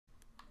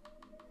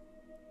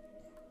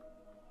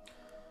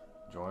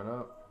Join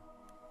up.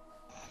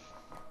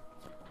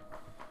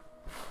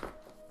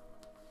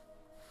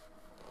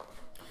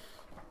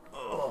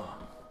 Ugh.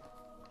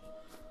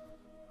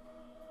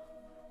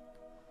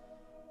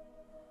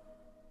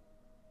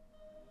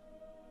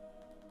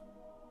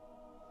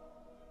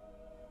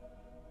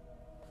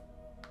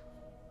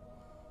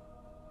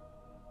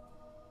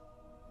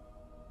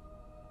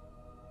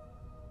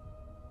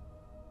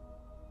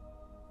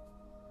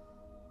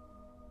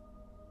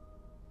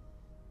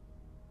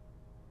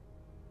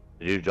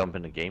 Did you jump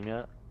in the game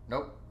yet?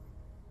 Nope.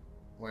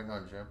 Waiting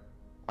on Jim.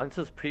 Mine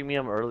says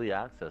premium early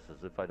access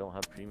as if I don't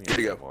have premium Here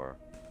you go. anymore.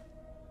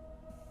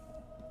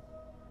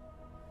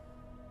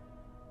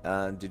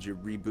 Did you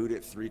reboot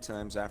it 3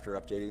 times after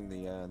updating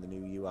the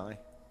new UI?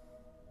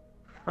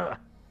 Shut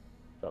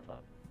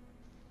up.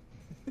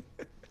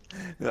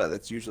 No,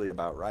 that's usually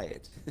about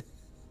right.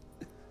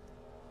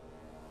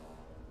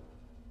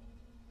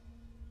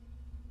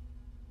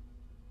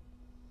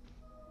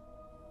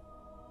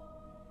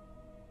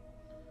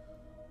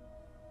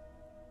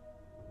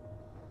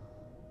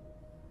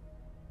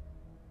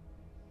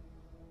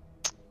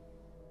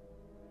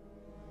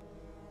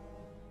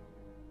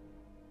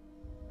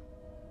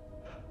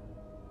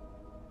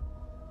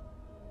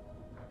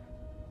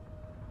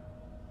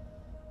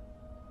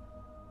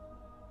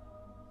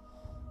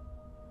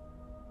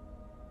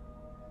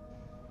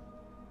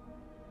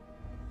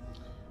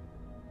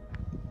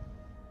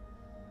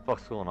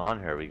 What's going on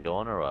here? Are we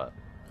going or what?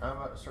 I'm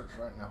about to search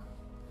right now.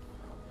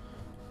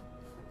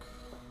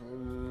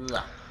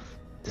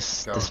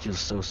 This Go. feels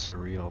so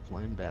surreal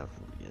playing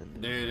Battlefield again.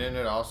 Dude, isn't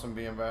it awesome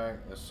being back?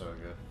 It's so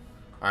good.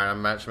 Alright, I'm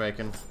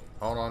matchmaking.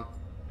 Hold on.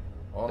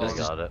 Hold I on.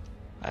 got it.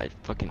 I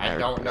fucking. I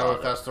don't know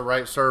if that's the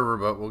right server,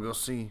 but we'll go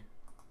see.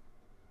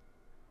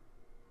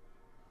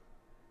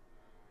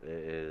 It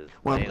is.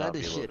 Well, I'm may glad not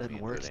this be shit loading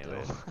doesn't work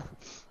anyway. still.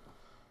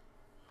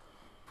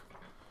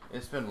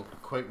 It's been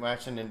quick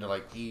matching into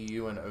like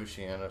EU and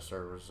Oceania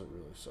servers. It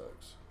really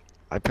sucks.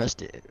 I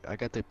pressed it. I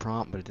got the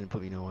prompt, but it didn't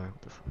put me nowhere.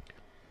 What the fuck?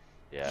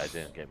 Yeah, it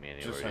didn't get me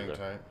anywhere Just hang either.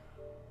 tight.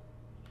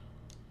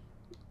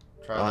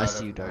 Try Oh, I that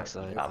see if- you,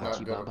 Darkside. if not,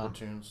 Hachi go to Baba.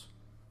 Platoons.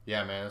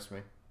 Yeah, man, that's me.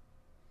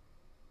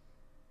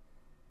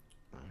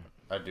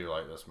 I do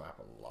like this map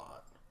a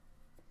lot.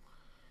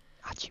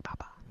 Hachi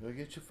Baba. Go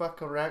get your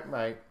fucking rack,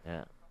 mate.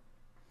 Yeah.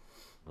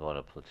 Going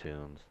to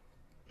platoons.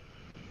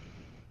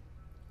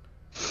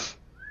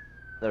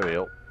 There we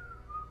go.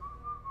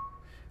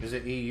 Is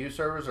it EU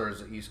servers or is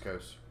it East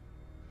Coast?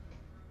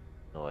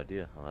 No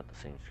idea. I'm at the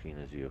same screen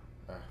as you.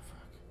 Ah, fuck.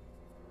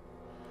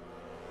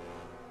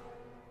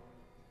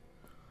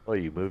 Oh,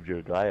 you moved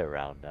your guy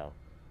around now.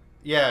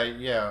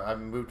 Yeah, I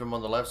moved him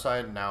on the left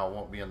side. Now it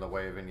won't be in the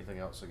way of anything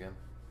else again.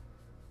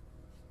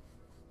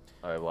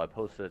 Alright, well, I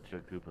posted it to a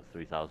group of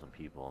 3,000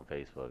 people on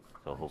Facebook,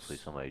 so hopefully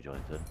somebody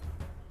joins it.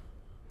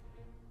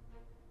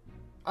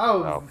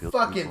 Oh, Battlefield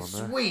fucking people in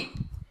there. sweet!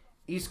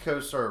 East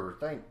Coast server,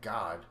 thank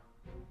God.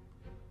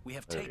 We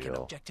have There you taken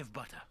go. objective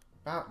butter.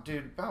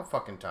 About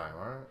fucking time,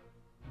 alright?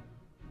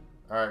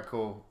 Alright,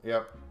 cool.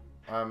 Yep.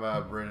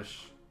 I'm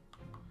British.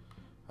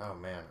 Oh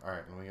man,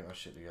 alright, let me get my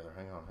shit together.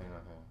 Hang on.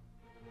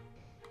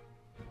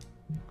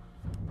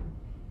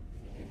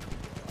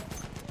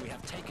 We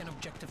have taken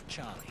objective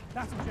Charlie.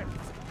 I'm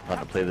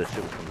to play this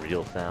shit with some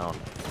real sound.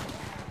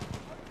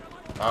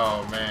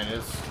 Oh man,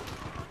 it's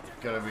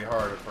gonna be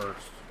hard at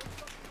first.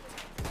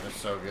 It's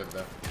so good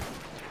though.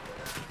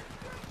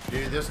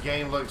 Dude, this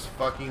game looks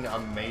fucking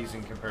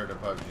amazing compared to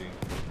PUBG.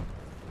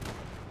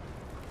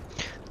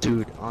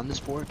 Dude, on this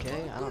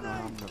 4K, I don't know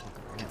how I'm gonna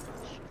fucking ramp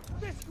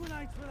this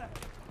shit.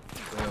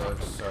 It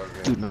looks so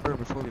good. Dude, remember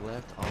before we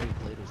left, all we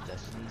played was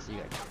Destiny, so we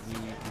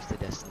used the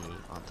Destiny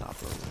on top of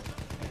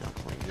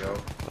playing. Yo.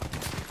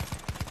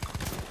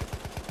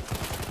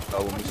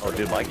 Oh, when we started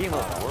dude, my playing, game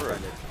was worse.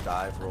 trying to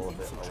dive roll a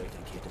bit. Oh, wait.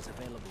 Infiltrating kit is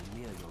available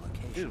near your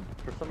location. Dude,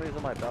 for some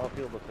reason my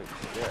Battlefield looks like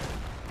shit.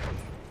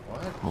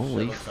 What?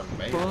 Holy Shit looks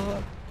amazing.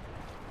 fuck.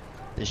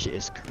 This shit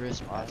is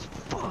crisp as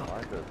fuck.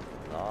 Mine does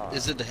not.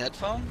 Is it the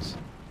headphones?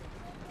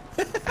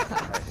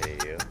 I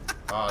hate you.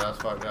 Oh, that's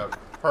fucked up.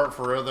 For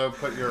real though,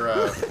 put your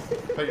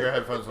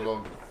headphones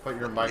put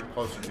your mic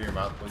closer to your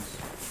mouth, please.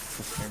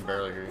 I can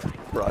barely hear you.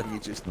 Brody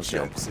just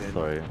jumps in.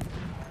 Sorry.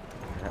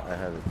 I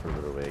had it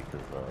further away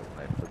because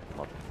I put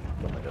much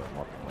when I don't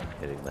want like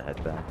hitting the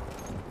head back.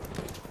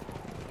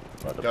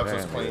 But Dubs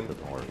is apparently clean. it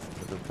doesn't work.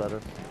 Is this better?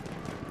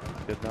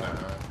 Good now?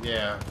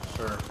 Yeah,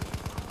 sure.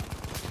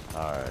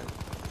 Alright.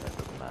 That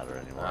doesn't matter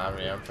anymore. I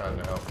mean, I'm trying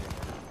to help you.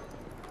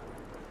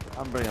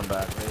 I'm bringing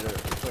back later.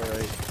 It's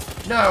alright.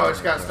 No, I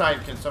just got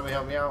sniped. Can somebody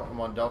help me out? I'm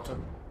on Delta.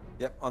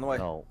 Yep, on the way.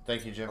 No.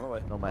 Thank you, Jim. On the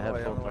way. No, my On the way,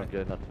 on headphones the way. aren't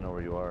good enough to know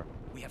where you are.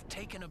 We have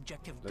taken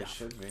objective They Duff.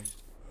 should be.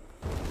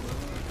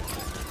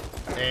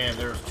 Damn,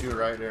 there's 2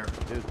 right there.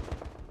 Dude,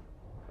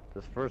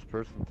 this first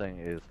person thing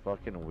is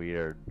fucking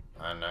weird.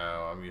 I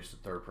know, I'm used to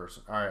third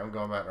person. Alright, I'm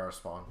going back to our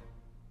spawn.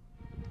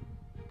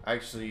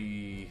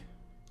 Actually,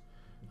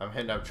 I'm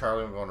hitting up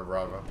Charlie, I'm going to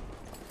Bravo.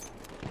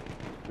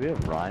 We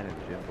have Ryan and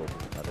Jim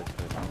both medics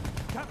right now.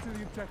 Capture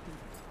the objective.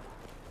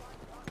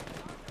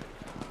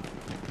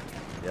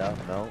 Yeah,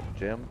 no,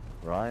 Jim.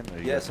 Ryan, are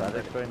you Yes, guys I'm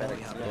medics right now? medic.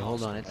 Hey,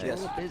 hold on, it's Yes.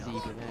 a little busy, you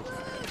can imagine.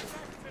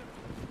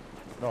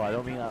 No, I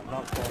don't mean I'm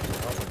not calling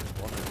for help. I'm just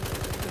wondering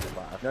if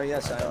I- No,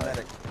 yes, I I am die.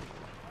 medic.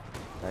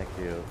 Thank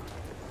you.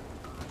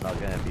 Not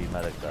gonna be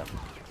medic then.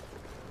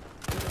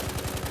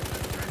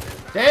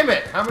 Damn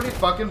it! How many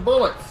fucking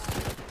bullets?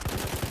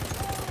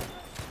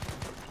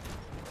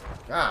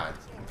 God.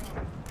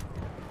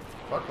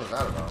 What was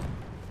that about?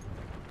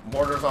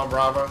 Mortars on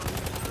Bravo.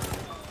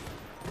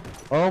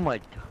 Oh my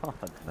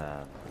god,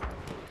 man.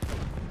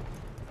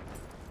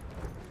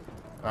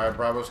 Alright,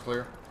 Bravo's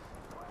clear.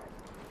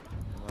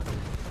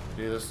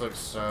 Dude, this looks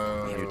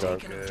so We have dark.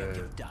 taken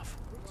objective Duff.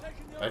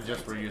 I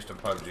just we're used to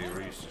PUBG,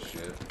 we're used to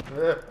shit.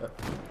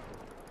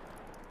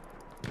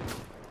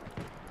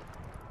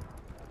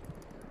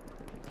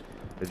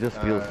 It just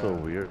feels so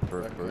weird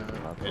first okay.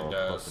 person. That's It all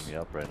does. fucking me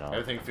up right now.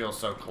 Everything feels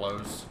so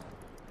close.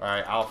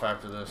 Alright, Alpha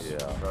after this. Yeah.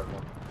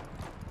 Struggle.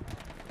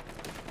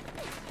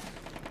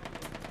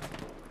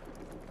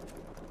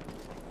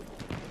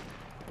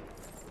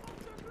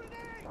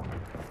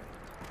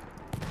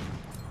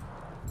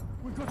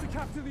 We've got to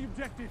capture the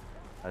objective.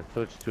 I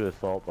switched to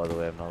assault, by the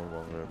way. I'm no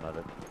longer a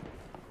medic.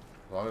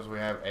 As long as we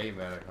have a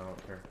medic, I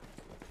don't care.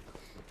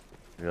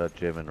 We got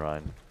Jim and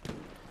Ryan.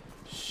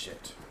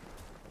 Shit.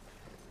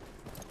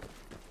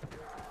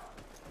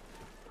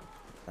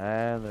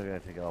 And they're gonna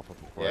take off with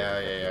the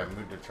flag. Yeah.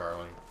 Move to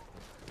Charlie.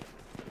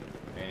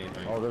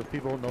 Anything. Oh, there's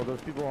people. No,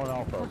 there's people on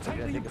Alpha. We're Protect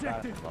gonna the take it back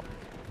objective. from them.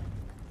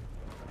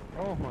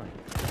 Oh my.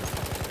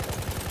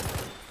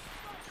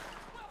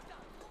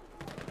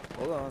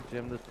 Hold on.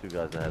 Jim, there's two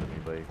guys ahead of me,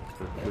 buddy.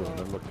 There's two of them.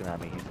 They're looking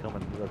at me. He's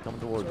coming. They're coming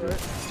towards you. Got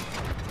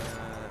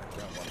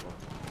one of them.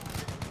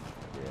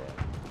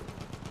 Yeah.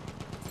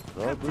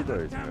 There are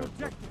blueberries Damn here.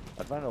 objective.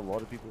 I find a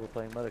lot of people are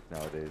playing medic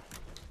nowadays.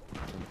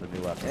 Since the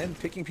new weapon. And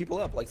picking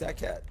people up like that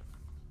cat.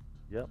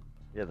 Yep.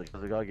 Yeah,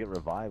 because they gotta get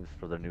revives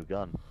for their new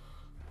gun.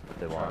 That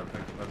they Try want. to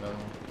pick up another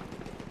one.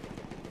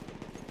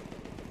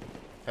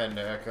 Heading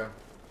to Echo.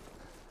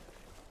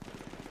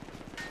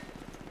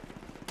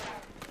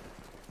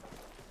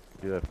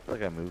 Dude, I feel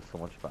like I move so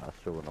much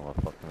faster when I'm a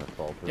fucking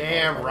assaulter.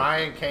 Damn,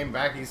 Ryan came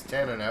back. He's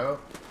 10-0.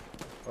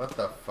 What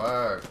the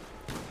fuck?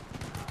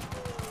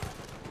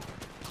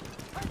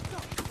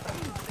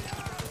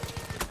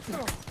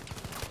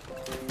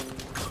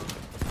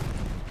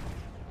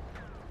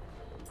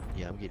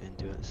 Yeah, I'm getting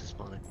into it. This is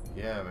fun.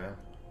 Yeah, man.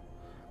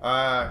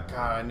 God,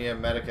 I need a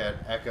medic at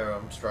Echo.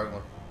 I'm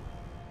struggling.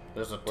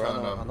 There's a We're ton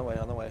on the, of on them. the way,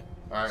 on the way.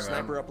 All right,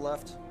 Sniper man. up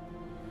left.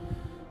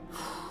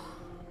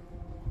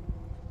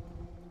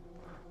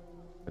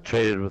 I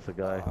traded with a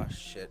guy. Oh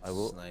shit, I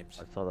will. sniped.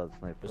 I saw that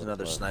sniper. There's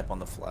another snipe on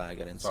the flag.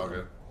 I didn't It's see all him.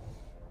 good.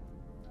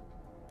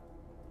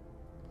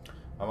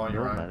 I'm on No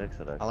your Ryan. medics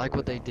at I like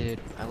what they did.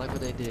 I like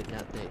what they did. Now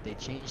they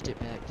changed it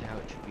back to how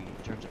it should be in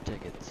terms of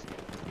tickets.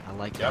 I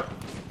like Yep.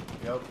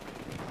 it. Yep.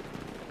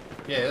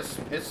 Yeah,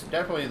 it's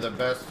definitely the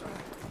best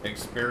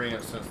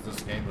experience since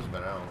this game has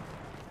been out.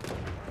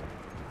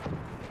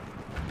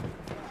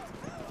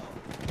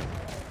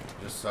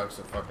 Just sucks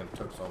it fucking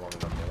took so long,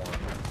 number one.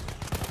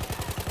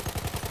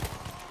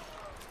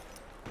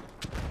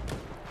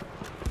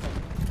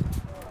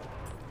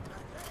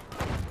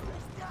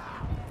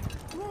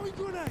 Throwing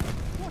grenade.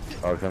 Watch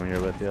it. Are coming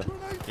here with you.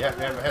 Grenade. Yeah,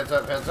 man, heads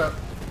up, heads up.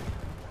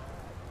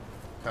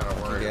 Kind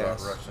of worried about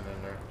Yes. rushing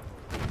in there.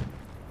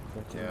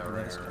 Yeah,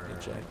 right,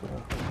 right, right.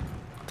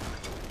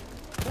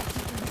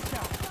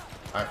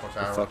 Eiffel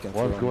They're Tower. fucking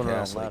One's throwing going around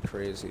gas like left.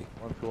 crazy.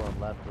 One's going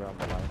left around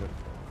behind us.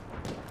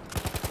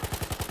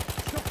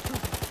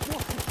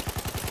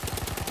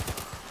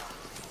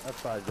 Left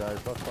side,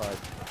 guys. Left side.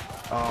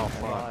 Oh And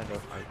fuck! behind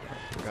us.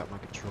 I forgot my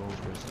controls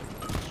for a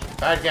second.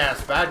 Bad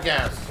gas, bad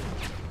gas.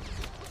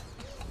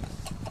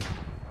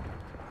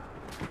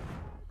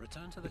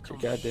 Return to the Get your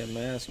combat. goddamn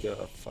mask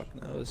off. Fuck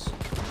knows.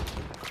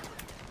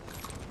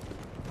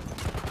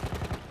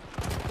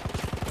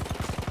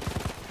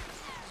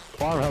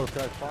 Farmhouse,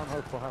 guys.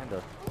 Farmhouse behind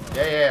us.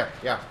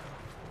 Yeah.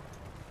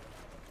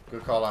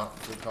 Good call out,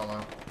 good call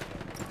out.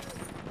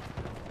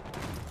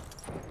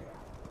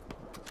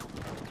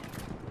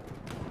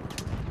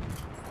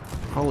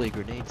 Holy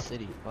grenade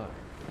city! Fuck!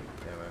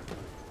 Yeah, man.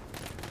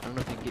 I don't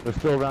know if you can They're get.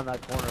 still around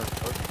that corner.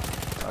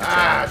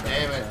 Ah,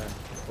 damn it.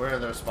 We're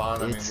in their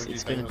spawn. I mean, It's what do you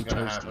it's think gonna was be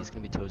gonna toasty. happen? It's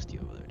gonna be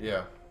toasty over there.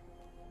 Yeah.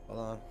 Hold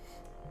on.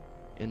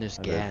 And there's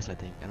I bet. gas. I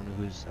think. I don't know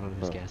whose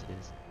Huh. gas it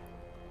is.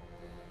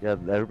 Yeah,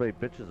 everybody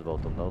bitches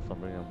about them though, so I'm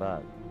bringing them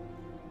back.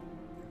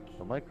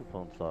 The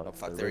microphone sucks. Oh,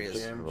 fuck, there he Everybody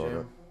is. bitches Jim, about Jim.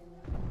 it.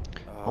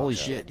 Oh, Holy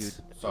shit. shit, dude!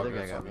 It's all The good,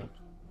 other it's guy all got me. good.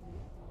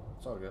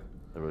 It's all good.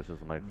 Everybody's just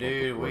the microphone.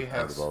 Dude, we worst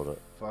part have about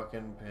it.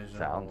 fucking pigeon.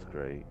 Sounds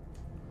great.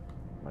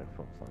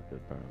 Microphone's not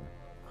good apparently.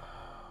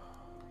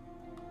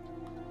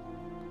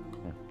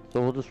 Yeah.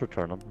 So we'll just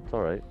return them. It's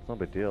alright. It's no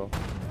big deal.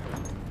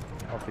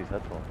 Off these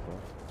headphones though.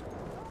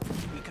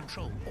 We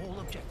control all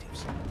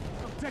objectives.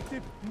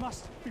 Objective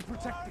must be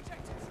protected.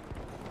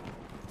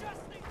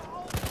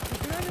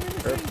 There's an enemy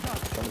machine gun.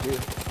 Trying to do.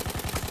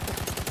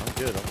 I'm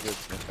good.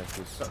 Yeah, thank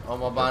you. So, on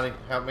my body,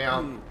 help me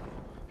out.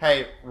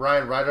 Hey,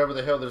 Ryan, right over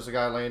the hill, there's a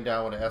guy laying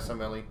down with an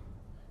SMLE.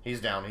 He's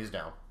down, he's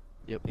down.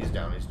 Yep. He's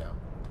down, he's down.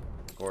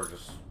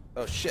 Gorgeous.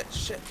 Oh shit,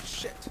 shit,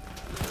 shit.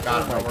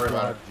 Got Oh him, my don't worry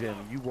about God, it. Jim,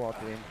 you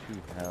walked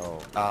into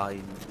hell.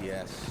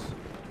 Yes.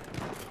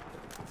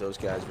 Those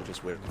guys were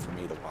just waiting for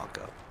me to walk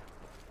up.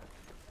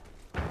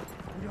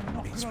 We are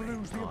not He's gonna right.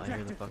 lose the Oh, I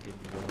hear the objective. fucking.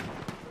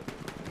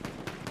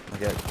 I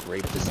got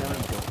raped. The sound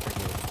you don't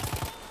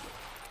forget.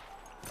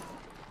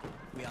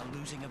 We are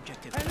losing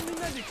objective. Enemy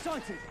medic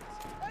sighted.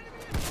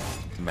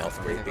 Mouth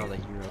I got all the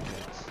raping. hero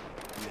hits.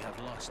 We have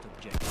lost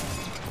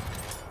objective.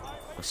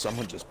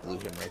 Someone just blew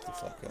him right the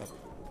fuck up.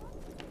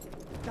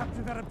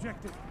 Capture that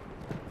objective.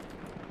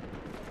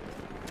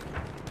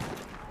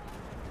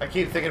 I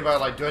keep thinking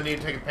about like, do I need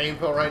to take a pain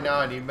pill right now?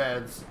 I need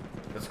meds.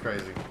 That's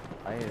crazy.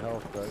 I need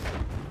help, guys.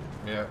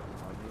 Yeah.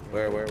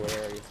 Where are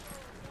you?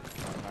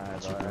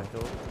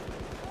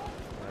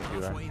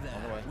 Halfway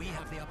there. We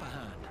have the upper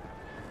hand.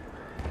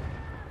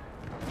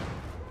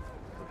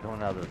 We're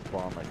coming out of the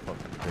spawn like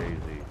fucking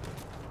crazy.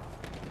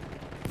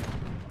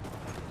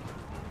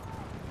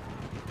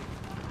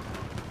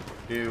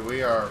 Dude,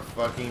 we are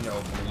fucking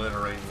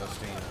obliterating this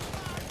team.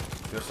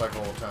 Just like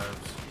old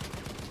times.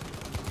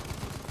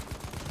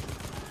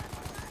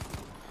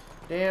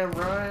 Damn,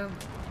 Ryan.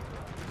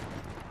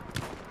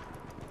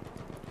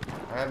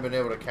 I haven't been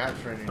able to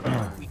capture any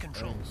damn We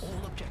control things.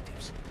 all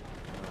objectives.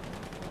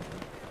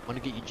 I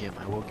want to get you, Jim.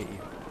 I will get you.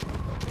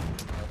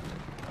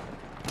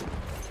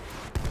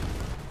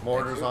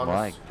 Mortars on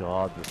My us.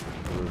 God, this is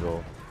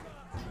brutal.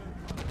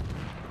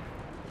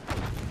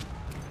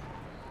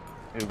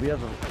 If we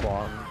have them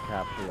spawn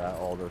capture that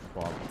all their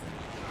spawns.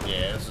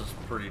 Yeah, this is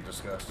pretty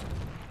disgusting.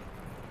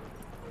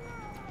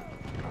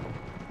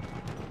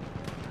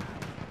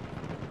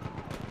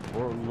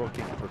 We're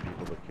looking for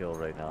people to kill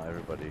right now,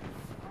 everybody.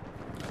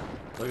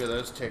 Look at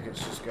those tickets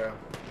just go.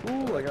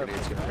 Ooh, That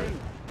grenade's gonna hurt.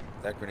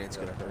 That grenade's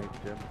gonna Hey,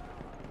 hurt. Jim.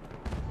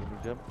 Give me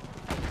Jim.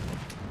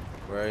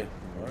 Right.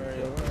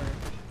 Alright.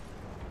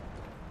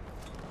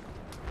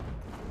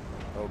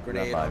 Oh,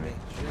 grenade by on me. me.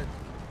 Shit.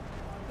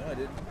 No, I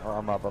didn't. Oh,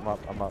 I'm up.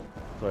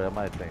 Sorry, I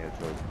might think it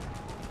shows.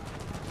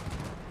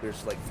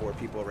 There's like 4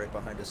 people right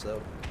behind us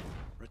though.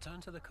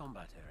 Return to the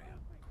combat area.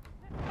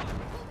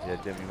 Yeah,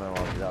 Jim, you might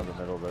want to get out of the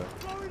middle there.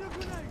 Throwing a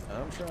grenade.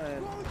 I'm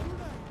trying. Throw a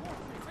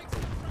grenade.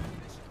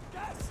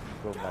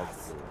 Go mug.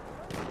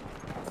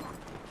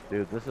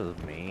 Dude, this is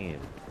mean.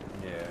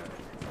 Yeah.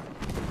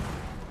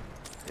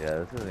 Yeah,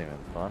 this isn't even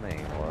fun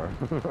anymore.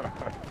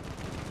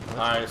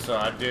 Alright, so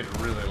I did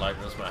really like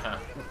this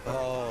map.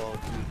 Oh,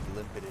 dude,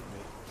 limpid at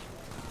me.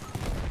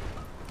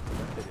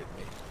 Limpid at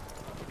me.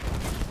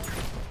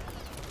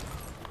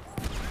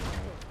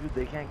 Dude,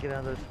 they can't get out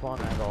of their spawn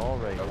at all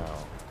right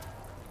now.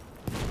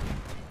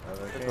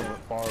 Look at the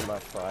far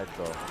left side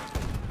though.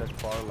 That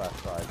far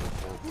left side is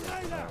full.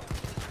 Grenade out.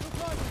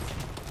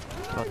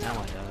 Oh, now I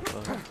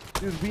got it.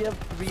 Dude, we have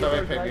 3 Somebody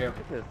other pick guys. me up.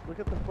 Look at this. Look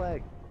at the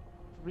flag.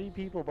 3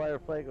 people by our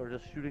flag are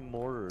just shooting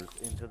mortars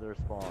into their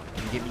spawn.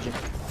 Can you get me, Jim?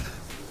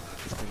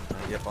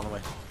 Yep, on the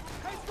way.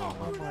 Oh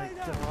my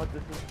God,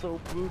 this is so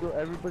brutal.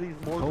 Everybody's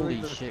mortaring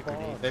Holy their shit, spawn.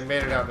 grenades. They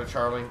made it out to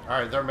Charlie.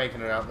 Alright, they're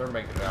making it out. They're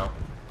making it out.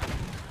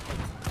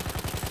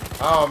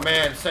 Oh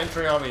man,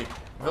 sentry on me.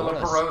 Villa What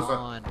a Perosa.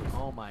 spawn.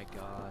 Oh my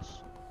gosh.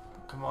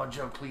 Come on,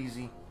 jump,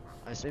 pleasey.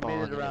 I made spawned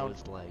it and it around.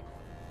 was like,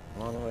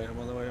 I'm on the way. I'm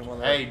on the way. I'm on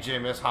the way. Hey,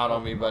 Jim, it's hot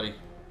on me, buddy.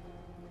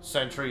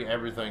 Sentry,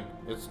 everything.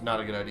 It's not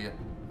a good idea.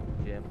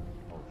 Jim.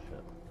 Oh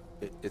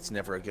shit. It's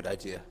never a good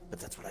idea, but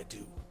that's what I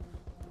do.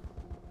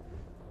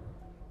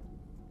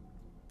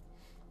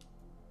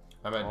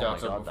 I'm at Oh my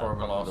Delta God, before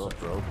that we lost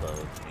fucking it. Villa Perosa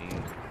is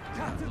mean.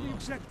 Capture the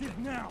objective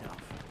now.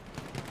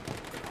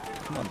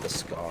 Come on, the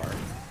scar.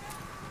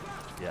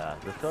 Yeah,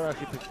 the star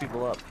actually picks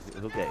people up.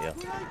 He'll get you.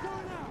 Grenade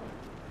going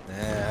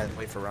out. Nah,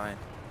 wait for Ryan.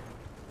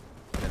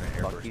 And then an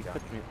Fuck, airburst he's got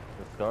picked me. me.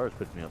 The scars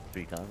picked me up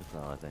 3 times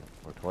now, I think,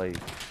 or twice.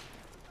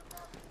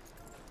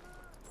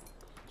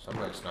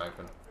 Somebody's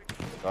sniping.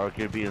 Dark,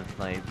 you're being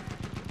sniped.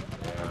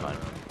 Yeah, Never mind.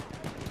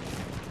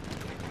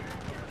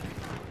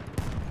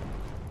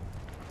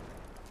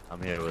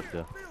 I'm here with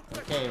you. I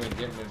can't even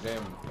get me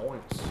damn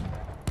points.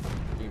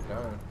 Keep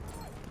going.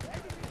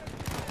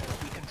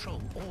 We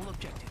control all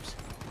objectives.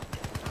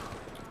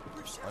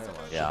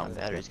 Yeah, my I'm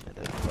battery's gonna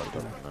die. fucked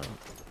up now.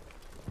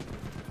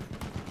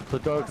 So,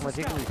 Dark, am I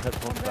taking these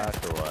headphones back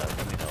or what?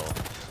 Let me know.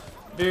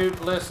 Dude,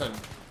 listen.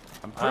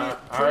 I'm I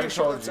pretty already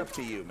sure told that's you. up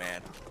to you,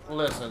 man.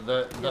 Listen,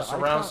 the Yeah,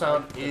 surround I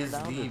sound like, the is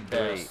sound the is best.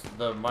 great.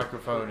 The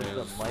microphone If is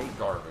the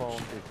microphone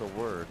garbage. is the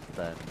worst,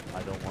 then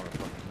I don't want to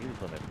fucking use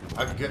them. If people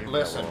A can good hear me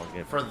listen, that well,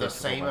 I'll for get the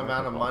fixed same on my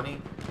amount of microphone.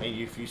 money,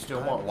 and if you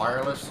still want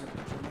wireless,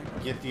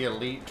 get the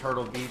Elite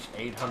Turtle Beach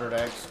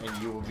 800X,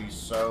 and you will be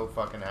so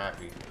fucking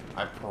happy.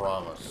 I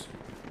promise.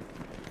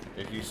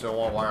 If you still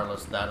want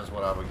wireless, that is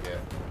what I would get.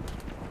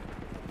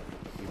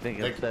 You think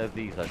They- instead of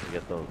these, I should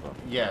get those ones?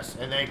 Yes,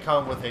 and they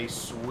come with a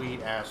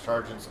sweet ass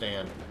charging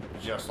stand,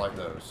 just like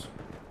those.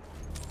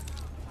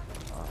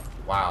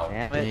 Wow.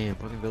 Damn,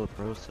 fucking Villa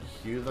Perosa.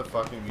 Cue the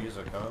fucking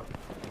music, huh?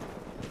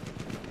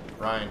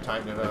 Ryan,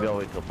 tighten it Maybe I'll up.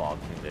 wait till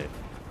Boxing Day.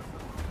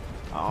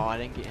 Oh, I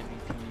didn't get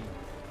MVP.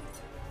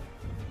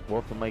 Well,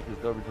 if the mic is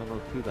garbage on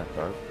those 2 then,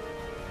 Dark.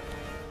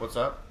 What's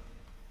up?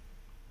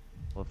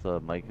 What's the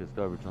mic is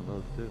garbage on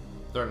those too?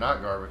 They're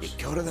not garbage.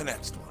 Go to the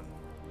next one.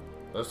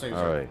 Those things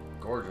All are right.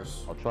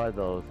 gorgeous. I'll try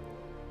those.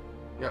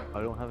 Yeah. I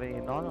don't have any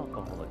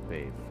non-alcoholic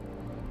vape.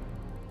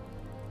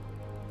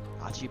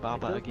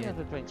 Achibaba again.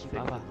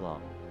 Achibaba.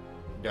 Long.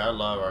 Yeah, I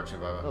love Archie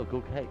Baba. No,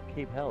 go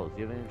Cape Hells.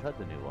 You haven't even tried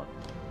the new one.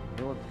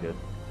 The new one's good.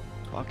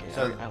 Okay,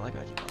 So- I like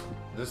Achibaba.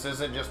 This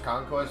isn't just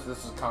Conquest,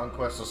 this is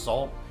Conquest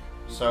Assault.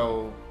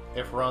 So,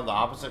 if we're on the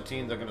opposite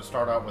team, they're going to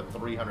start out with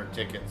 300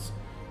 tickets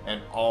and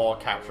all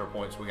capture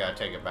points. We got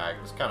to take it back.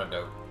 It's kind of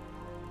dope.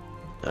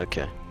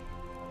 Okay.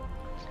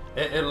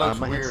 It looks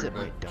my weird, headset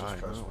but might die. just I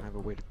trust me. don't have a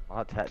way to.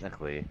 Not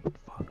technically.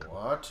 Fuck.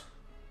 What?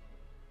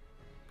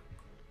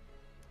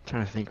 I'm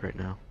trying to think right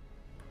now.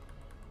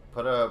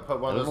 Put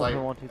one of those like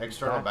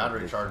external back battery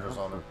with this. chargers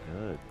on it.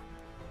 Good.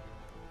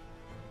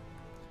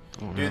 I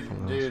don't have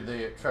one of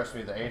those. Trust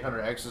me, the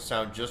 800Xs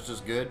sound just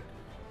as good,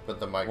 but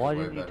the mic Why is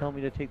way didn't you better. tell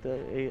me to take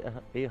the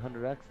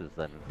 800Xs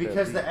then?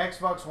 Because the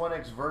Xbox One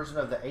X version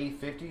of the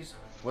A50s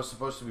was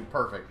supposed to be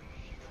perfect.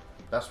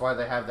 That's why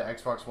they have the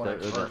Xbox One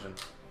X version,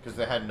 because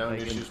they had known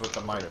issues with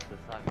the mic.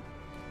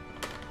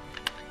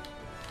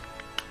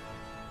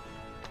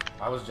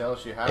 I was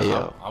jealous you had Hey,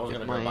 them. I was if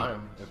gonna go my- buy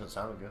them if it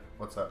sounded good.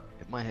 What's up?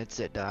 If my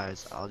headset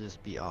dies, I'll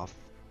just be off.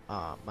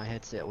 My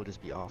headset will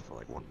just be off for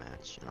like one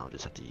match, and I'll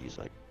just have to use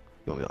like.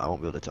 I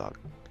won't be able to talk.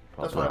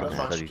 That's Probably fine, that's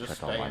not. fine. You Just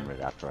check online stay in.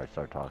 right after I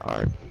start talking.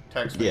 Alright.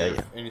 Text me Yeah, if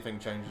yeah. anything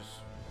changes.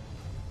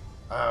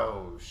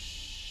 Oh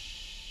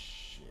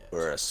shit.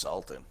 We're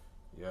assaulting.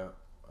 Yeah.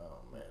 Oh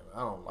man, I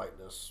don't like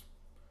this.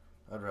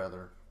 I'd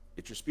rather.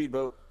 Get your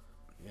speedboat.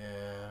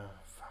 Yeah.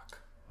 Fuck.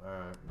 All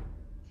right.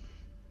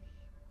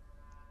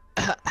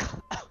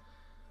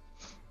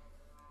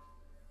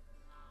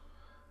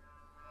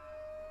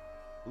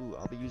 Ooh,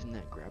 I'll be using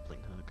that grappling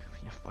hook.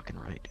 You're fucking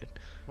right, dude.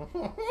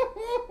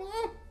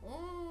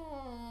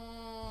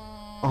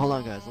 Oh, hold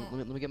on, guys.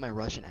 Let me get my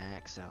Russian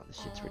axe out. This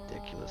shit's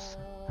ridiculous.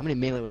 How many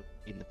melee would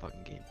be in the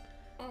fucking game?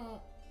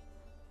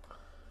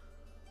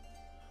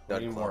 We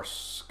need more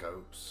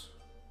scopes.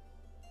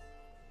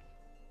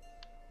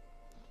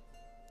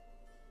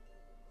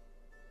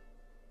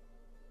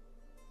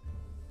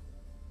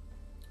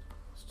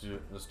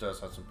 This does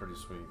have some pretty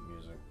sweet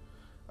music.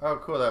 Oh,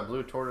 cool. That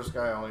blue tortoise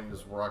guy only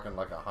is rocking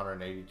like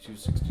 180,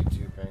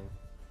 262 ping.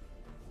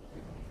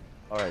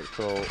 Alright,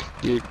 so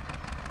Dude.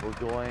 we're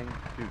going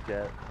to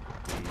get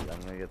the.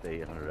 I'm gonna get the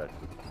 800X.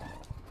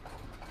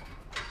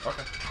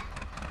 Okay.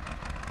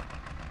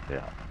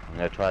 Yeah, I'm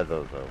gonna try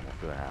those though. We'll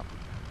see what happens.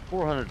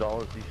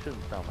 $400. These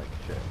shouldn't sound like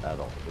shit at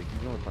all. Like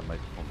you know, with my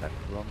microphone next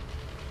to them,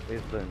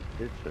 it shouldn't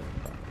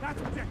sound. That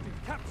objective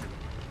captured.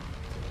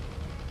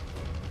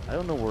 I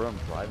don't know where I'm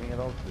driving at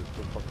all because it's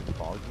so fucking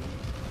foggy.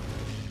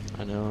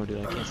 I know,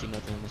 dude. I can't see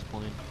nothing at this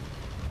point.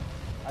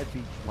 I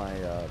beached my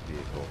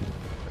vehicle.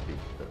 I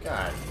beached it.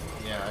 God.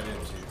 Yeah, I did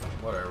too.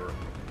 Whatever.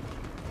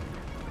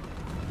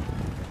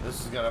 This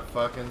is gonna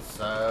fucking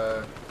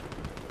suck.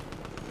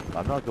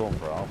 I'm not going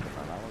for Alpha,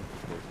 man. I want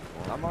to go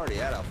for I'm already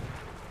at Alpha.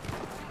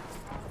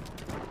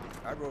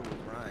 I rode with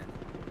Ryan.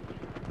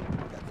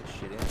 Got this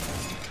shit in.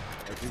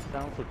 These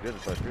sound so good,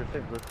 but you're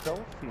saying the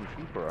stealth seem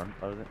cheaper,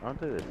 aren't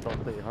they? The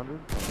stealth 800?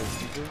 Aren't they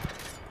cheaper?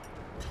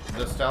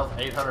 The Stealth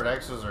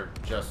 800Xs are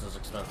just as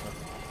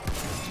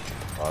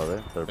expensive. Are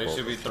they? They're They both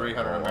should be the same.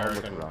 300 I'll look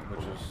American, around.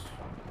 which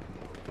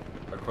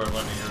is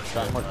equivalent to your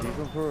That shit. much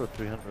even for a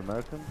 300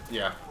 American?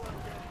 Yeah.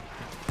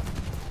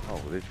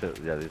 Oh, they should.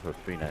 Yeah, these were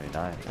 $3.99.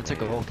 I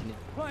took a whole can.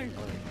 Plane,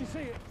 you see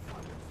it?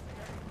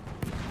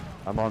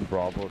 I'm on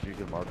Bravo. If you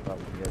can mark that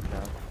when you get a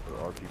chance. There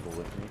are people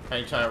with me.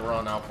 Anytime we're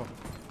on Alpha.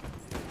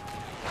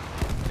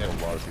 There's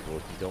a lot of people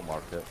with me. Don't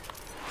mark it.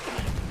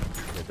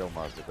 Yeah, don't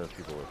mark it. There's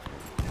people with me.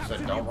 You said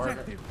Capture the don't mark it?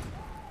 objective.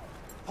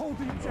 Hold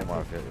the Don't objective.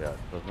 mark it. Yeah,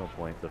 there's no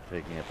point of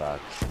taking it back.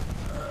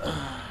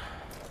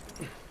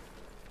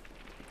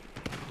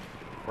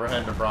 We're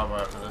heading to Bravo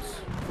after this.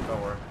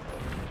 Don't worry.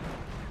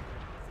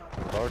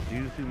 Or do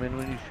you zoom in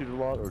when you shoot a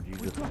lot, or do you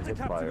We've just got to hit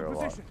capture fire the a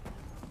lot? position.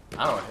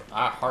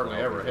 I hardly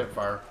ever hit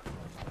fire.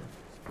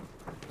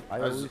 I I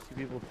always z- see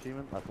people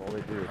streaming. That's all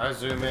they do. I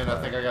zoom in,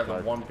 I think I got the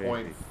Drive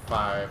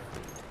 1.5.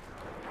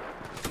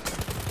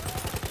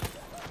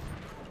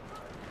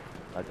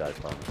 I died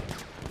from.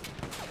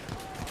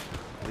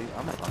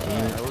 I'm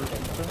I ordered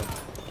pizza.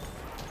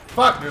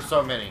 Fuck, there's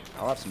so many.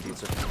 I'll have some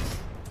pizza.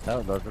 No,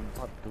 it doesn't.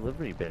 Not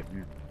delivery, babe.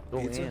 You go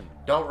Pizza? in.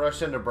 Don't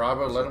rush into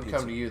Bravo, let them Pizza.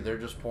 come to you. They're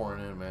just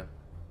pouring in, man.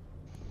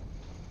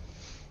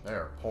 They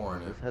are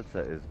pouring in. This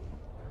headset is.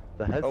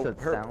 The headset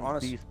sounds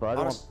honest, beast, but I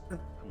don't honest. want to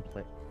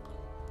complain.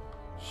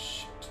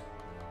 Shit.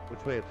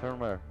 Which way? Turn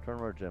where? Turn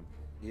where, Jim?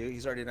 Yeah,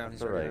 he's already down. He's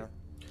That's already alright.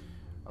 down.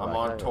 I'm Oh,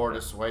 I on got it.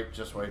 Tortoise. Wait,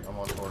 just wait. I'm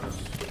on Tortoise.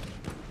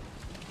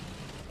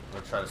 I'm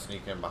gonna try to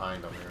sneak in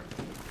behind them here.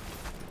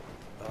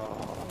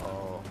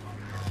 Oh.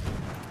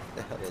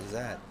 The hell is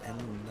that?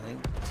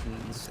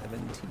 N1917.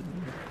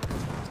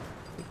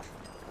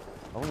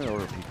 I want to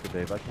order pizza,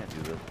 babe. I can't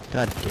do this.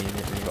 God damn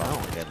it, man.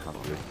 I'm getting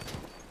hungry.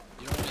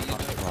 You know what you do?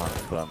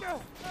 But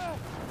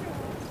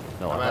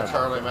no, I'm I at had-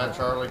 Charlie, I'm at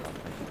Charlie.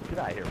 Get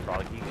out of here,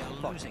 Froggy. We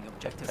are losing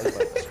objective.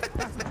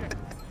 That's objective.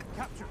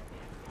 Capture.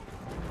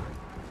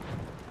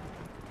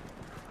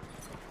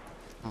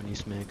 On you,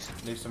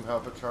 Smigs. Need some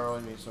help at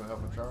Charlie. Need some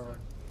help at Charlie.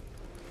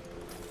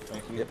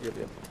 Thank you. Yep.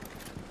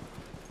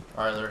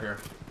 Alright, they're here.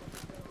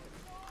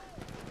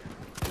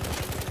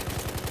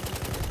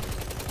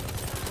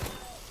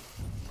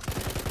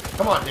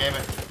 Come on, damn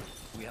it.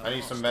 We have I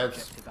need some lost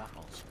meds. objective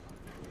apples.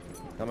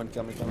 Coming.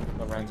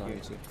 My round's on you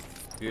too.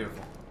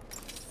 Beautiful.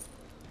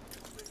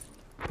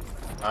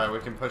 Alright, we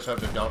can push up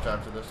to Delta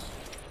after this.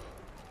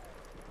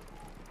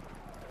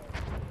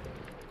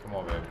 Come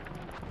on, baby.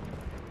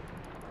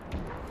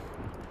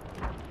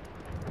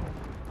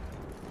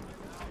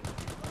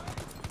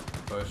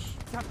 Push.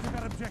 Capture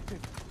that objective.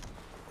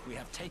 We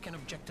have taken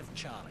objective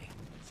Charlie.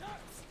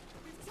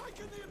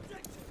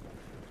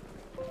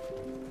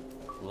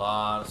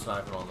 Lot of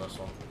sniping on this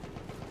one.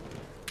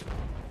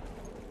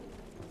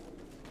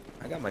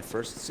 I got my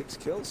first 6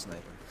 kills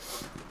sniper.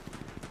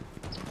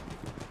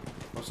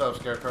 What's up,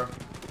 Scarecrow?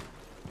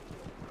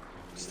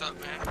 What's up,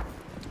 man?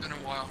 It's been a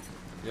while.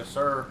 Yes,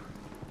 sir.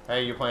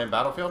 Hey, you playing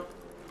Battlefield?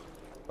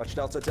 Watch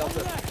Delta.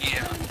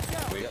 Yeah.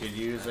 We could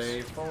use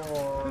a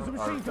 4. There's a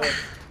machine or gun.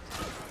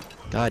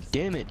 God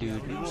damn it,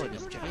 dude. We Losing won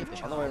this objective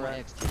camping. On the way, Charlie.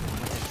 Ryan.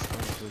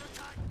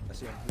 I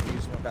see him. You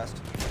use one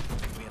past.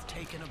 We have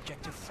taken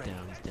objective He's Freddy.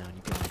 down, he's down.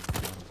 You got him.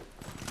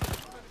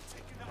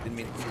 Didn't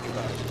mean to kick you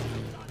back.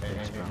 Hey,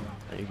 Thanks, hey, bro.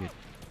 hey. Are you good?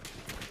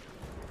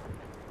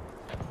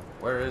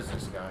 Where is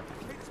this guy?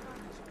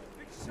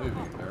 Move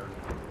you, nerd.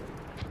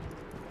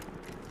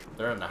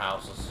 They're in the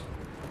houses.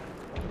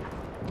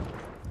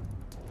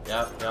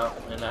 Yep,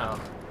 in the house.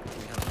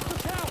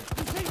 Look out!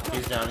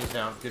 Machine gun. He's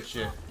down. Good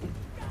shit.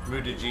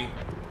 Move to G.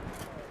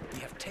 We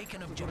have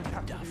taken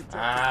objective Duff.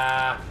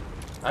 Ah.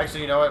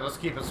 Actually, you know what? Let's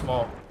keep it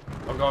small.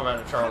 I'm going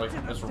back to Charlie.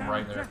 Capture This that one damn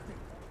right there. objective.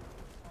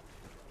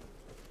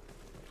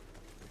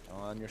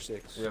 On your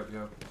 6. Yep.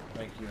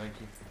 Thank you.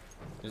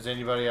 Is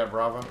anybody at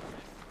Bravo?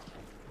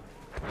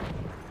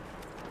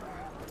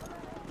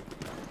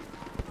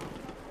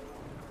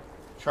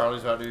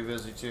 Charlie's about to be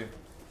busy too.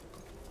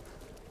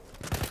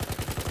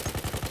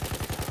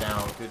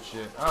 Down. Good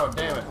shit. Oh,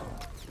 damn it.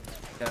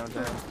 Down.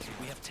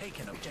 We have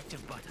taken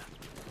objective Butter.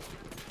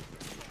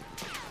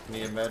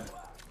 Need a med.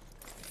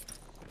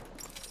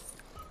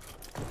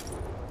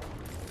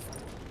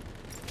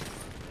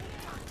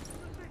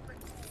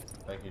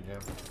 Thank you, Jim.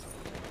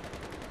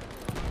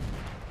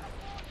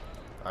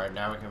 Alright,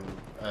 now we can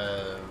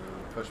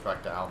push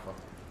back to Alpha.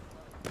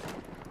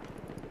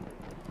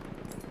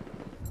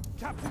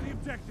 Capture the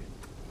objective.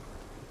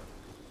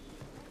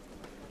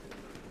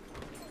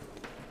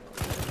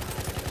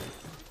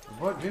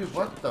 What, dude?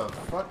 What the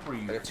fuck were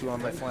you? I got 2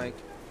 on my flank.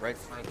 Right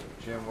flank.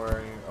 Jim, where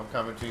are you? I'm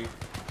coming to you.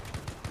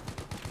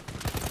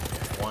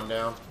 1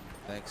 down.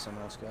 Thanks.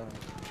 Someone else got him.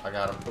 I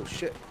got him. Oh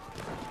shit.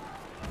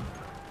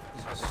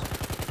 Jesus.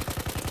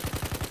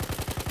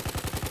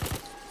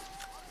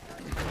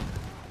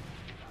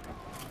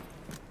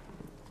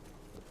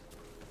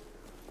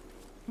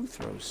 Who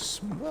throws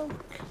smoke?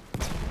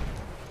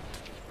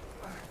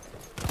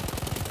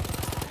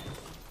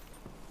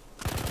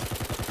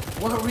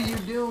 What were you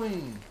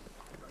doing?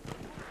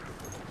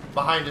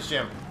 Behind us,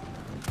 Jim.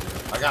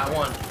 I got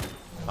one.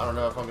 I don't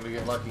know if I'm gonna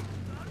get lucky.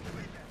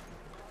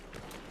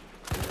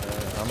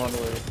 I'm on the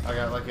way. I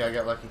got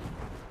lucky.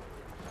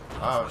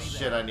 Oh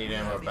shit, I need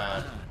ammo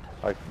bad.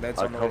 I Meds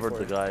on the way covered for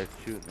the you. guy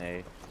shooting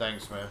A.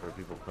 Thanks, man. For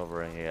people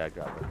covering A, I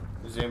got it.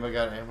 Does anybody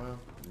got ammo?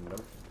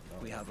 Nope.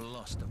 We have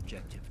lost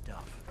objective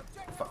Duff.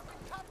 Fuck.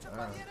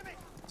 Alright.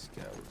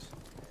 Scouts.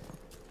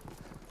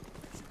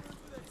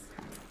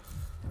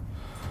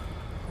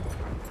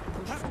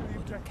 Push Capture the forward and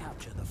objective.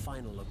 capture the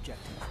final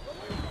objective.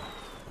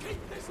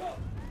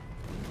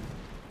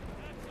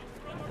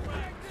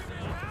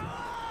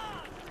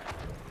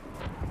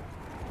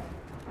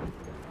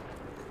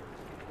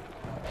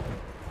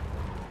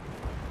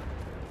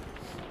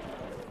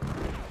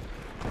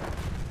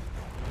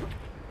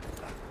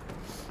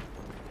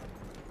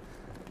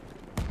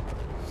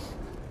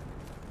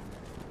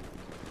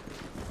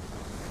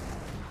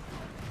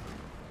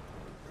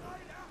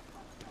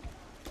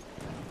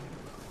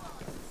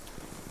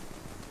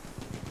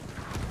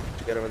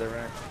 Get over there,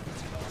 Ryan.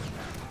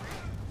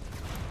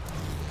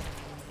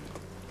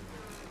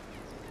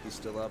 He's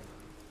still up.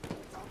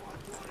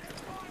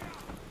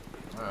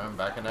 Alright, I'm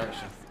back in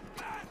action.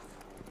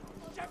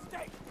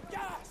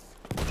 Gas!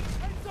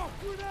 Heads up!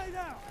 Grenade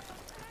out!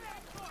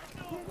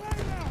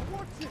 Grenade out!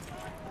 Watch it!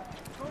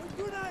 Got a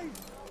grenade!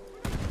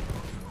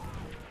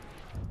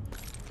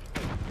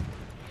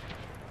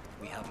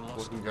 We have We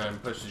lost can go ahead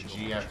and push the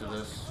G after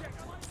this.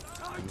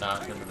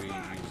 Not gonna be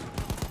easy.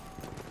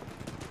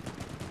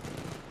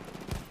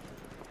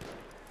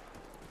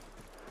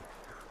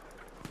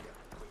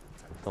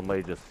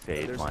 Somebody just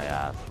saved my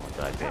ass once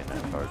I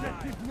bayonet charged in.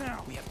 Objective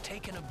now! We have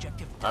taken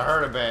objective I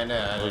heard a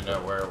bayonet, I didn't know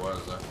where it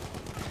was though.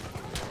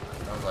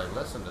 I was like,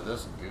 listen to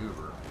this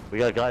goober. We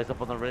got guys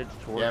up on the ridge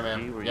towards Yeah, man.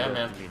 G where Yeah, you guys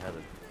man. should be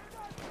headed.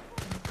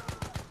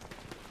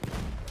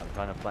 I'm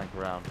trying to flank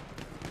around.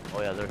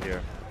 Oh yeah, they're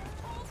here.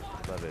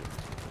 Love it.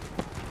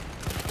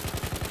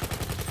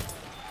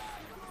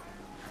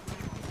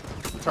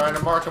 trying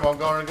to mark him. I'm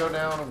going to go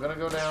down. I'm going to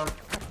go down.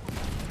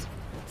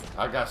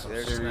 I got some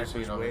There's serious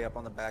snipers heat on way me. up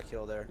on the back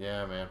hill there.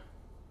 Yeah, man.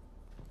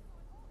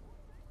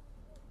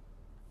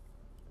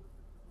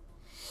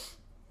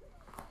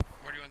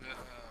 Where are you on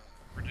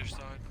the British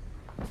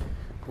side?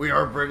 We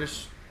are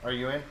British. Are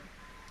you in?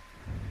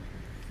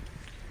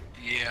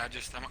 Yeah,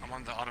 I'm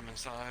on the Ottoman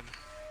side.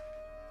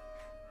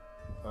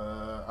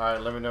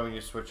 Alright, let me know when you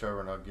switch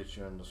over and I'll get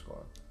you in the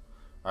squad.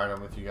 Alright,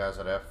 I'm with you guys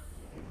at F.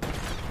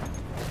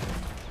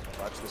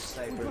 Watch the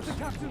snipers.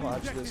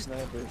 Watch the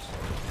snipers.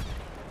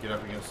 Get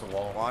up against the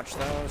wall. Watch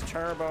those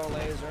turbo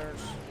lasers.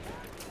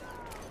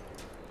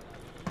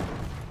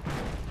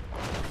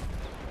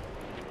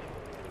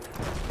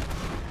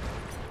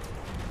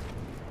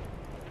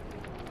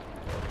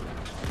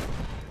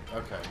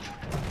 Okay.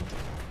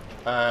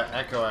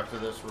 Echo after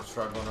this. We're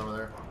struggling over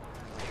there.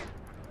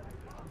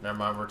 Never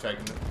mind, we're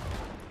taking it.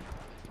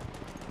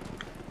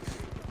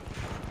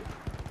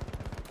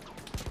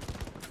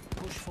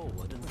 Push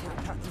forward and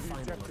capture the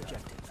final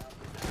objective.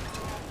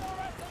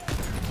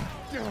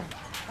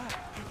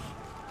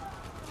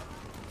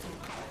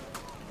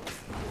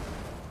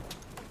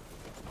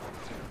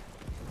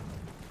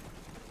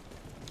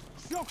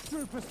 Shock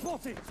trooper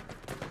spotted!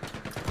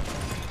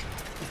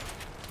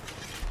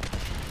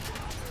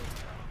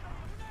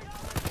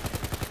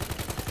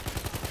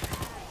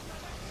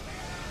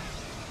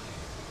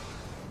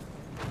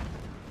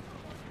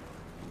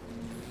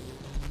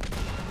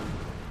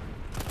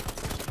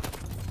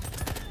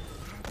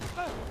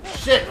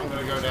 Shit! I'm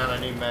gonna go down. I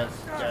need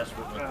meds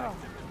desperately.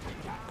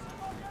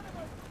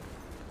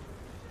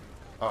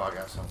 Oh, I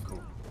got something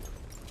cool.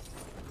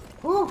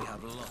 Whew! We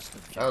have lost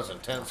objective. That was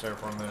intense there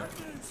for a minute.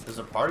 Is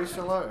the party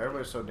still out?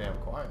 Everybody's so damn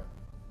quiet.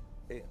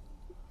 Hey.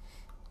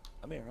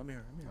 I'm here.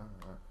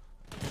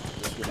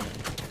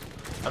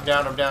 I'm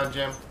down,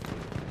 Jim.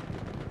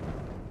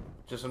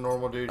 Just a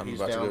normal dude. I'm He's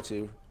about down. to go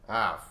too.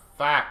 Ah,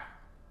 fuck.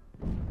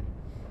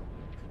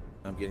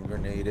 I'm getting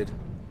grenaded.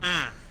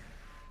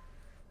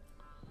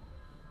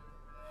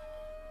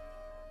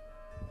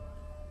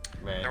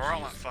 Man, They're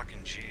all on G's-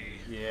 fucking G.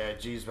 Yeah,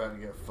 G's about to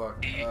get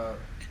fucked E. up.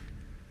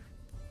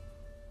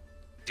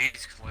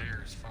 D's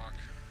clear as fuck.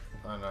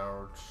 I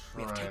know,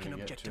 We we're have trying taken to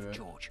get to objective it.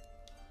 George.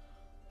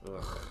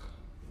 Ugh.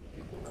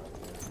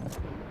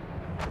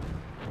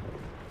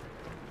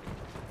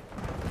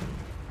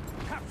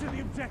 Capture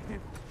the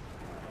objective!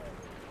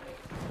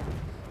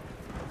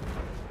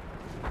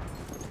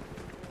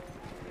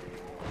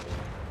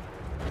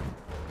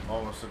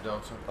 Almost a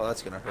Delta. Oh,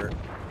 that's gonna hurt.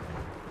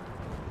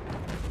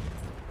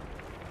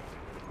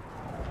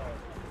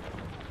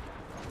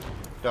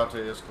 Delta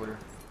is clear.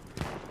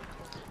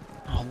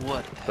 Oh,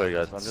 what? Sorry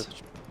guys, I'm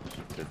just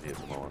busy at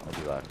the moment.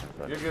 I'll be back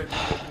in a You're second. good.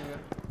 You're good.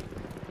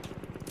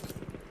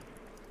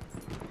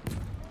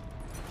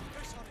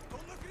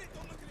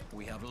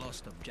 We have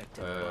lost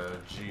objective.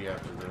 G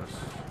after this.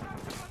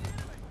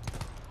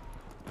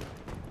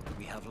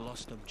 We have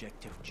lost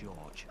objective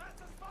George.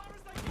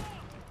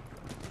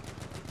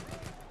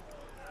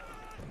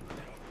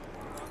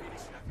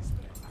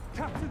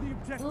 Capture the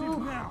objective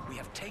now! We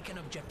have taken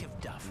objective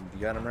Duff.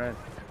 You got him right.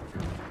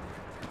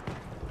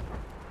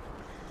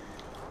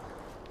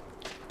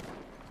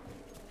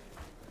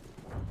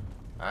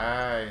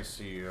 I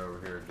see you over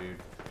here, dude.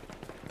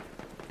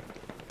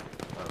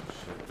 Oh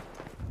shit.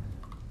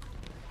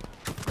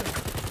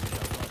 We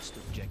have lost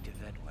objective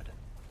Edward.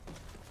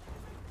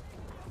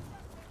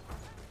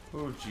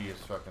 Ooh, G is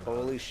fucking.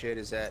 Holy shit,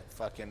 is that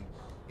fucking...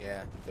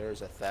 Yeah,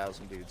 there's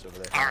 1,000 dudes over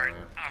there. Alright,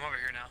 man. I'm over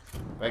here now.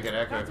 Make it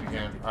echo if you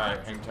can.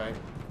 Alright, hang tight.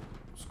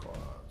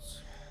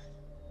 Squads.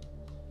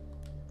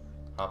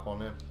 Hop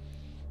on in.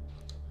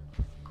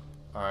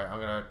 Alright, I'm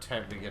gonna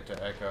attempt to get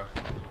to echo.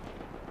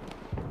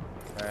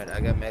 Alright,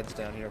 I got meds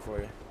down here for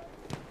you.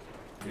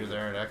 You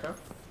there at echo?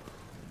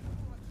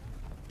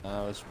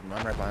 I'm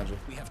right behind you.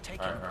 We have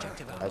taken Alright,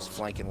 objective I was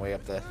flanking way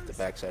up the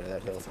backside of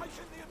that hill.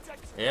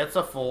 It's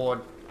a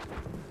Ford.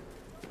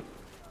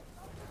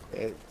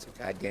 It's a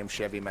goddamn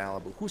Chevy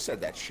Malibu. Who said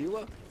that,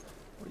 Sheila?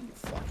 What are you,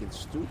 fucking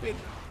stupid?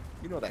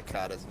 You know that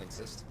car doesn't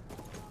exist.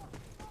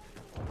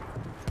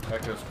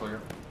 Echo's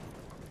clear.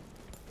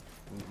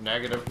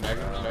 Negative,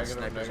 negative, negative,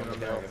 snipers on negative,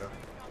 the hill. negative.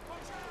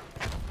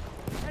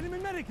 Enemy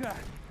medic there!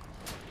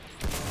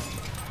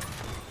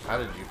 How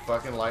did you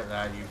fucking like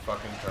that, you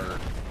fucking turd?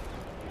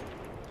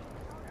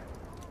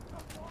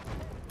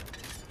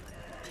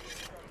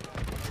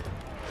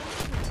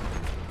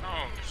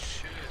 Oh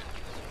shit.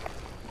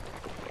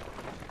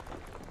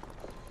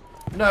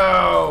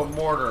 No,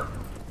 mortar.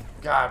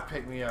 God,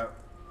 pick me up.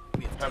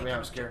 We have Help me taken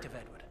out, Scare.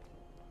 objective Edward.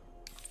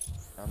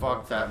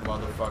 Fuck that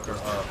motherfucker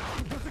up.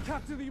 We've got to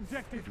capture the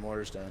objective!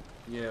 Mortar's down.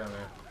 Yeah,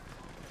 man.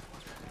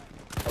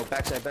 Oh,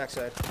 backside.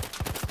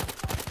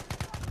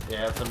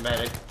 Yeah, it's a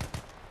medic.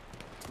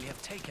 We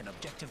have taken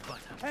objective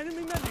Butter.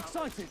 Enemy medic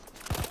sighted!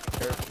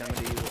 Here, coming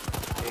to you.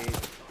 Aid.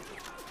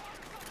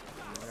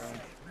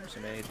 There's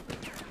some aid.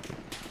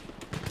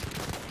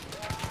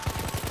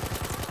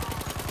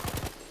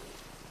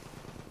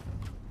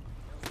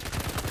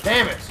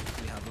 Damn it!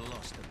 We have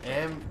lost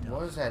objective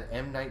What is that?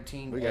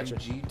 M19 We got you.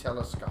 MG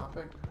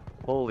telescopic?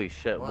 Holy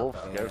shit, What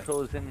Wolf the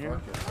Scarecrow is in here?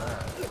 Fuck is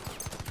that?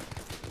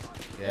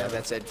 Yeah,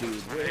 that's that dude.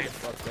 Where the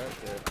fuck that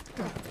dude?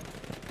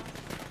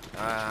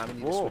 I'm gonna need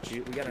to Wolf, switch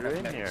you. We got you're enough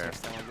in medics here.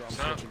 next time. I'm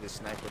Sup? switching to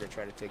sniper to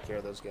try to take care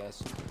of those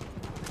guys. It's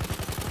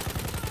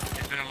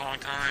been a long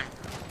time.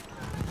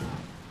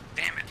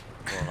 Damn it.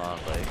 What's going on,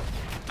 buddy?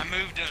 I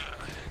moved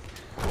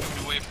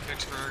away from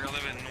Vicksburg. I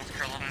live in North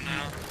Carolina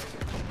now.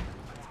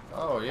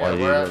 Oh Why yeah, do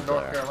you we're at live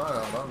North there? Carolina. I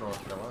love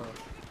North Carolina.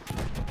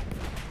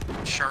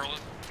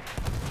 Charlotte.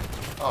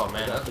 Oh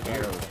man, that's The guy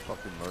that was beautiful.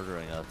 fucking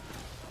murdering us.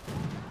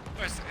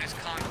 Oh, it's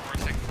Concord.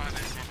 It's like 5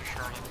 minutes north of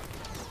Charlotte.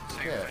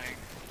 Same Yeah. thing.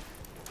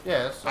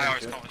 Yeah, it's I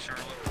always good. call it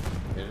Charlotte.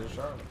 It is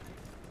Charlotte.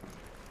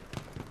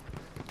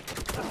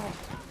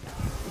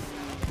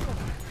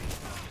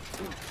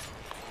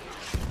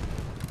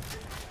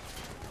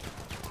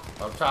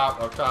 Up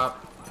top, up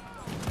top.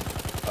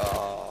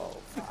 Oh,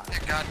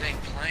 That goddamn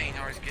plane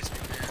always gets me,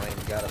 man. plane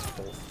got us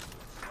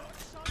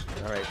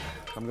both. All right,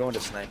 I'm going to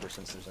sniper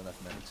since there's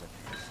enough medics in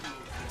here.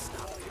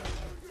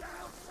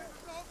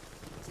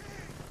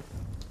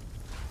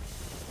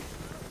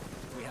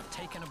 We have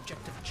taken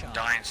objective charge.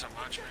 Dying so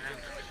much, man.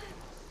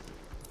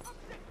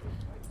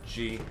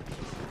 G.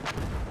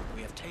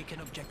 We have taken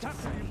objective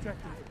Capture the three.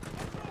 objective.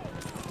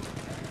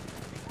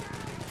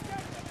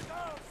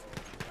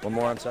 One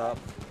more on top.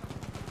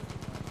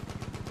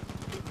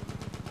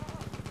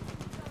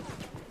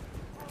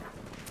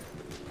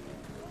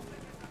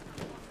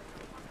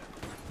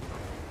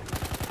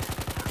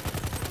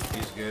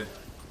 He's good.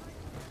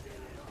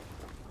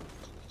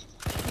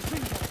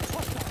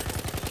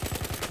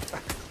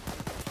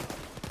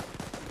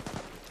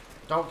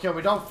 Don't kill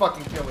me. Don't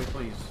fucking kill me,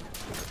 please.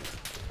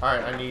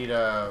 Alright, I need,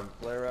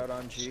 Flare out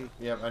on G.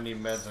 yep, I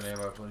need meds and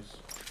ammo, please.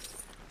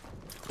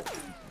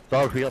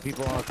 Dog, we got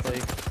people on our way.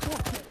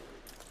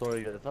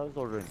 Sorry guys, I was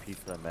ordering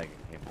pizza and Megan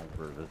came home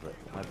for a visit.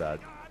 My bad.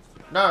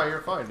 No,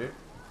 you're fine, dude.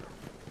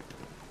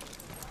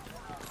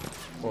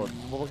 Well,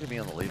 look at me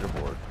on the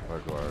leaderboard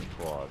compared to our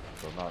squad,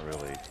 so not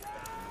really.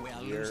 We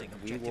are Here, losing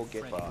we objective will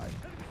get Freddy. by.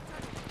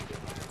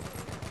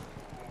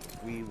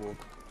 We will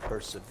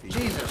persevere.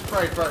 Jesus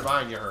Christ, right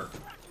behind you, hurt.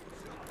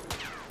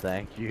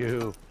 Thank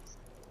you.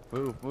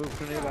 Move,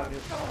 grenade on you.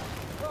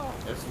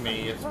 It's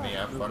me, I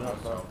fucked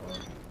myself.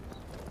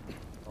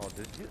 Oh,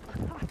 did you?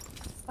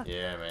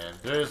 Yeah, man.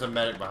 There's a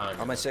medic behind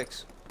me. On my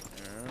 6.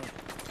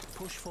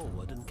 Push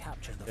forward and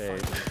capture the Okay.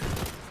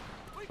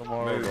 fight.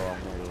 Tomorrow, Move. though,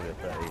 I'm gonna go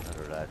get that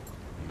 800X.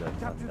 You guys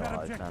let me know how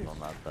I stand on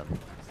that then.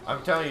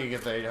 I'm telling you,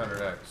 get the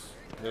 800X.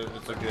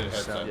 It's a good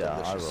headset. Yeah,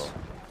 I delicious. will.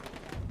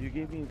 You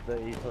gave me the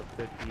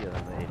 8+50 and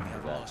then the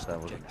 800X. I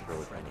wasn't sure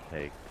which one to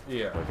take.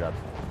 Yeah. So I got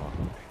this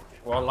one.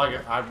 Well,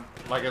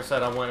 like I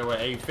said, I went with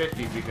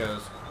 850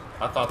 because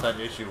I thought that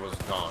issue was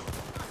gone.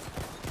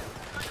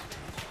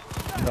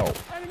 No,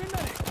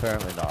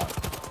 apparently not.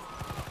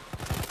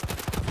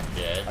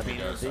 Yeah, I mean,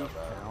 does they sound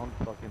bad. sound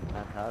fucking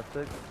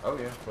fantastic, Oh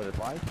yeah. but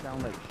if I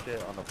sound like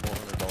shit on a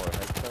 $400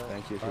 headset,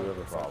 Thank you, that's whoever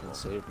the fucking problem.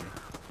 saved me.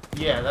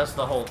 Yeah, that's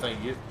the whole thing.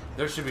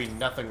 There should be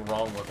nothing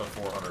wrong with a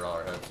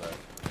 $400 headset.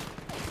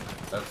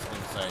 That's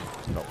insane.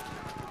 No.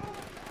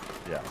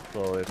 Yeah.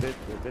 So if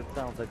it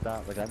sounds like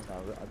that, like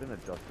I've been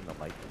adjusting the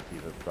mic to see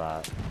if it's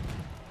that.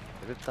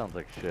 If it sounds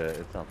like shit,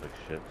 it sounds like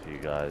shit to you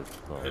guys.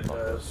 So It fuck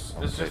does.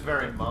 I'll It's take just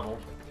very it.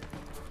 muddled.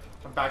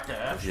 I'm back to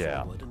F.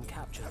 Yeah. Forward and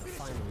capture the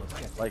final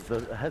objective. Like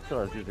the headset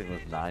I was using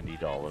was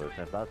 $90. And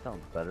if that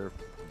sounds better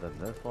than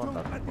this one,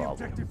 that's a At the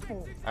problem. objective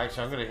 4.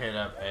 Actually, I'm gonna hit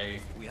up A.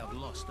 We have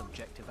lost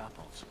objective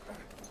apples.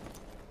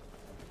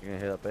 You gonna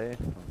hit up A? I'm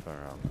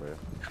turning around for you.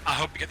 I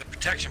hope you get the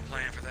protection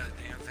plan for that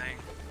damn thing.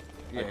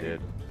 I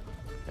did.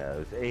 Yeah, it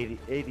was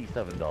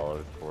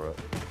 $87 for it.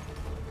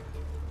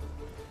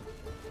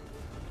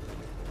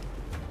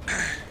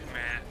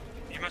 Man,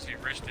 you must be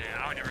rich, Dan.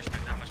 I would never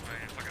spend that much money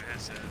on a fucking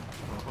headset.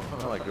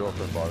 My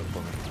girlfriend bought it for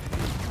me.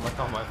 I'm like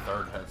on my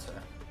third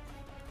headset.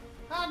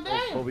 Ah,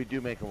 But we do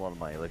make a lot of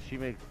money. Like she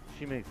makes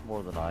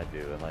more than I do,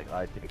 and like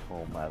I take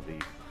home at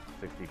least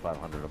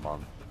 $6,500 a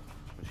month.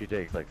 And she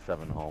takes like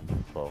 7 home,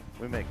 so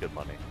we make good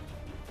money.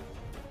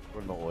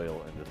 We're in the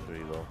oil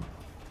industry though.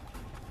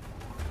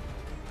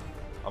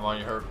 I'm on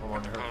your hurt. I'm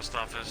on your hurt. Post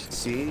office.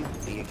 See,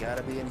 you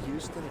gotta be in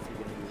Houston if you're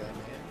gonna do that,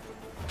 man.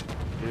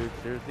 Dude,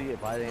 seriously,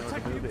 if I didn't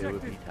have to move it, it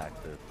would be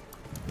Texas.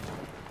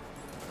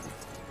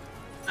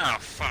 Oh,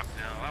 fuck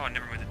no. I would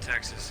never move to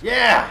Texas.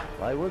 Yeah!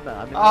 Why would not?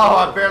 I'm in Oh,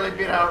 I the- barely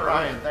beat out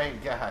Ryan.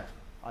 Thank God.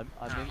 I'm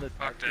in the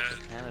fuck Texas that.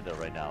 of Canada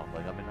right now.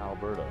 Like I'm in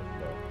Alberta,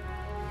 so.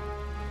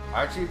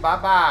 Archie,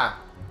 bye-bye.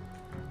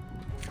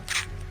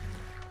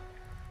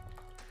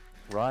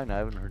 Ryan, I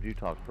haven't heard you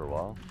talk for a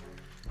while.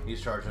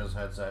 He's charging his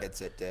headset.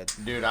 It's it, dead.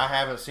 Dude, I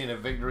haven't seen a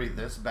victory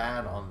this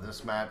bad on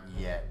this map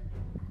yet.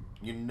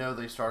 You know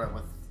they started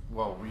with,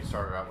 well, we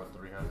started out with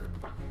 300.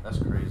 That's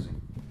crazy.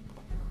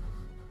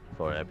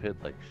 Sorry, I've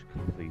hit like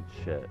complete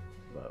shit,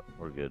 but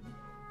we're good.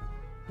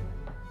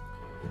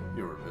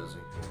 You were busy.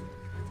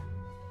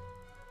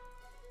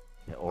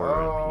 Yeah, ordering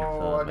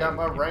pizza. Oh, I got Megan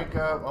my came rank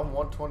home up. from- I'm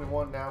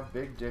 121 now.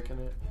 Big dick in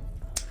it.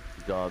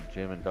 Good job,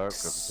 Jim and Dark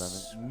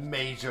representing.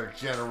 Major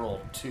General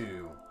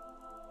 2.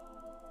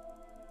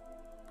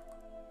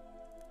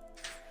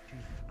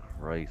 Jesus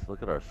Christ,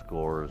 look at our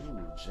scores.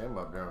 Ooh, Jim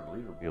up there on the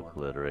We leaderboard.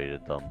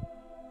 obliterated them.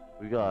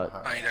 We got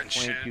I ain't done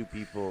 22 shit.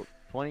 people,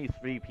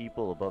 23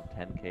 people above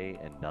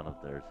 10K, and none of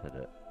theirs hit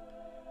it.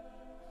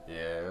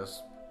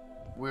 Yes.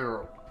 We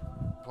were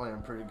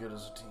playing pretty good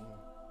as a team.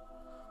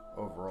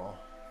 Overall.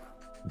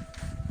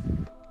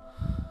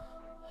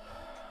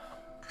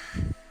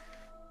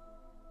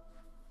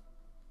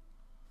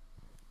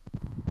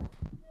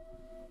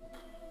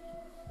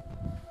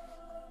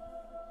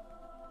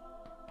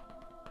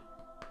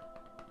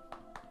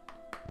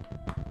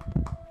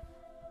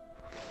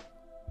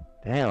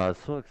 Damn, I was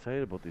so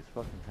excited about these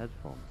fucking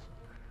headphones.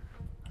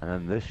 And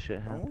then this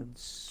shit Don't happened.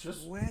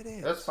 sweat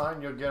it. That's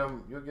fine. You'll get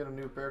them. You'll get a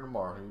new pair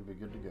tomorrow. You'll be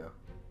good to go.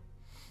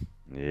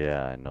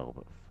 Yeah, I know,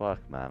 but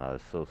fuck, man, I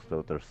was so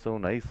stoked. They're so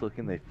nice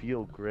looking. They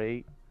feel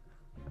great.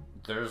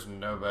 There's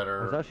no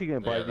better. I was actually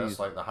gonna buy yeah, that's these.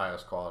 like the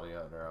highest quality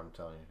out there. I'm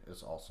telling you,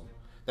 it's awesome.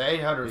 The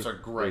 800s are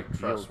great. They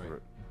feel Trust me.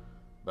 great.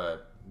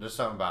 But there's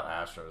something about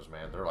Astros,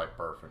 man. They're like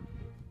perfect.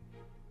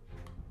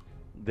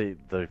 They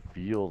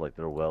feel like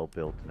they're well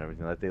built and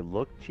everything. Like they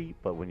look cheap,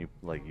 but when you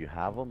you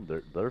have them,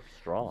 they're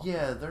strong.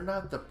 Yeah, they're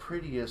not the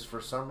prettiest for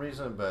some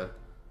reason, but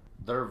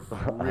they're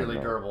I really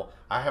know. durable.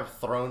 I have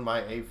thrown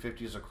my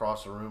 850s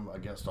across the room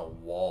against a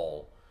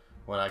wall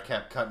when I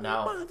kept cutting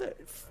out.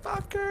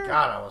 Motherfucker.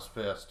 God, I was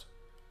pissed.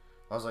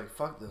 I was like,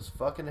 fuck this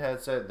fucking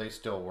headset. They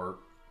still work.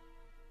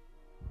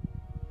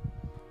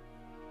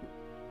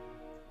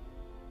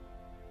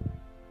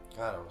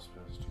 God, I was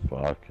pissed.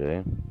 Fuck,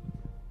 eh?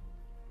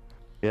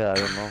 Yeah, I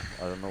don't know.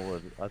 I don't know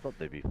what. I thought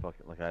they'd be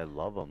fucking. Like, I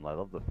love them. I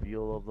love the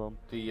feel of them.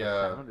 The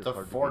 700's the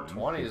hard to get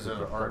 420s used to,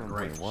 but are a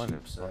great 721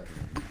 is chipset.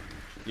 fucking-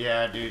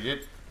 Yeah,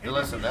 dude.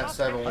 Listen, that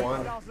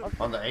 7.1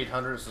 on the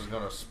 800s is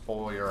gonna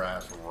spoil your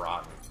ass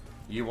rotten.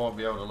 You won't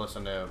be able to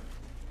listen to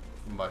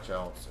much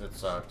else. It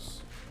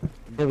sucks.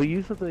 Yeah, but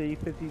use the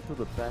 850s with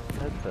the best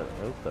headset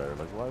out there.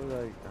 Like, why would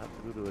I have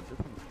to go to a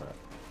different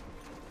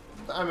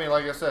set? I mean,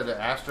 like I said, the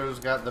Astros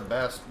got the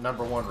best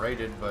 #1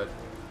 rated, but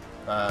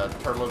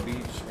Turtle Beach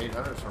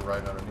 800s are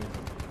right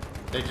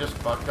underneath. They just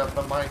fucked up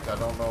the mic. I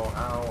don't know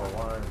how or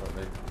why, but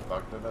they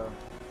fucked it up.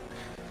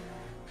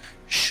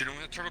 Shit on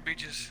the Turtle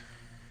Beaches.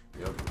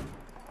 Yep.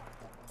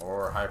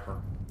 Or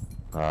Hyper.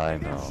 I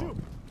know.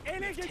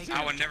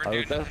 I would never I do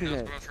was nothing actually else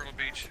gonna- about Turtle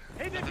Beach.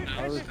 Nothing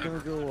I was else. gonna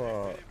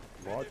go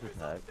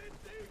Logitech.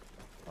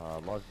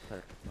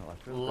 Logitech. No, I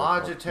forget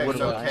what Logitech's they're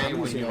called. okay I'm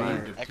when using you my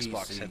need the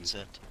Xbox PC.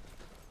 headset.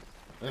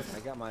 I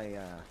got my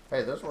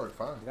Hey, those work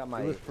fine. I got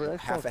my It was for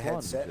half a Xbox One,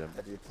 headset Jim.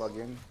 that you plug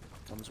in.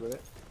 Comes with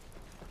it.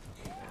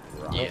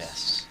 Right.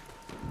 Yes.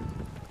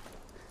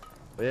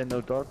 But yeah,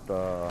 no Dark. The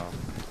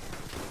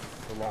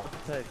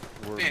Logitech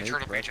were Being made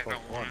Turtle for Beach, I Xbox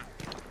don't One. want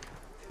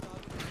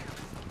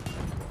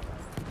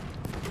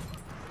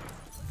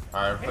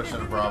Alright,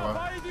 pushing Bravo.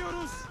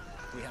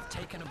 We have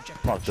taken objective.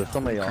 Fuck, there's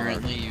somebody on.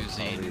 Currently I'll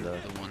using leave the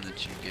that. one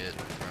that you get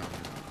from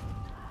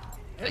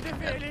like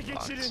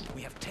Xbox.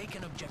 We have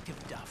taken objective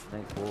Duff.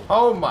 Thanks, Wolf.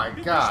 Oh my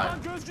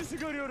god.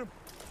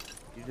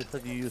 You just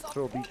said you used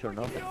Turtle Beach or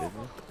nothing, didn't you?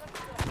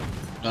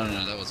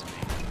 No, that wasn't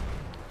me.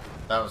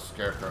 That was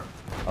Scarecrow.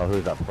 Oh,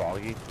 who's that,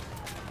 Froggy?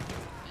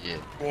 Yeah.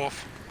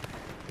 Wolf.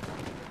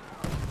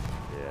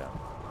 Yeah.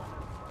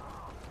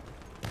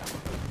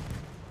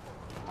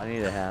 I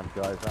need a hand,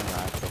 guys. I'm an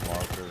active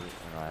marker,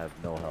 and I have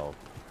no health.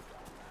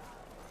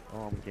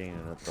 Oh, I'm gaining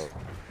it, though.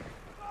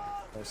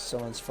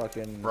 Someone's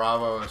fucking.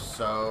 Bravo is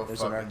so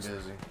There's an fucking arms.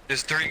 busy.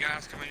 There's 30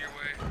 guys coming your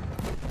way.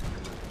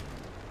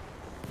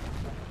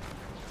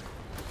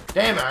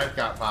 Damn it, I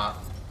got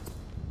popped.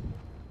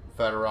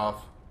 Fedorov.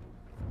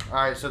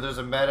 Alright, so there's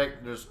a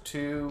medic, there's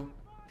 2.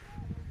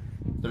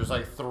 There's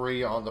like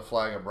 3 on the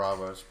flag of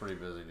Bravo. It's pretty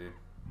busy, dude.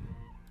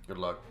 Good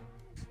luck.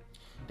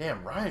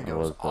 Damn, Ryan goes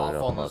was off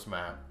very on off. this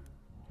map.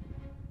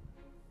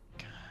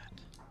 God.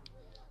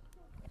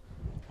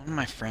 One of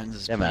my friends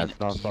is Yeah, man,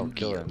 playing it's nonstop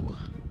Yu-Gi-Oh. killing.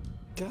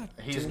 God.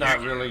 He's damn. not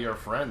really your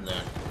friend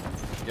then.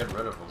 Get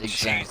rid of him.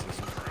 Exactly.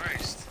 Jesus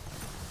Christ.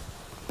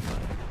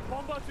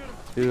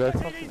 Dude, I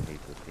fucking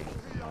hate this game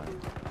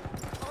sometimes.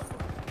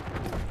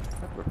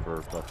 I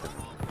prefer fucking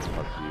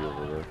PUBG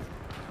over this.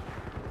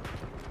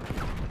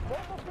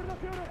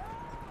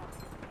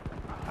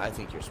 I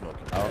think you're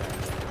smoking. I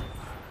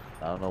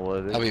don't know what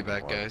it is. I'll be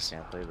back, anymore. I guys.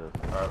 can't play this.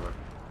 Alright,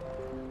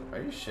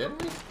 are you shitting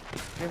me?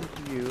 Him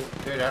to you.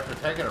 Dude, after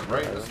taking a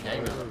break, this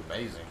game is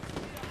amazing.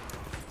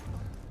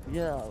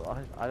 Yeah,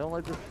 I don't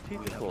like the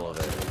strategical of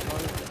it. It's not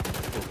as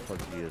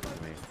difficult as PUBG is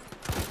to me.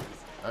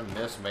 I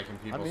miss making I'm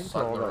people into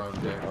suck all their that own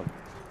shit. dick.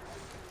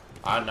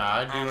 I know,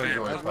 I do Oh man,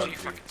 enjoy PUBG PUBG.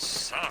 fucking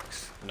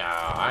sucks. Nah,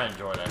 I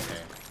enjoy that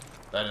game.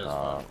 That is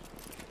fun.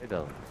 It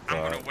doesn't. I'm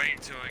suck. gonna wait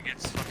until it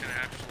gets fucking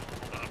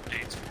actual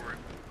updates for it.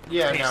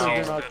 Yeah, PC So no.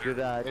 you're is not better. good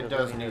at It doesn't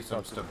does mean need it's some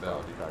not good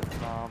stability. stuff, guys.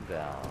 Calm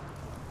down.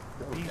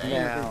 PC is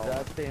Now-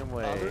 that same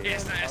way. Yeah,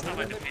 it's not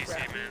like the than PC,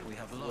 crappy- man. We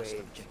have lost Wait,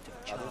 objective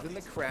Other than Charlie.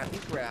 the crappy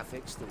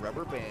graphics, the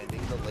rubber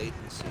banding, the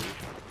latency,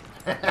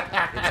 It's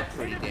a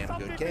pretty damn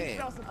good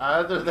game.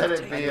 Other than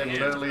it being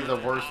literally the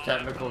worst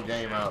technical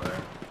game out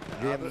there.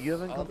 Jim, you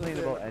haven't complained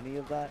about any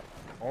of that?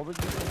 All that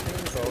you complain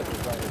about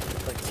is that it's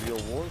just like real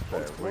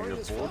warfare, where you're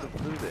bored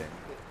of looting.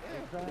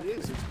 It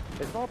is.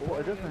 It's not.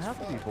 It doesn't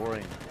have to be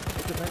boring.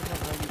 It depends on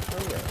how you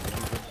play it.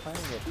 You've been playing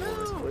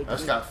it for.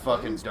 That's got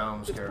fucking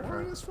domes,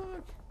 Scarecrow.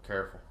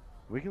 Careful.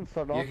 We can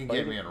start off. You can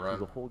get me and run.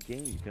 The whole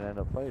game, you can end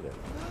up fighting.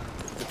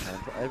 Depends.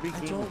 Every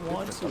game don't is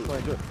want different. to. That's why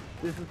I do it.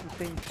 This is the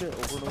same shit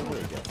over and over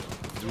again.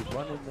 You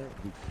run in there,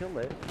 you kill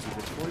it,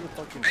 you destroy the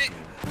fucking team,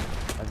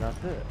 and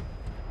that's it.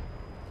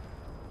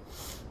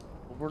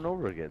 Over and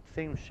over again.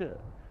 Same shit.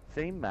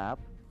 Same map.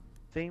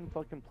 Same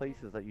fucking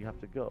places that you have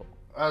to go.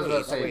 I was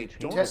about to say, Wait,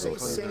 don't say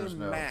same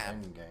no map,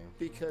 end game.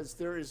 because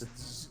there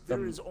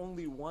is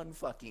only one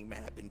fucking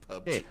map in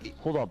PUBG. Hey,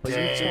 hold on, but you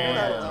Damn. spawn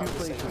Not at allowed two to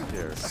say places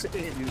here.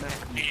 same map.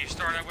 You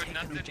start out with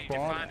nothing, you can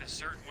spawn- find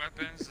certain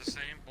weapons, the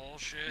same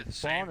bullshit, the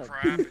Spawn same at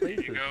crap, two and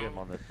places, you Jim, go,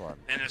 on this one.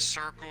 and a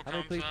circle How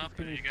many comes places up,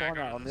 can and you you gotta spawn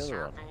go at to on the the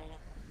other one? circle.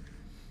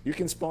 You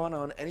can spawn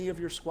on any of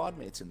your squad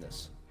mates in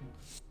this.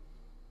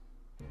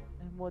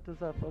 And what does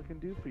that fucking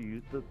do for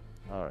you?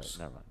 Alright,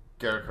 never mind.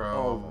 Scarecrow,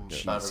 Oh, about to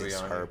be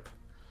Jesus, on you. Herp.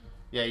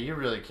 Yeah, you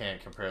really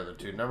can't compare the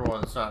two. Number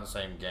one, it's not the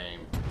same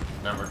game.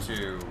 Number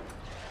two,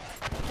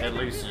 at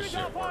least this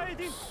shit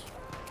works.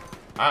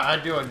 I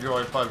do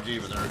enjoy PUBG,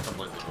 but they're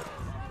completely different.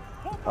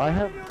 I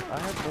have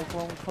no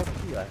problem with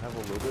PUBG. I have a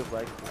little bit of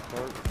lag at the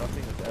start.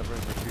 Nothing has ever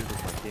interfered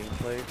with my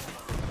gameplay.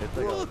 It's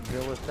like a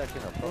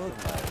millisecond of fucking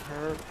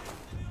lag.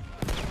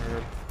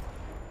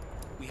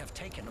 We have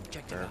taken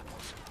objective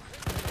apples.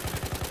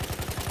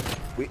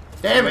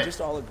 Damn Can we it! just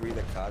all agree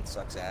that COD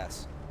sucks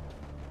ass?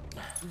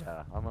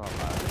 Yeah, I'm not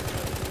mad.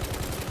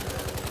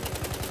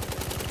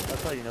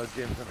 That's how you know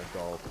Jim's an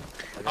adult.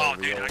 Like Oh, a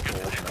dude, real I got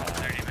the old Call man. of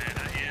Duty, man.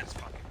 That is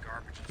fucking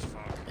garbage as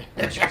fuck.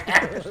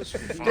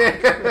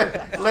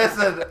 Dude,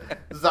 listen,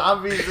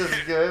 zombies is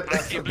good. I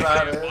That's can't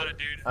about believe I bought it. it,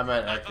 dude. I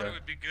meant I thought Echo. it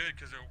would be good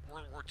because of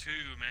World War II,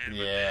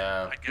 man.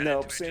 Yeah. But then I got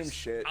Nope, into it, same just,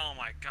 shit. Oh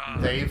my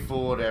god. They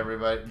fooled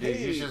everybody. Dude, you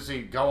Hey. should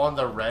see. Go on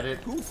the Reddit.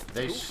 Who-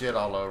 They who- shit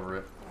all over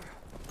it.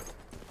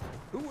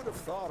 Who would have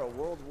thought a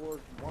World War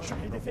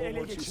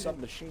II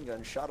submachine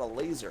gun shot a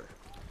laser?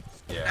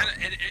 Yeah.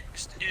 And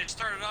it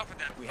started off with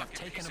that We have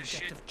fucking taken piece of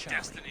shit objective Charlie.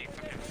 Destiny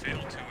fucking feel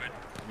to it.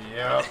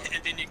 Yep.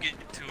 And then you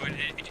get to it,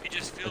 and it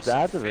just feels It's so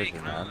Activision, fake. I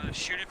don't man. know, the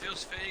shooting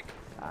feels fake.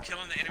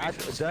 Killing the enemy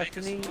feels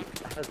Destiny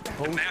fake. has The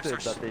maps posted are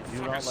that they do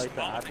fucking not like the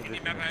small than any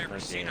Activision map I in ever their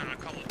seen game. on a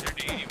Call of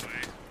Duty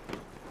anyway.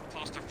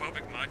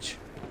 Claustrophobic much.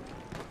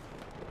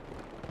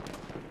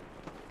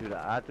 Dude,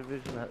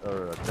 Activision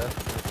or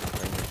Destiny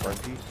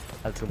Bungie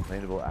has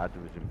complained about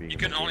Activision being You in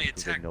can the only game,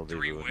 so they attack know they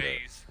 3 ruined it.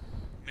 ways.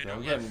 Yeah, Middle, I'm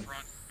left, getting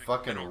front,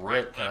 fucking middle,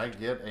 ripped. right, Can I left,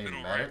 get a middle,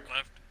 medic? right,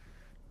 left.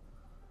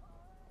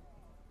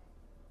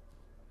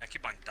 I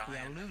keep on We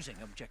dying. are losing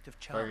objective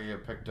If I Charlie. could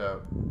get picked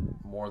up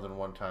more than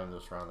one time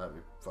this round, that'd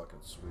be fucking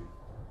sweet.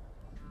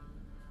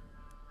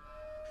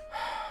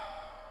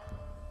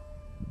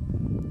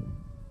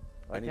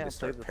 I need to can't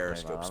start play this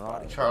periscope game, I'm not-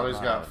 spotting. Charlie's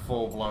I'm got not-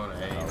 full-blown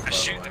aim. by I the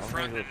shoot way. the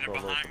front and then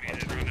solo behind me and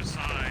for then on the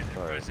side.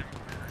 Sorry. Everybody's in-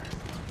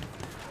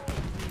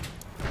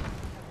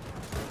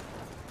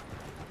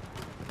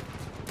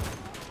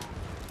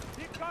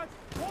 Keep guys.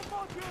 One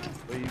more unit.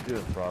 What are you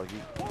doing, Froggy?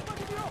 One more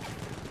unit.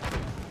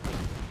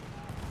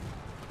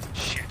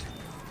 Shit.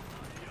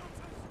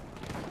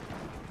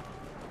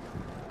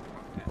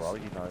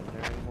 Froggy not in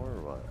there anymore,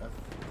 or what? I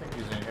think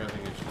he's in here. I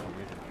think he's just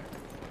muted.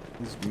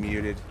 He's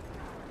muted.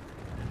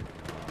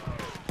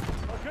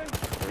 Okay.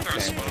 Throw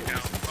a smoke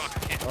out. Fuck,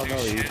 I can't Oh do no,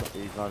 shit.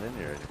 he's not in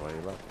there anymore.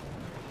 He left.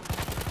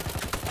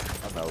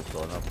 I'm out,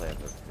 so I'm not playing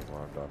this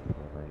anymore. I'm done for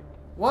the night.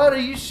 What? Are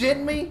you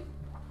shitting me?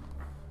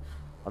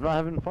 I'm not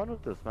having fun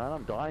with this, man.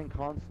 I'm dying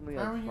constantly.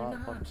 How are It's you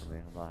not fun not? for me.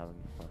 I'm not having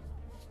fun.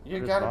 You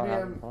Just gotta not be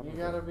having fun a. You with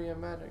gotta it. be a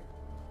medic.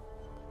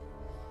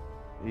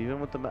 Even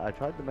with the I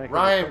tried to make it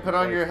Ryan, look put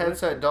like on your I quit,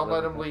 headset. but Don't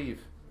let him everything-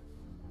 leave.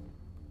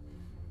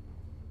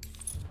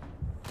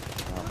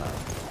 Oh, man.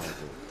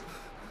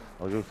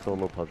 I'll go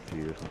solo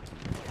PUBG or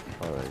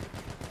something. Alright.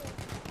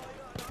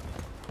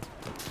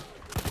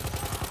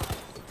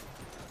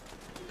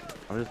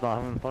 I'm just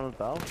not having fun with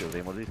Battlefield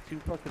anymore. These two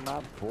fucking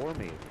maps bore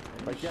me.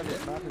 Like, yeah,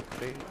 this map is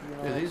fake, you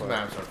know. Dude, these but-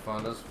 maps are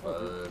fun as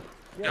fuck.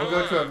 Yeah, We'll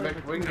go to a it's like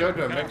mix. the We can two go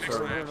to a maps mix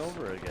over server. and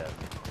over again.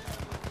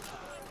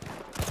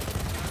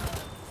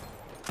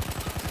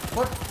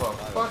 What the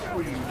fuck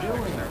were you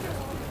doing?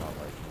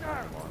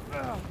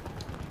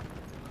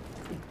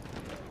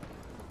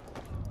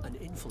 An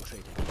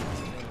infiltrator is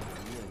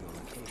near your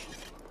location.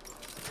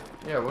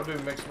 Yeah, we'll do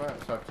mixed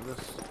maps after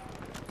this.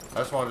 I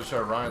just wanted to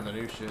show Ryan the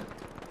new shit.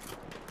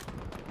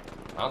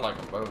 I like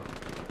them both.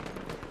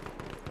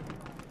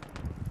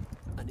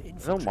 An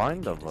I don't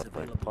mind them, infiltrator but is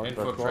like, available. that's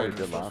what we Infiltrators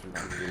did last is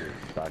time.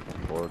 Back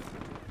and forth.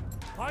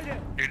 Haydi.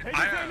 Dude,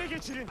 Hedeflerine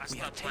geçirin. I We have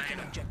stopped playing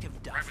taken objective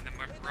right Duff. when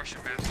the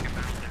Russian maps came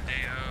out the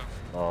day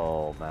of.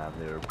 Oh man,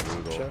 they were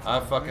brutal. I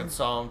fucking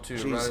saw him too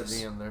right at Jesus.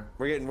 the end there.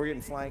 We're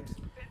getting flanked.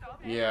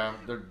 Yeah,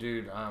 they're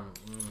dude.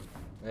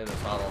 It is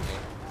hot on me.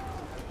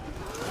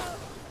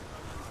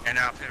 And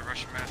now I play the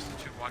Russian Master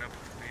 2 wide open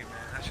for me,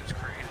 man. That's just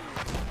crazy.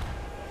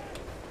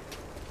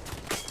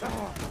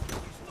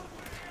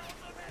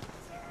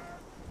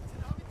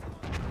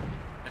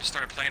 I just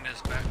started playing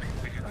this back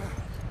immediately.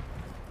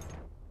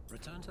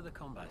 Return to the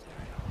combat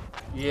area.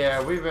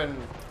 Yeah, we've been...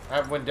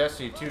 When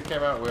Destiny 2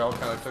 came out, we all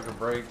kind of took a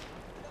break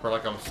for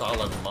like a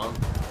solid month.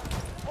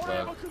 But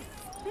I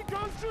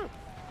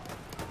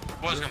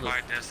was gonna buy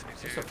Destiny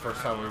 2. it's the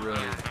first time we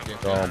really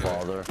get Don't into it.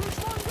 bother. Do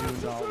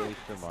not waste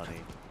your money.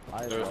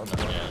 I There's love no-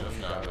 playing yeah, there's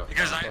these no- guys.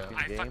 Because I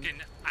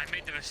Fucking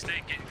made the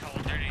mistake getting Call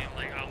of Duty and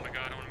like, oh my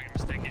god, I don't want to make a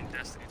mistake getting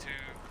Destiny 2.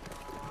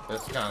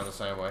 It's kind of the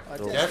same way.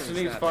 Destiny's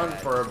Destiny's not fun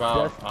bad. for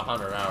about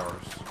 100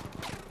 hours.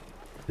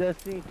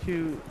 Destiny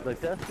 2, like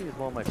Destiny is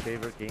one of my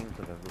favorite games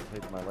I've ever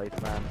played in my life,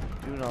 man.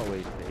 Do not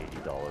waste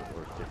 $80 or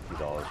 $60,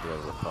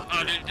 whatever the fuck.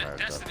 Oh, it is dude, in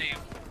America. Destiny,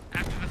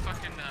 after the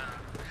fucking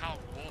Hal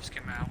Wolves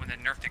came out, when they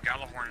nerfed the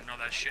Galahorn and all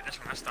that shit, that's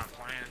when I stopped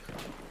playing.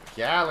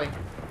 Galley.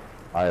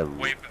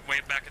 Way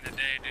back in the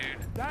day, dude.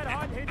 That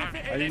hard hit And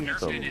it. they used nerfed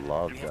to it, and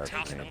love when Talos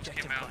Destiny. Wolves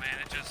came out, man,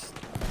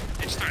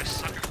 it started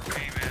sucking for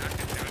me, man. I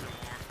couldn't do it no more.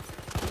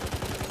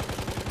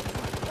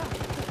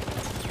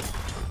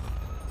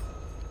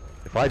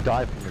 If I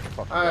die from this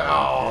fucking Oh,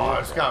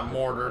 gun, it's got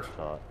mortared.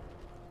 shot.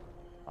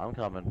 I'm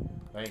coming.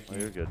 Thank Oh, you.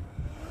 you're good. Me,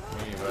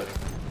 buddy.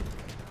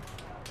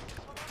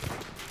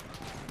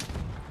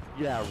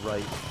 Yeah,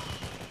 right.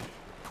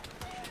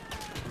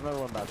 There's another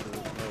one back there.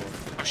 There's another one.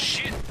 Oh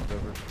shit!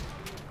 Over.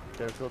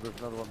 Careful, there's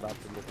another one back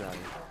there looking at you.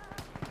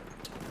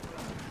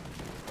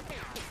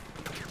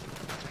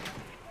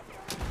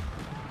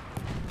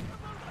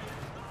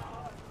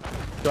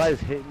 Guy's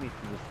hitting me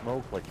through the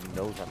smoke like he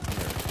knows I'm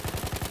here.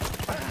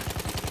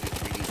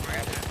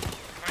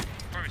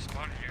 Probably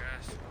spotted your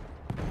ass.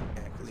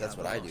 Yeah, 'cause that's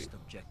what I do. Lost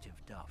objective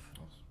Duff.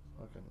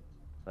 Fucking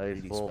Nice,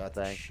 Really Wolf, spot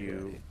the thank shit you out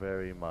of you.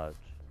 very much.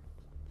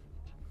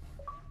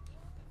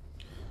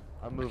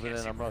 I'm moving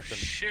in, I'm rushing.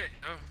 Shit,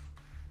 oh.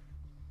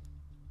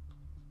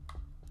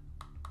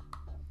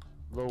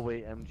 Low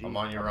weight MG. I'm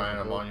on you, Ryan.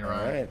 I'm on you,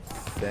 Ryan. Alright.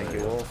 Thank you,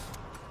 Wolf.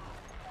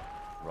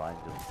 Ryan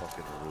just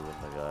fucking ruined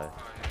the guy.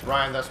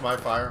 Ryan, that's my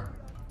fire.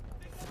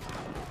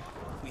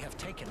 We have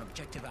taken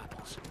objective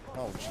apples.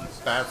 Oh,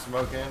 jeez. Bad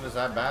smoke in. Is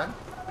that bad?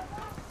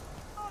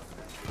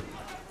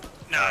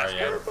 No, Alright,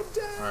 yeah.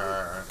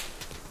 Alright.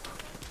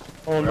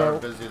 Oh We are no.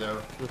 busy though.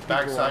 There's people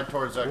Backside on-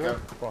 towards Echo.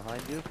 Wolf,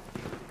 behind you.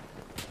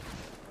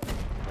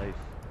 Nice.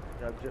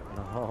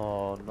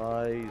 Oh,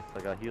 nice. I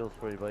got heals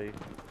for you, buddy.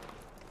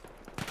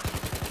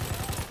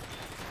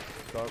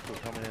 Dark was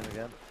coming in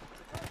again.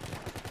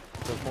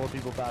 There's more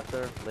people back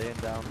there, laying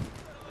down. Oh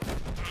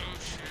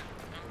shit,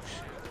 oh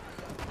shit.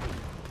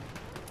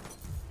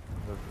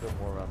 There's a bit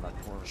more around that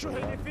corner. Şu Go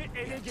around. herifi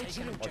ele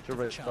geçirin. Watch your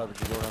right side as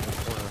you go around the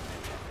corner.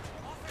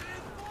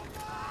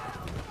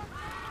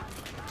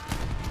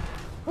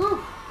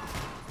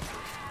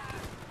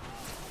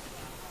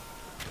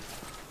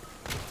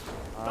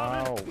 Ow,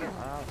 ow.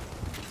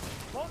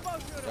 Bomba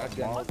atıyorum.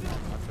 Shotgun. Not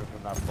sure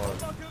from that far.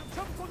 Bomba atıyorum.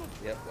 Çabuk olun.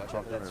 Yep, watch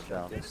out for Shotgun that is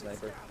down. shotgun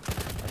sniper.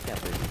 I can't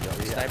believe you got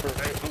it. Sniper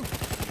right.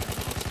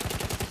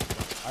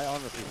 I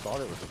honestly thought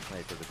it was a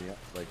sniper to be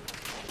like.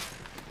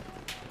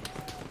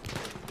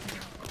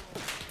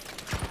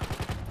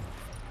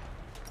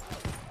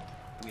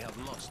 We have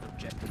lost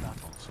objective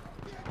apples.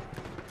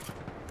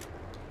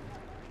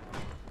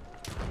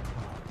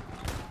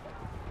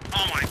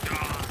 Oh my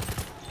god.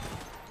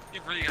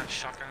 You really got a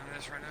shotgun in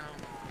this right now?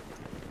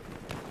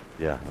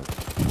 Yeah.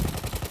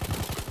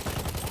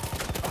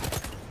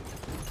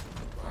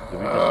 Did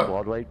we just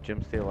squad wipe?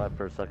 Jim, stay alive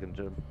for a second,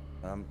 Jim.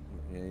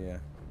 Yeah.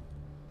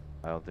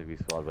 I don't think we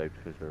squad wiped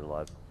because we're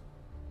alive.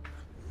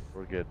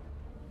 We're good.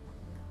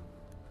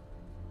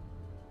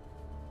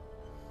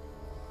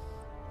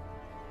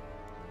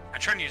 I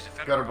tried to use the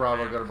Federal. Go to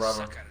Bravo, man. go to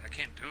Bravo. I suck at it. I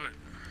can't do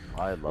it.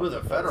 I love Ooh, the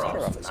it. Federal.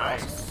 Federal is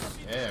Nice. awesome.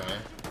 Yeah, man.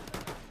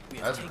 We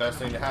have That's the taken best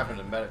thing to happen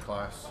in medic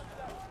class.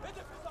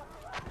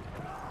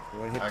 You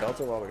want to hit I-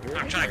 Delta while we're here?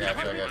 I'm trying to I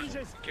get got you, I up. got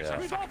you. Keeps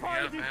on fucking me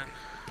up, man.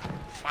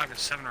 5 and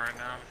 7 right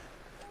now.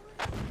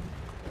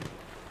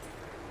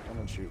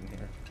 Someone's shooting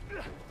here.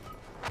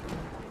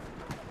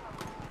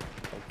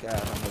 Oh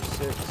god, almost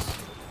 6.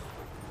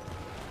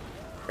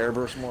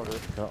 Airburst mortar.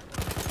 No.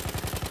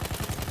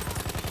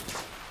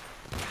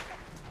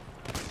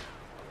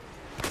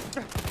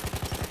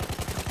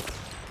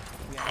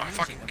 Oh,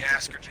 fucking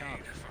gas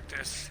grenade. Fuck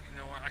this. You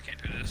know what? I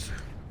can't do this.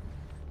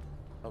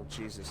 Oh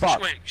Jesus.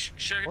 Fuck. Wait,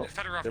 should I get the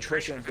Federal They're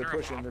tracer? pushing, they're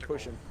pushing, they're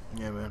pushing.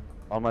 Yeah, man.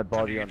 On my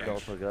body on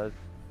Trench. Delta, guys.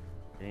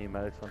 Any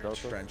medics on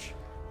Delta? Trench.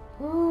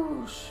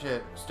 Ooh,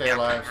 shit. Stay Yeah,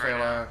 alive, right stay now.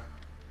 alive.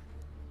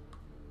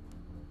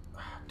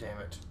 Ah, damn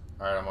it.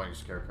 Alright, I'm on you,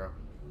 Scarecrow.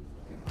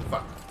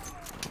 Fuck.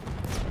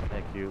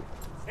 Thank you.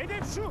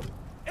 Hedef şu.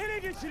 Ele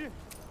geçirin.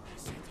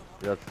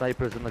 We got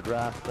snipers in the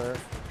grass there.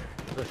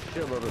 There's a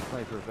shitload of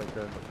snipers right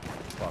there.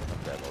 Fuck,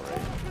 I'm dead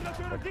already.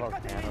 Fırlatıyorum. I Dikkat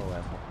talked edin. Nano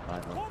and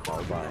Nano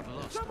Carbine.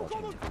 Çabuk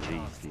olun.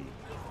 GC.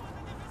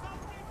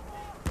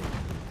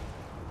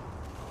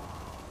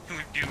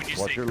 Dude, when you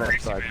Watch say your left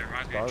crazy, side. man, it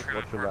reminds me of Dark,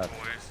 Trailer watch your Park left.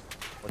 Boys.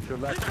 What's your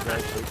left,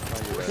 guys? Wait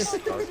till your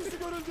left. Dark. Birisi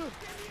görüldü.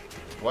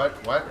 What?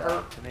 What?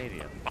 Yeah,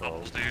 Canadian. So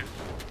Bubbles, dude.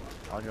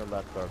 on your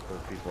left are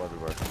first people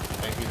everywhere.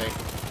 Thank you, thank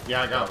you.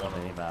 Yeah, I got one of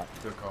Mini them. map.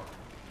 Good call.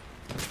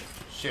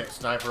 Shit,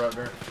 sniper up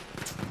there.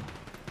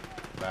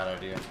 Bad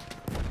idea.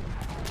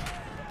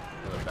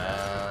 That was a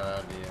bad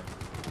idea.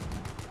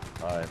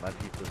 Alright, my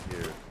pizza's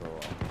here, so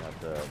I'm gonna have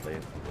to lay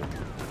it.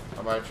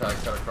 I might try to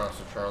cut across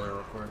to Charlie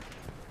real quick.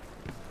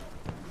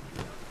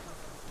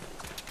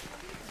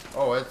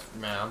 Oh, it's,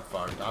 man, I'm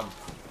fucked. I'm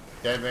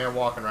dead man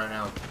walking right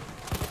now.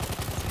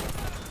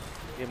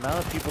 The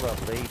amount of people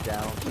that lay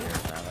down here,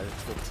 man, I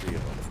just killed 3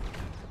 of them.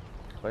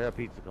 I got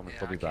pizza coming,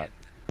 so I'll be back.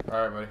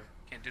 Alright, buddy.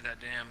 Can't do that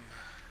damn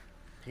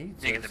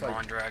Pizza? naked It's the like,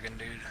 Mondragon,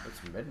 dude.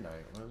 it's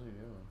midnight. What is he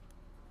doing?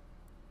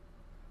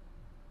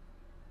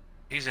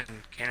 He's in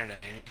Canada,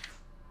 ain't he?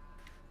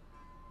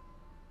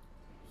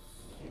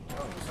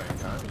 Oh, the same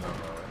time zone,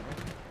 though,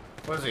 isn't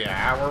he? What is he, an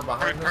hour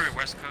behind us? Probably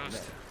West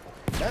Coast.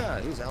 Nah,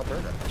 he's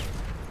Alberta.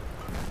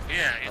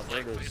 Yeah, it's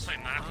like Alberta's- 9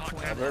 o'clock.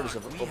 10 Alberta's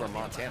o'clock. over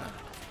Montana.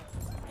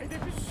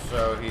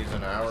 So he's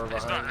an hour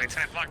It's not behind like us?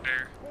 10 o'clock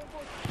there.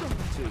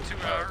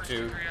 2 hours,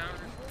 2. 3 hours.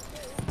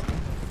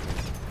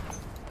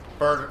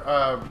 Bird,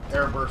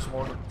 airburst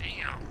mortar.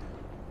 Damn.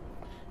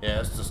 Yeah,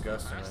 it's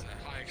disgusting. That's Man.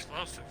 a high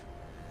explosive.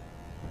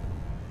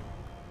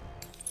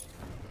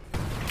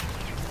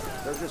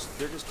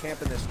 They're just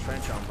camping this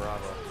trench on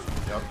Bravo.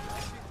 Yep.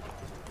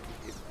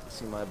 You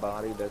see my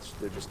body? They're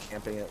just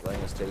camping it,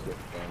 letting us take it,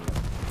 and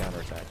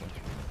counterattacking.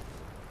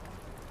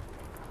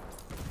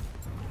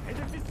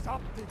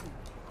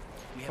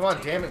 Come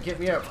on, damn it, get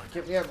me up.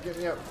 Get me up, get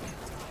me up.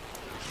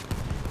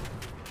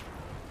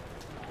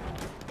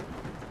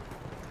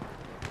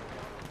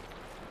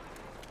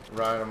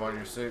 Ryan, I'm on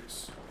your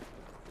 6.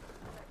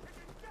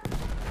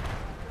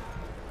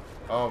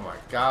 Oh my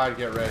god,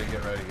 get ready,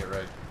 get ready, get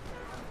ready.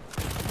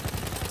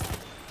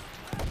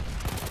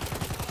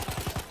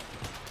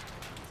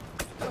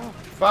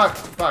 Fuck,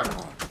 fuck.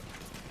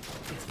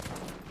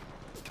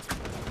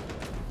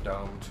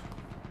 Domed.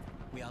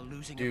 We are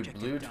losing Dude,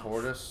 objective Blue Duff.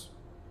 Tortoise.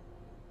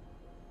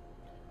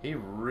 He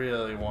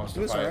really wants He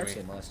to was on our fight me.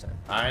 team last time.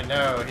 I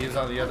know, he's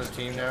on the other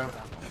team now.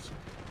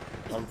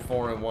 I'm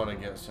 4-1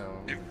 against him.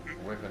 I'm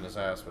whipping his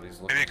ass, but he's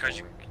looking Maybe for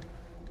because me.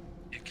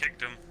 you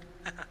kicked him.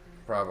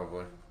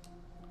 Probably.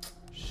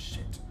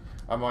 Shit.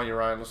 I'm on you,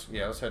 Ryan.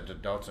 Let's head to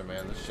Delta,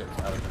 man. This shit's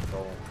out of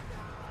control.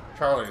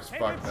 Charlie is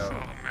fucked Oh up.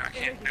 man, I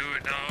can't do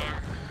it,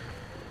 dog.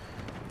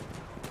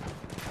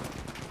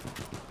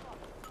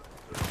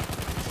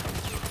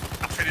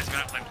 I played this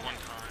map like 1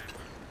 time.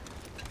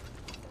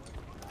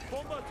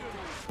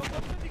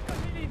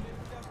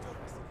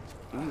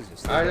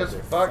 Jesus, I just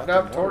they're fucked fucking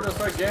up wonderful.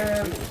 Tortoise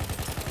again.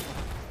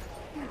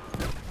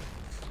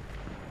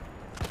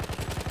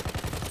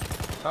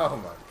 Oh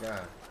my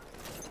god.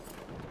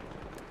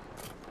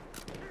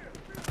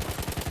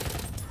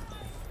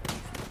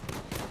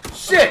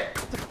 Shit!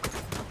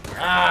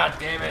 Ah,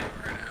 damn it.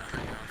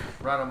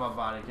 Right on my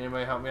body. Can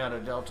anybody help me out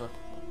of Delta?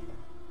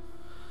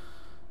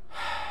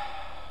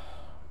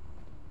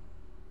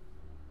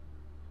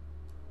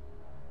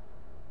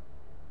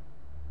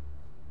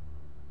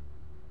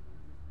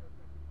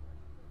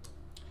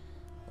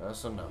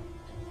 That's a no.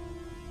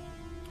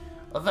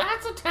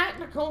 That's a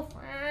technical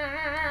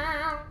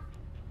foul.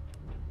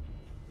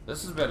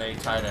 This has been a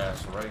tight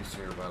ass race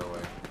here, by the way.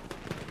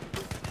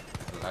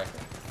 I like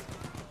it.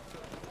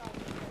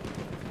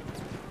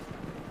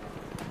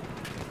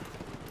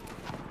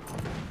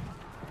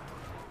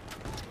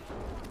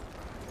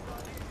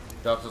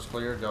 Delta's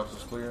clear,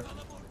 Delta's clear.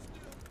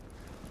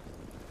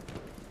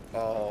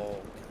 Oh,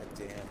 god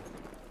damn.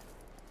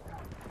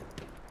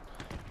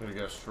 I'm gonna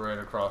go straight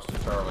across to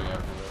Charlie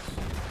after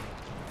this.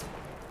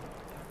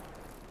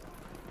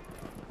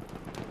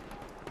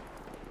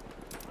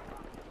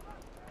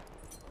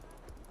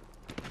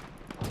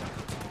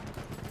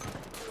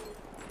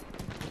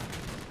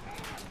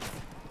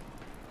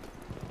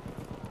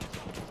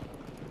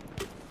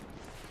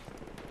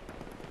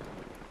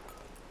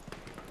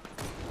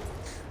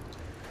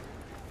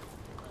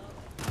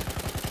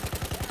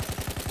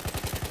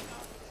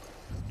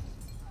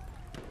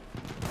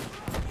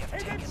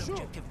 Hedef şu.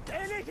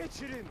 Ele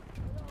geçirin.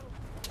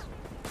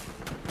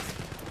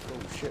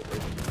 Oh shit,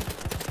 wait.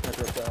 I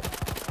dropped out.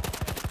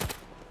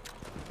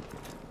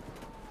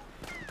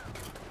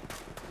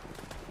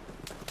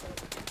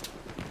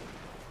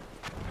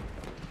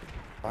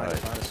 Alright.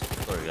 Find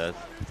us. Sorry, guys.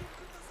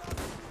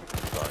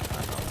 Sorry,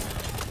 I know.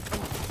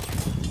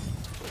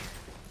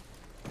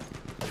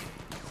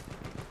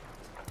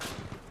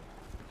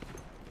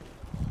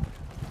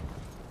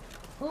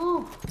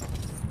 Woo.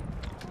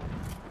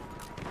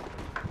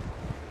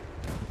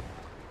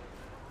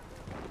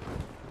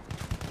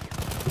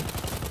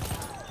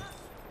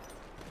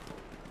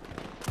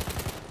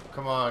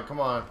 Come on, come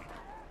on.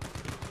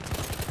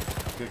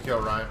 Good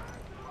kill, Ryan.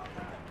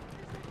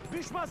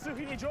 Düşman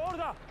sıhhiyeci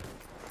orada.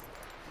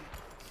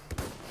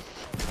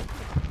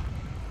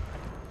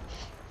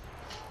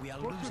 We are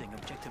losing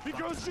objective Bir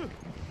Bravo. gözcü.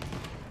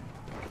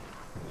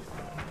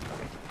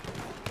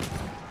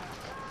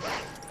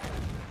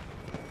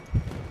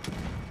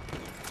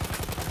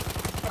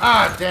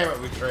 Ah, damn it,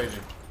 we traded.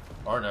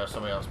 Or no,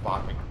 somebody else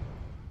bought me.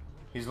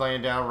 He's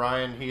laying down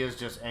Ryan. He is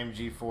just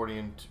MG40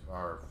 and...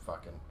 Or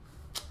fucking...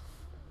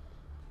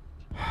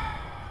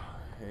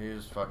 He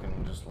is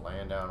fucking just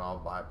laying down all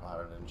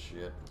bipoded and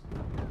shit.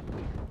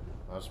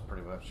 That's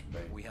pretty much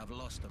bait. We have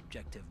lost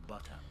objective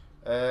butter.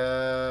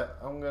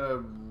 I'm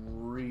gonna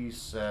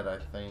reset, I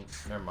think.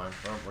 Never mind.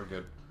 Oh, we're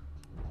good.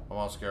 I'm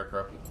all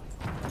Scarecrow.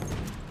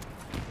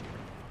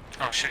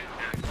 Oh shit.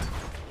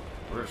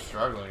 We're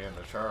struggling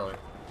into Charlie.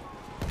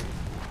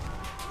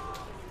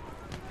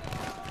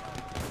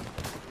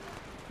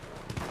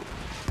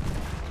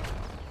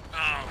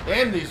 Oh.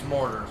 And these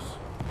mortars.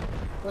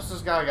 What's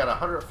this guy got?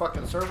 100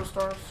 fucking service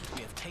stars?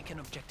 We have taken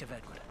objective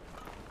Edward.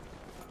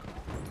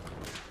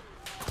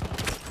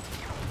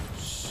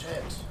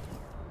 Shit.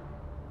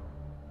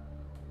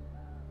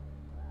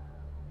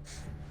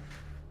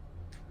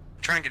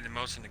 Try and get the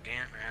most in the game,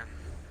 man.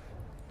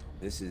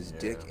 This is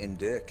Dick and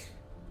Dick.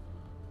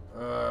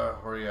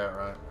 Where you at,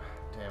 Ryan?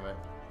 Damn it.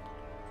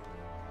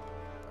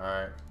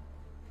 Alright.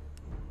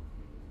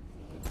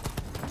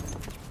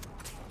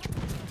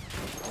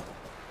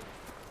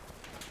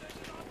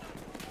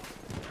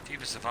 To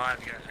even survive,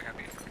 I gotta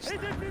be a fucking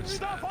sniper. Hedefi It's,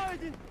 müdafaa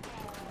edin.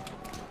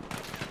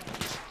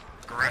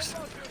 aggressive.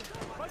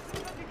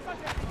 Başına dikkat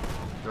et.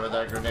 Throw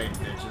that grenade,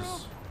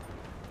 bitches.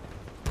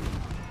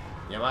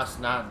 You must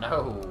not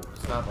know.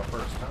 It's not the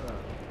first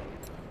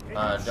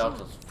time.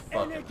 Delta's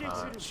fucking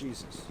hot.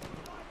 Jesus.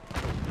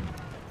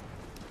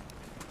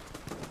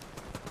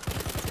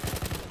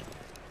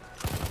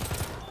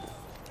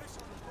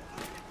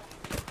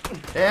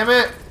 Damn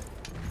it!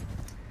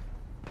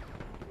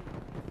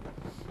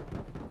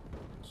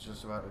 It's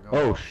just about to go.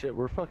 Oh off. shit,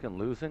 we're fucking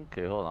losing?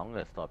 Okay, hold on, I'm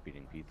gonna stop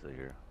eating pizza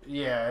here.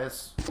 Yeah,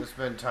 it's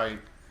been tight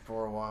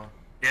for a while.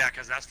 Yeah,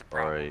 because that's the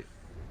problem. Alright.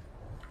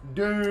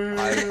 Dude.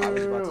 I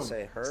was about to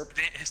say, Herb,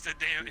 It's the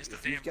damn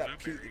If you've got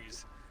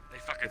blueberries. They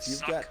fucking if you've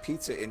suck. got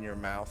pizza in your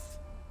mouth,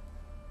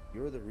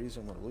 you're the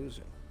reason we're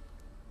losing.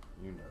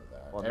 You know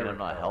that. Well, I mean, I'm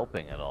not Everybody.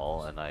 helping at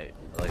all, and I'm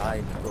still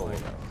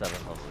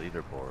 7th on the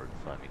leaderboard,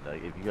 so I mean,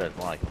 like, if you guys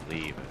want, I can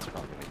leave, it's not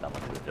gonna be that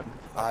much of a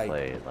difference if I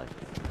play, like...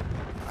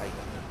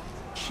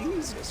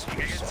 Jesus, You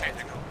you're get soft.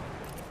 technical.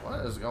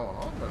 What is going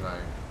on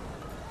tonight?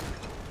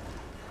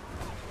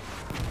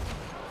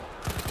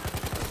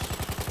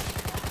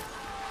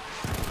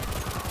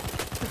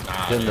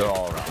 Jim, they're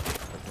all around. As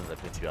soon as I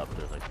pick you up,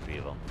 there's like 3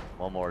 of them.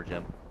 One more,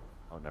 Jim.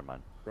 Oh, never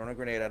mind. Throwing a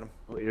grenade at him.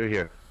 Oh, you're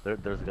here.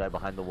 There's a guy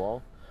behind the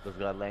wall. There's a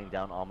guy laying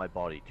down on my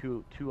body.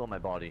 Two on my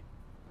body.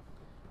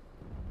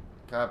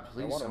 God,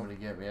 please want somebody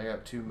get me. I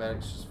got 2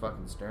 medics just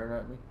fucking staring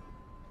at me.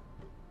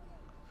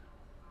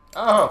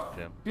 Oh,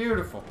 Jim.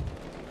 beautiful.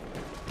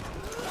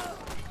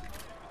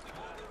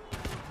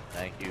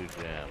 Thank you,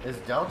 Jim. Is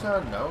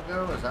Delta a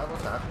no-go? Is that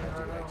what's happening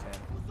right now?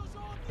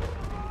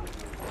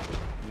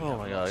 Oh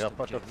my god, I got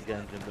fucked up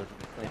again, Jim. There's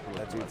a sniper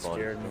That on my dude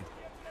body. scared me.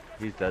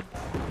 He's dead.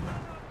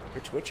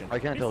 You're twitching. I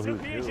can't tell who's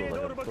Biz who. sırtlayıcıya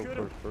Like, doğru I'm so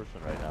bakıyorum. first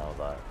person right now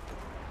that...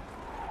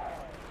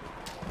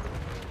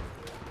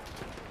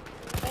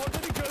 Orada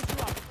bir gözcü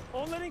var.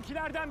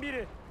 Onlarınkilerden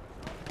biri.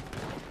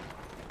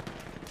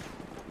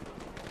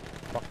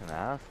 Fucking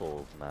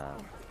assholes, man.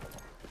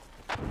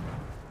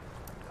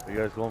 Are you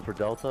guys going for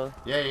Delta?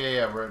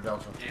 Yeah, we're at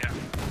Delta. Yeah.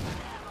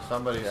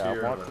 Somebody's Yeah,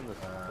 here. I'm but, watching this,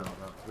 I don't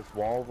know. this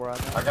wall where I'm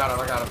at. I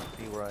got him.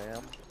 See where I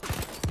am.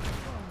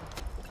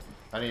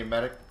 I need a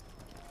medic.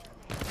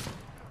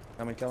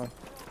 Coming.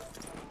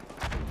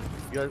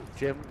 You guys,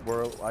 Jim,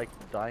 we're like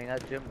dying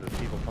at Jim. There's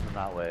people coming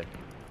that way.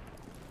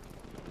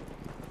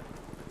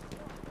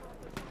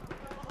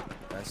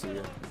 I see you.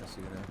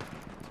 now.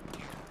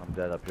 I'm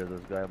dead up here.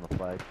 There's a guy on the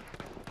flag.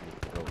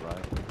 He's still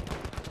right.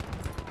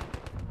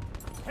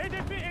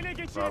 Hedefi ele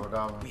geçirin. Bravo,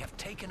 Dama. We have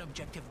taken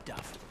objective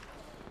Duff.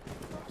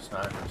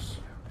 Snipers.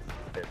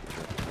 Nice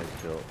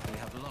kill. We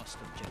have lost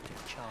objective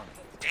Charlie.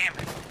 Damn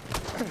it.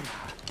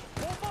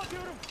 Bomba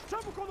atıyorum.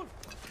 Çabuk olun.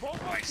 Bomba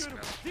I atıyorum.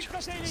 smell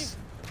Dikkat edin. justice.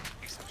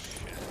 Piece of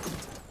shit.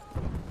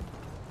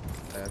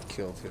 I've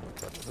killed him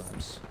a couple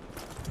times.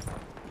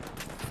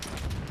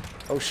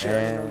 Oh shit, I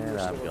didn't know you were And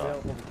I'm still gone.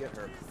 available to get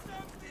her.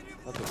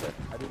 That's okay.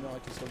 I didn't know I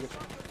could still get you.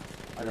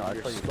 I know, I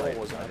Your saw you skull fight.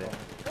 wasn't I up didn't. on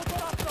me. O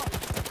tarafta.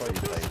 I saw you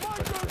fight. Düşman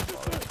gözcüsü.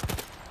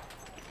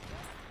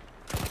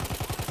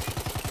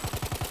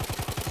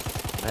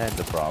 And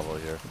the Bravo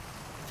here.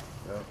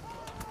 Yep.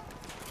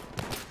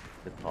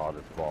 It's hot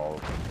as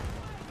balls.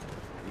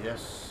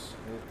 Yes.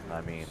 it I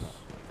is. mean...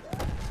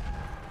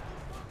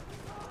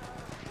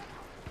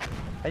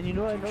 And you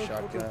know what I noticed with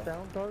Shotgun. the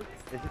sound dark?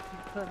 Is it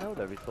keeps cutting out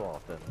every so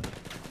often.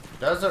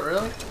 Does it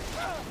really?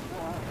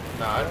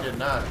 No, I did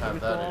not have Every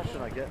so that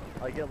often issue.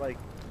 I get like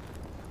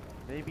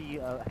maybe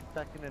a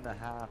second and a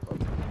half of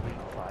complete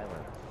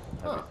silence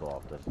every Huh. so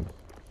often.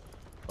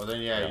 Well then,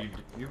 yeah, Yeah.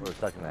 you Or a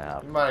second and a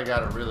half. you might have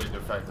got a really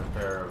defective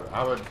pair of.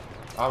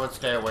 I would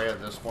stay away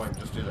at this point. And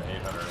just do the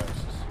 800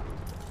 X's.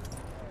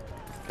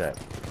 Okay.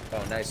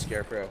 Oh, nice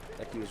Scarecrow.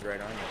 Like he was right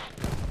on you.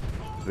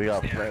 We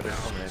got Yeah, Flanders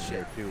no, coming in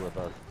here too with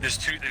us. There's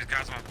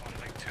guys on my body,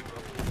 like 2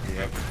 of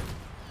them.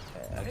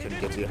 I couldn't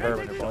get to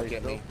her and it won't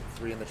get me.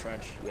 3 in the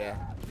trench. Yeah.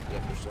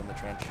 Yep, they're still in the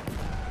trench.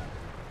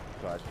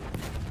 Gotcha.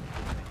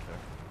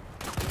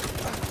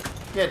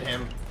 Get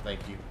him.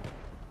 Thank you.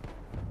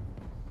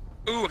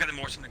 Ooh, I got the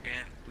Morrison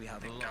again. We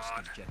have Thank lost God.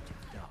 objective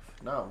Duff.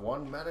 Not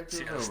one medic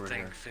See is how this over thing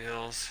here.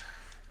 feels.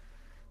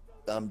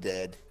 I'm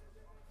dead.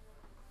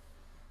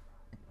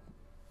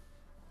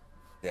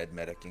 Dead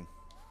medicing.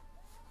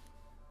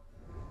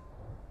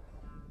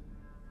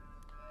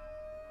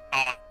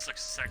 Oh, this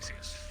looks sexy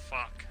as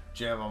fuck.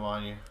 Jam, I'm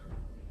on you.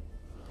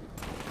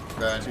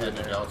 Go ahead and head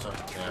to Delta.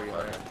 Yeah,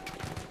 fuck it.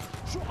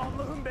 Şu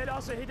Allah'ın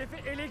belası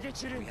hedefi ele We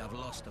geçirin. have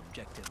lost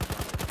objective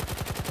Duff.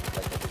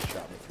 That guy just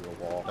shot me through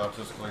a wall.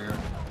 Delta's clear.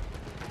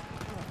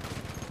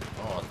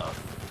 Oh, what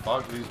the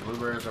fuck these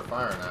blueberries are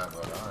firing at,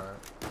 but alright.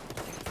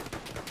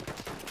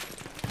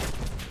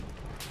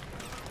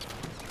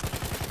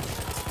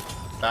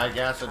 Bad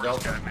gas at He's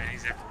Delta. got man,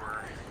 he's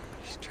everywhere.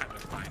 He's trying to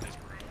find his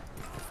room.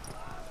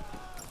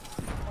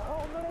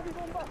 Onlara bir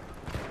bomba.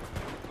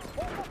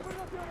 Bomba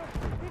fırlatıyorum.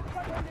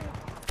 Dikkat edin.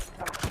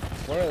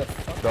 Where the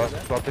fuck is Stop,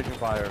 that? stop taking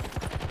fire.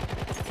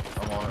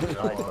 I'm on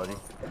it. Nice, buddy.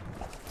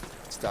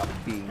 Stop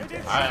being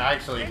dead. I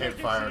actually hit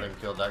fired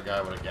and killed that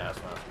guy with a gas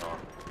mask on.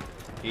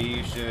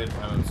 He should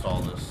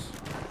uninstall this.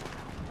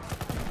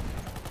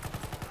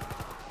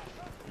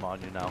 I'm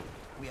on you now.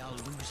 We are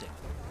losing.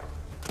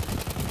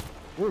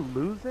 We're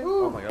losing?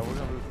 Oh my god, we're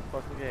gonna lose this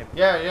fucking game.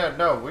 Yeah,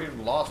 no, we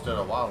lost it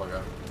a while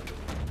ago.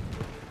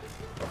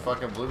 The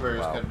fucking blueberries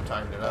Wow. couldn't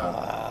tighten it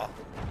up.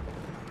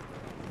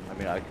 I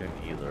mean, I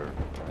couldn't either.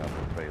 I'm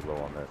very low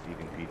on this,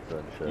 eating pizza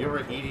and shit. You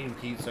were eating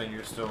pizza and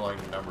you're still like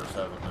number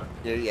 7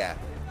 then. Yeah,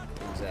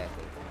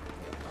 exactly.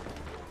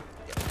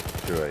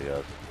 Sure, I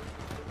guess.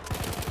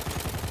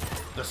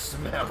 The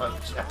smell of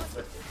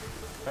justice.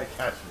 That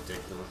guy's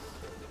ridiculous.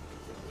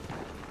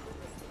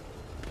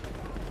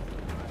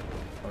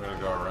 I'm gonna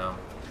go around.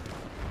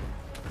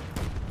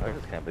 I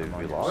just can't believe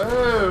we lost.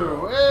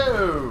 Whoa!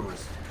 Whoa!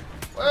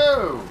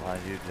 Whoa!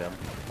 Behind you, Jim.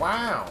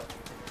 Wow!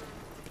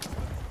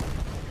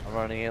 I'm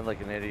running in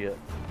like an idiot.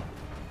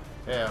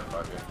 Yeah,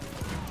 fuck it.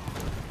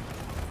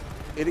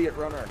 Idiot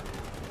runner.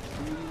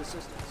 Do you need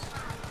assistance?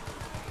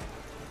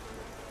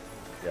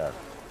 Yes,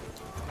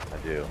 I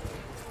do.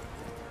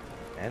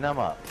 And I'm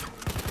up.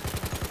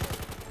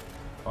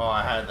 Oh,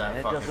 I had that And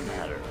it fucking. doesn't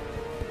matter.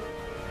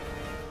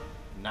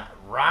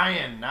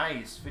 Ryan,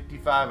 nice.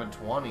 55 and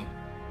 20.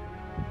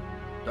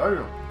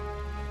 Damn.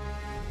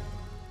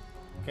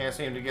 Can't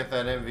seem to get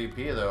that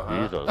MVP though,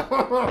 huh? Jesus.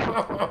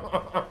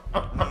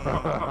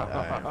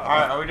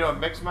 Alright, are we doing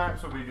mixed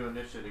maps or are we doing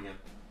this shit again?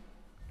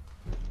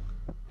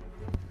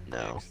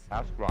 No.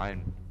 Ask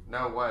Ryan.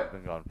 No way. He's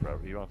been gone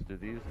forever. He wants to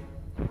do these?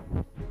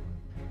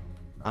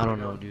 I don't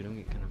know, dude. I'm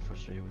getting kind of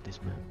frustrated with this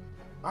map.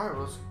 Alright,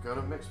 let's go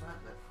to mixed map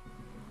then.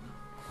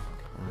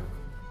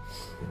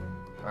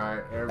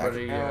 Alright,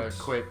 everybody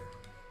quit.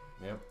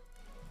 Yep.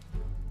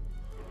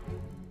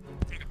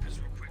 Take a piss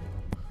real quick.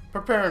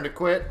 Preparing to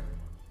quit.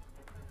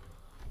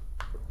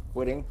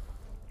 Quitting.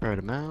 Spread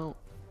them out.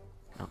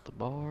 Out the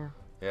bar.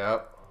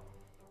 Yep.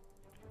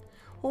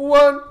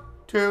 1,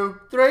 2,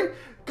 3.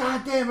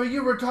 God damn, are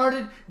you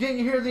retarded? Didn't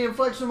you hear the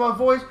inflection of my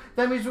voice?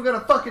 That means we're gonna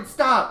fucking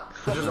stop.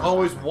 There's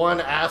always one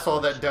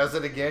asshole that does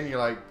it again. You're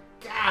like,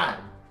 God,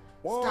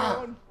 stop.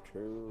 1,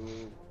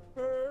 2,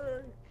 3.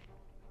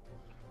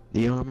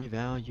 The army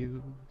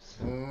values.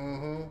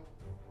 Mm-hmm.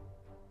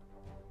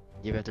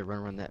 You have to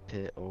run that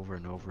pit over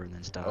and over and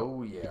then stop.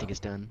 Oh, yeah. You think it's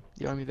done?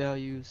 The army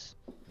values.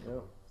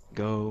 Yep.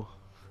 Go.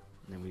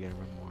 And then we gotta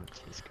run more.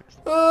 Jesus Christ.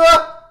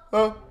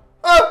 Oh.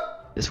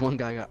 This one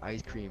guy got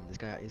ice cream. This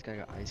guy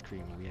got ice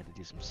cream, and we had to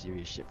do some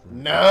serious shit for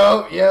them.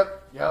 No,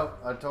 yep.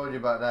 I told you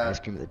about Ice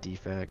that. cream at the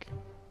defag.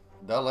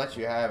 They'll let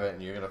you have it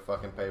and you're gonna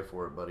fucking pay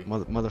for it, buddy.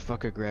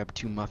 Motherfucker grabbed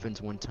 2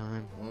 muffins one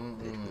time. Paid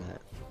Mm-mm. for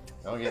that.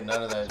 Don't get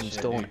none of that Someone shit,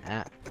 stole dude. an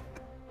app.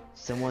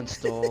 Someone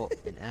stole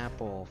an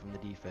apple from the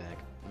defag.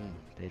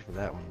 Paid for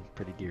that one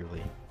pretty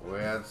dearly. We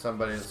had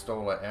somebody that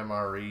stole a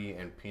MRE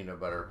and peanut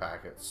butter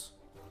packets.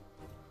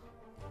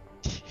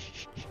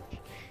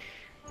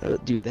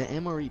 Dude, that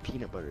MRE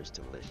peanut butter is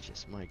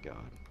delicious. My God,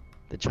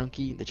 the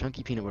chunky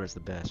peanut butter is the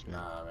best, man.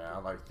 Nah, man, I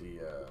like the,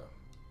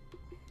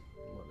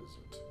 what is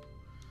it?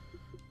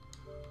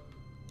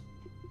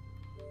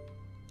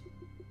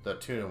 The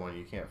tuna one,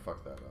 you can't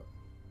fuck that up.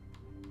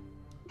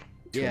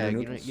 Yeah, Tuna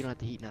you don't noodles. have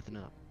to heat nothing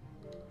up.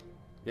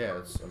 Yeah,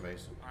 it's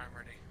amazing. I'm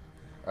ready.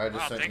 I just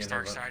Wow, sent thanks, you an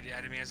invite. Darkside. You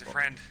added me as a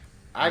friend.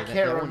 I Yeah, that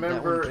can't one- that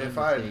one remember came if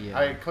with a,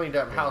 I cleaned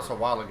up house a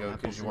while ago because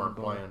apples you in weren't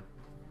the bowl. playing.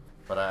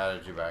 But I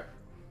added you back.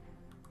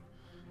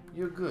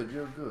 You're good,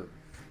 you're good.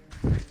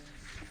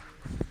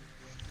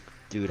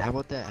 Dude, how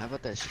about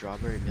that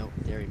strawberry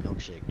dairy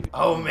milkshake, dude?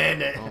 Oh man,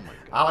 that, Oh my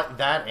God. I like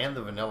that and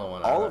the vanilla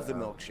one. All I of the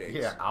like. milkshakes.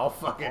 Yeah, I'll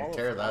fucking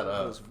tear that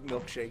up. Those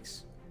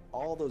milkshakes.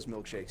 All those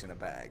milkshakes in a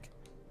bag.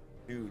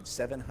 Dude,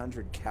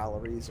 700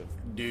 calories of.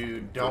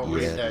 Dude, don't Yeah.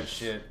 read that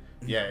shit.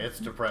 Yeah, it's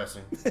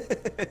depressing,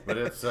 but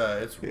it's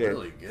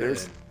really good.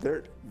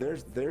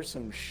 There's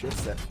some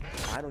shits that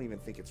I don't even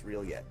think it's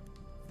real yet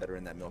that are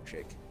in that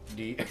milkshake.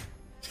 Do you,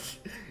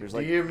 There's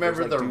do you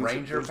remember there's the dudes-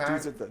 Ranger there's pack?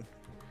 dudes at the-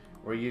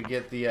 where you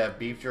get the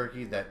beef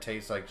jerky that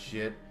tastes like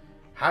shit.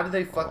 How did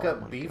they fuck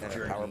up beef And a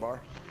jerky? power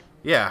bar.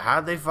 Yeah,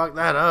 how'd they fuck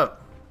that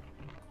up?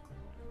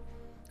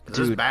 This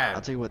is Dude, bad.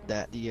 I'll tell you what,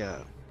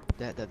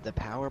 the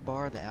power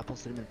bar, the apple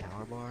cinnamon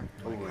power bar.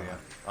 Oh yeah,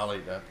 I'll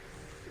eat that.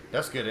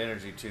 That's good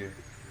energy too.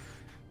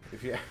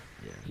 If you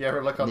Yeah. you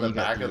ever look on Then the you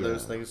got back of the,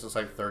 those things, it's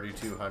like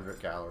 3,200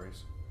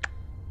 calories.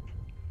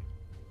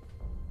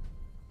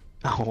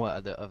 Oh,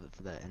 what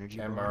for that energy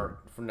bar?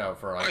 For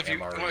like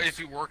MREs. if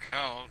you work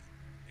out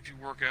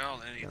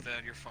and eat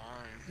that, you're fine.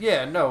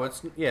 Yeah, no,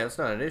 it's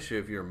not an issue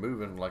if you're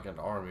moving like an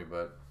army,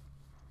 but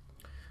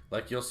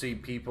like you'll see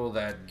people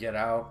that get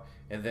out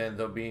and then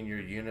they'll be in your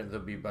unit,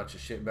 there'll be a bunch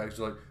of shitbags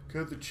like,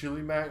 "Got the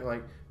chili mac?"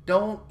 Like,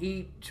 don't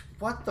eat.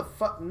 What the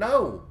fuck?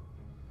 No.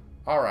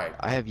 All right.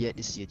 I have yet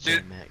to see a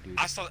chili mac, dude.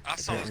 I saw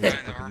this guy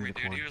in the army,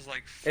 dude. He was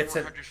like It's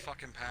a- 400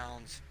 fucking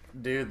pounds.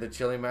 Dude, the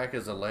chili mac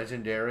is a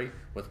legendary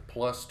with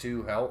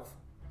 +2 health.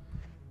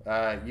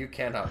 You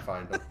cannot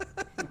find them.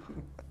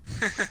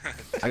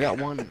 I got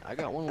one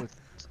with,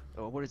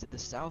 what is it? The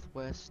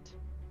Southwest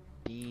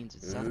beans.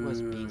 It's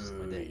Southwest beans.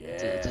 Something like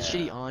that. It's a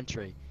shitty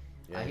entree.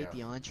 I hate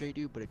the entree,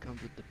 dude, but it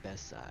comes with the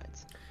best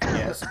sides.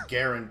 Yes,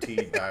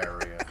 guaranteed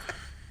diarrhea.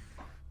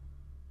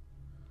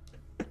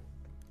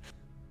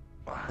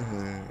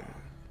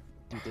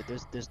 Dude,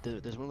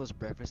 there's one of those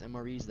breakfast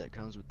MREs that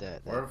comes with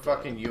that. We're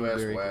fucking US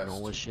blueberry West.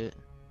 granola shit.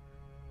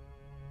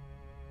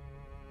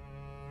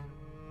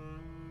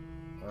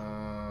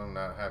 I'm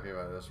not happy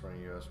about this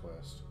running US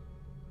West.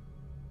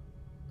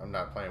 I'm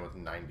not playing with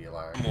 90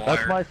 lives.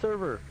 That's my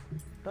server.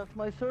 That's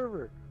my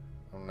server.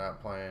 I'm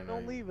not playing.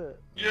 Don't leave it.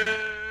 Yay!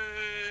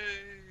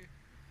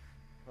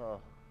 Oh.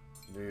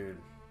 Dude.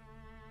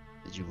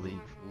 Did you leave?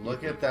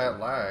 Look at that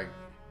lag.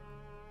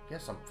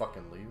 Yes, I'm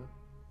fucking leaving.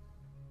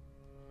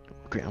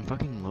 Great, I'm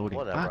fucking loading.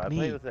 Whatever. Fuck I me.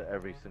 play with it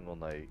every single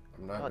night.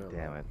 I'm not God doing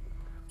damn that.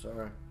 it.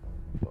 Sorry.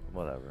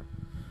 Whatever.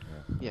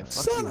 Yeah, fuck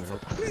Son you, of a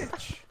Herb.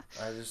 bitch.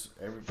 I just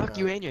every Fuck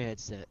you and your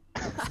headset.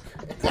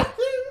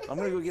 I'm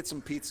gonna go get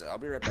some pizza. I'll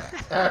be right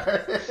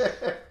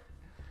back.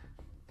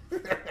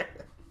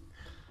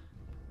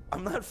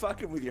 I'm not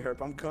fucking with you,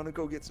 Herb. I'm gonna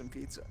go get some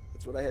pizza.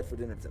 That's what I had for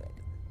dinner tonight.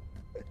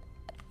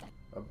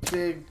 A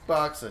big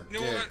box of You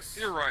know what? dicks.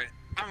 You're right.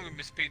 I'm gonna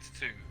miss pizza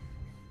too.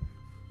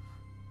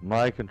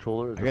 My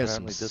controller is I got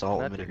some apparently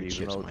salt and disconnected vinegar even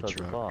chips though in my it says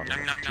it's truck. on. Nom,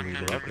 nom, nom, Jimmy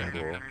nom, Buck, nom, nom, Red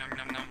Bull. nom, nom,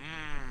 nom, nom.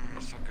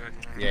 That's so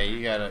good. Yeah,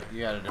 you got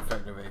a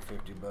defective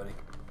A50, buddy.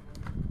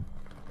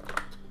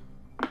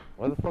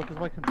 Why the fuck is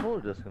my controller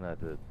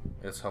disconnected?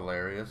 It's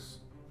hilarious.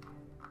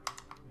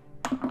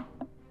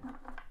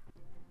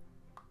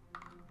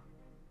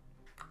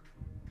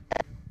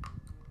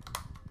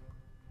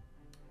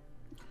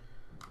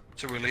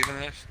 So we're leaving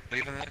this?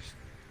 Leaving this?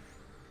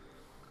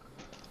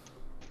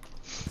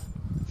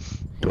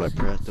 Do I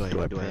press? Do I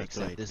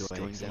accept this? Do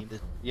I accept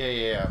this?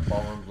 Yeah.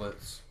 Ballroom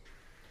Blitz.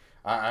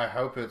 I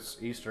hope it's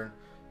Eastern.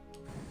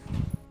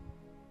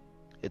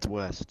 It's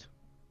West.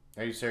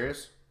 Are you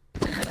serious?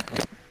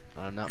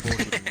 I'm not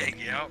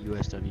bullshitting. Yep.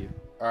 USW.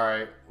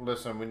 Alright,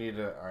 listen, we need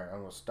to... Alright,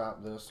 I'm gonna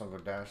stop this. I'm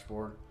gonna go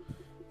dashboard.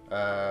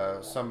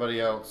 Somebody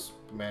else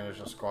manage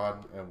a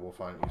squad, and we'll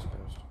find East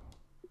Coast.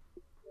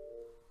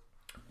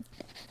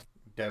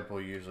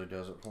 Deadpool usually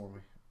does it for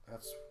me.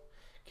 That's...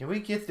 Can we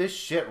get this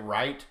shit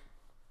right?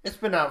 It's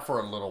been out for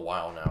a little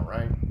while now,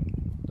 right?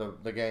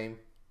 The game.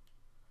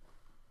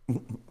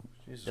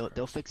 Jesus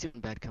They'll fix it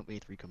when Bad Company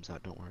 3 comes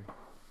out. Don't worry.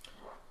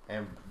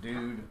 And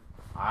dude,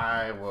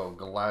 I will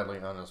gladly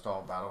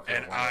uninstall Battlefield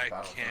And 1 I if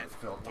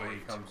Battlefield 3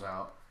 can't comes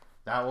out.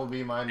 That will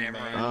be my main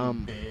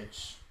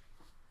bitch.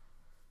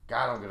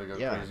 God, I'm gonna go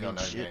Yeah, crazy I on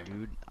mean, that shit, game.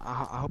 dude. I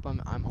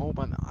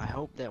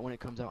hope that when it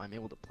comes out, I'm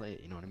able to play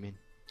it. You know what I mean?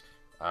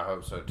 I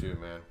hope so too,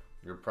 man.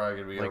 You're probably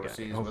gonna be Like,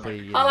 overseas with hopefully,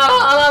 it.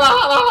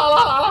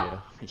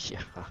 yeah.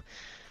 Yeah.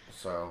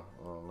 So,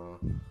 I don't know.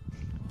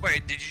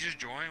 Wait, did you just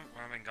join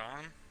when I've been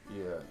gone?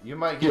 Yeah, you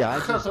might get. Yeah, I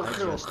just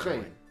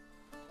joined.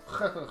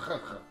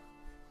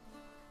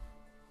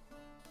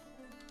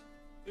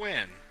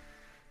 When?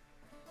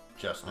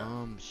 Just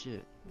now.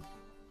 Shit.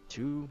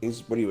 Two.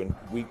 What are you in?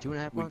 Week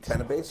 2.5 week months?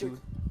 10 of basic?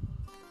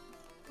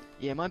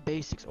 Yeah, my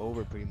basic's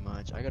over pretty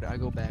much. I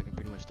go back and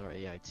pretty much start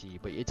AIT,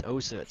 but it's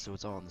OSET, so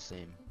it's all in the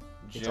same.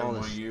 It's Jim, all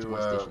will this- you it's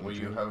one station will you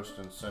training. host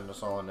and send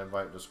us all an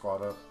invite to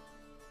squad up?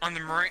 On the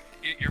Marine?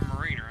 You're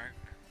Marine,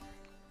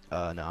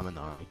 right? No, I'm in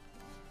the Army.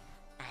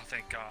 Oh,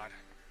 thank God.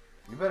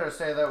 You better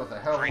say that with a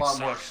hell of a Marine lot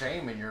more sucks.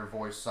 shame in your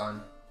voice,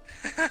 son.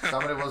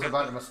 Somebody was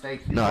about to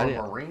mistake you No, I for a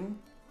didn't. Marine?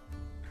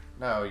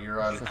 No, you're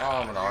an,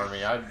 I'm an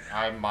Army.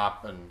 I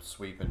mop and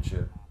sweep and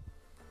shit.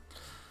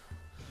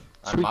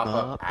 I Sweep mop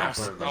up mop.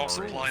 after the I'll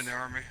supply in Marines. the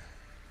Army.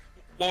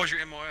 What was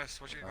your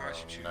MOS? What's your MOS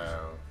you choose?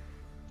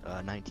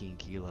 No. 19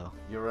 kilo.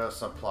 You're a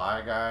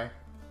supply guy?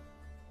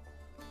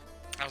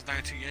 I was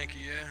 19 Yankee,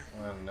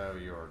 yeah. I know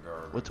you're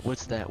garbage.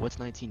 What's that? What's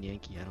 19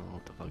 Yankee? I don't know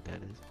what the fuck that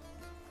is.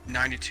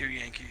 92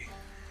 Yankee.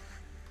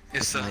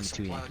 It's a 92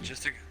 supply Yankee.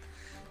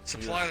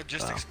 supply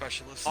logistics Wow.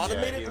 specialist.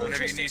 Automated Yeah, Whenever you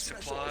logistics need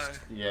supply. specialist.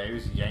 Yeah, he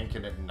was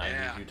yanking it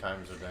 92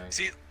 times a day.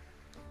 See,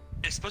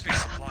 It's supposed to be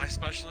supply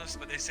specialist,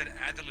 but they said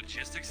add the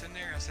logistics in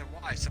there. I said,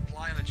 why?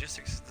 Supply and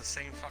logistics is the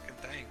same fucking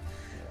thing.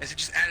 They said,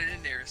 just add it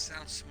in there. It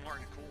sounds smart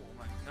and cool. I'm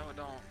like, no, it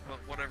don't. But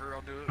whatever,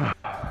 I'll do it.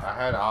 I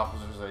had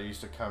officers that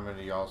used to come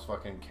into y'all's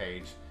fucking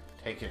cage,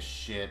 take a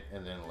shit,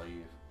 and then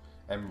leave.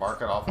 And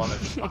mark it off on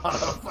a, on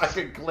a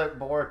fucking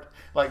clipboard.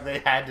 Like they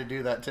had to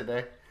do that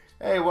today.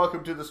 Hey,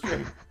 welcome to the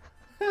stream.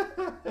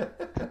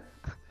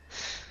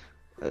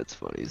 That's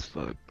funny as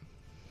fuck.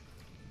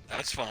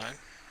 That's fine.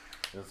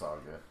 It's all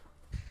good.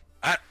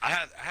 I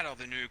had all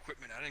the new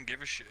equipment. I didn't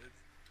give a shit.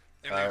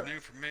 It was new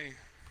for me.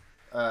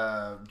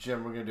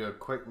 Jim, we're gonna do a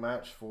quick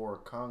match for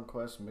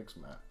Conquest Mixed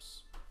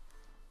Maps.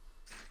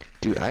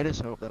 Dude, I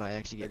just hope that I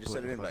actually get just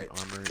put sent in an fucking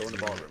invite. armor Go in the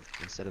ballroom.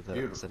 instead of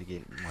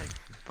getting like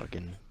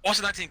fucking.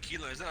 Also, 19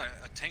 kilo. Is that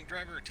a tank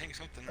driver or tank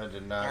something? I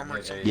did not Armored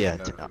get a something? Yeah,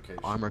 notification.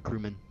 armor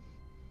crewman.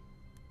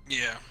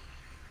 Yeah.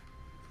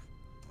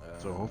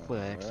 So hopefully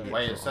I actually.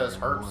 Wait, get it says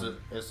put on Hertz. one,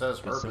 It says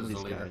but Hertz some is of the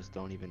these leader. guys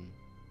don't even.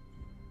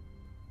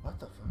 What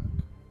the fuck?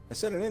 I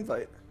sent an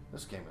invite.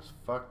 This game is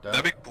fucked up.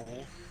 That'd be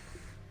cool.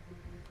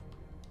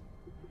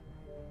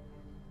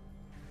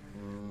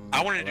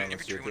 I wanted to do Hold on,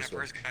 let's do infantry it when I this way.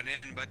 first got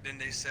in, but then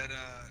they said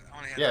I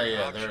only had Yeah, three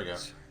yeah, options there we go.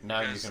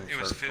 Now you because can it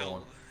was search for filled.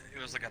 one.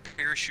 It was like a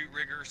parachute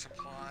rigger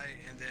supply,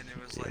 and then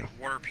it was like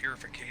water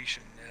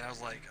purification, and I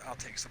was like, I'll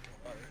take supply.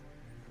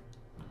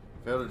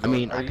 Phil, I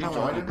mean, are I you kind of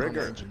joining? want to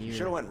Rigger. engineer.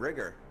 Should have went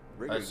rigger.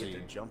 Rigger, I you see.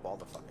 get to jump all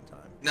the fucking time.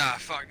 Nah,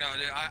 fuck no,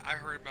 dude. I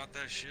heard about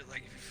that shit.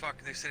 Like, if you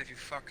fuck, they said if you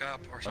fuck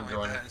up or something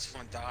like joining. that, and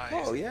someone dies,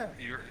 Oh, yeah.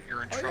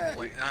 you're in Oh,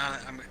 trouble. yeah.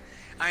 Like,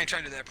 I ain't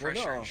trying to do that Well,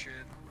 pressure no. and shit.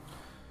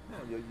 No,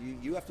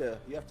 you have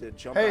to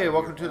jump. Hey, out of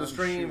welcome your to the own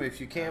stream. chute,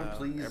 If you can,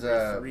 please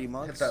every 3 hit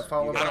months, that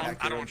follow you button. gotta hack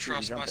I your own don't chute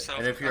and trust jump it. myself.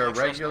 And if I you're a don't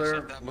trust regular,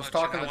 myself that let's much,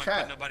 talk and in I the won't chat.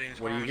 put nobody in What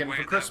are you harm's getting way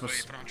for that Christmas? way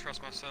if I don't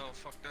trust myself.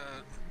 Fuck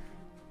that.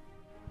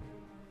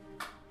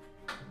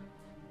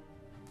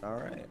 All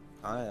right,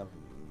 I am.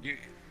 You,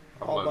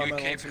 All by you my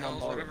Cave lonesome on Hills,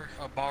 ballroom.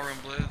 whatever. Ballroom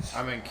Blitz.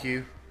 I'm in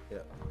queue. Yeah.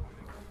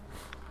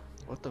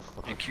 What the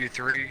fuck? In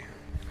Q3.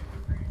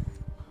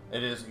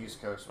 It is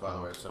East Coast, by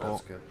the way, so Oh.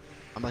 that's good.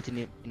 I'm about to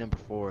need number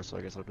 4, so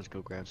I guess I'll just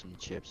go grab some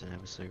chips and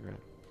have a cigarette.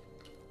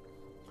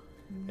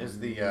 Is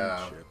the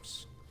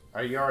Chips.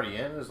 are you already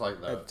in? Is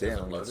like the God is damn, it I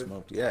got loaded?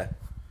 smoked. Yeah.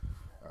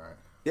 All right.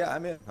 Yeah,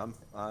 I'm in.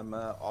 I'm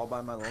all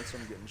by my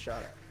lonesome getting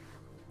shot at.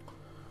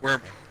 We're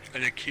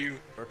in a Q.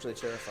 Virtually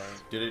terrifying.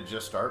 Did it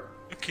just start?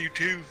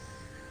 Q2.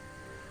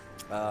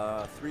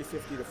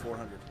 350 to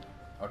 400.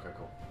 Okay,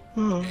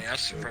 cool. Yeah,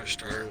 that's a fresh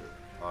start.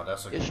 Oh,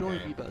 that's a It good should only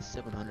be game. about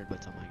 700 by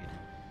the time I get in.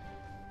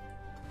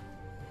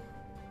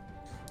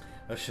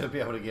 I should be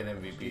able to get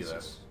MVP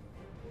Jesus.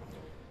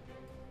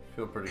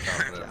 though. Feel pretty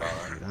confident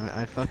about Dude, that.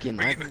 I fucking.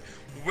 We I've, get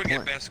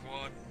Point. best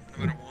squad,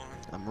 no matter what.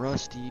 I'm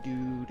rusty,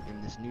 dude,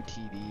 in this new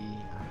TV.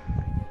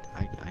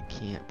 I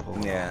can't pull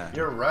it Yeah. off.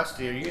 You're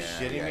rusty. Are you Yeah,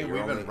 shitting yeah, me? you're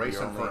We've only- been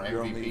racing you're for only-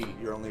 you're MVP.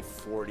 only- You're only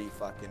 40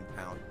 fucking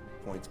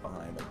points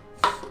behind them.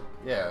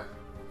 Yeah.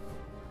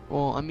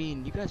 Well, I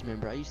mean, you guys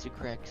remember I used to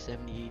crack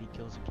 70, 80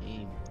 kills a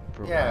game.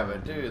 For a Yeah, while,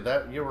 but dude,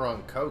 that you were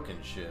on coke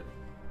and shit.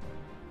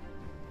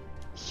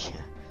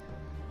 Yeah.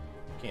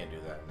 Can't do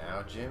that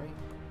now, Jimmy.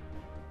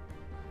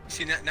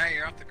 See, now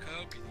you're off the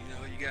coke, and you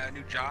know you got a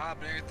new job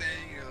and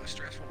everything. You know,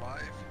 stressful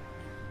life.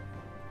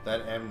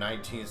 That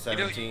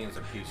M1917 is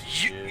a piece of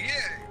shit.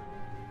 Yeah.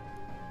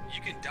 You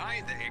can die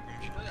in the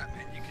Abrams. You know that,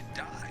 man. You can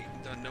die.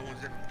 Even though no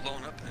one's ever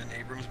blown up in an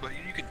Abrams, but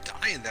you can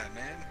die in that,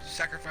 man.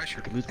 Sacrifice I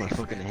your could lose my life,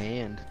 fucking man.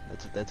 hand.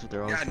 That's what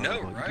they're always Yeah, I talking know,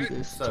 about. You right? do this,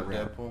 What's it's a up,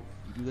 wrap. Deadpool?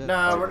 You do that.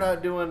 Nah, it's we're a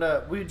not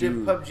doing we did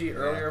Dude, PUBG yeah.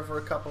 earlier for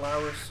a couple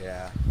hours.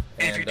 Yeah.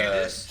 And if you do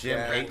this, Jim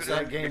yeah, hates if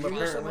that you game If you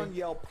hear someone apparently.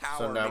 yell power,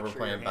 So now make we're sure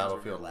playing your hands are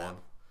in your Battlefield lap. 1.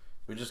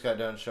 We just got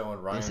done showing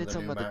They Ryan said the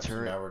something new about maps, the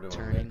and now we're doing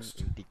turning,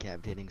 mixed.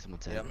 decapitating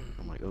someone's head. Yep.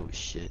 I'm like, oh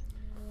shit.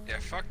 yeah,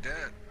 fuck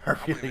that. Her I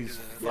wouldn't even feelings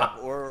do that.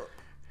 Yeah,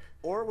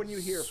 or when you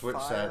hear Switch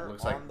fire set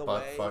looks on like the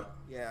butt way, fuck.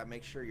 yeah,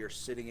 make sure you're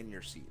sitting in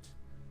your seat.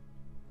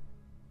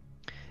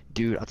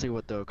 Dude, I'll tell you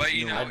what though. 'cause But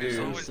you know, I it's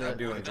do always that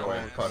one enjoy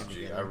dumbass.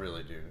 PUBG. I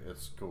really do.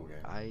 It's a cool game.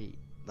 I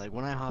like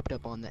when I hopped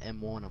up on the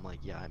M1. I'm like,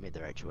 yeah, I made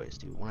the right choice,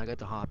 dude. When I got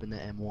to hop in the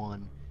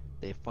M1,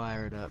 they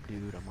fire it up,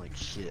 dude. I'm like,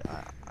 shit.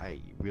 I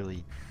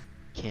really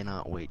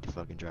cannot wait to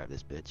fucking drive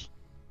this bitch.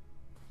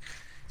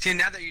 See,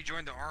 now that you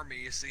joined the army,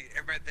 you see,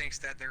 everybody thinks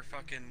that they're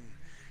fucking,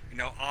 you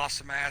know,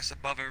 awesome ass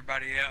above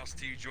everybody else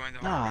till you join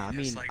the Nah, army.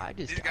 I It's mean, like, I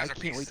these can't guys are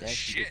wait pieces to of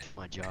actually shit. get to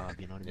my job.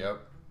 You know what I mean?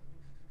 Yep.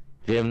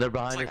 Jim, they're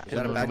behind It's us. like- Is that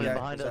a Jim, bad they're guy?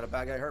 behind Is that a us.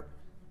 bad guy, Herb?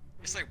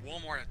 It's like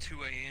Walmart at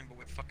 2 a.m. but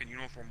with fucking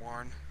uniform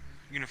on.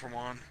 Uniform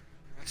on.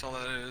 That's all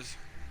that is.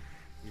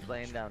 He's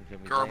laying down, Jim.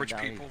 He's Garbage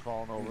laying down, people. He's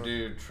falling over.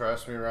 Dude,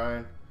 trust me,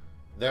 Ryan.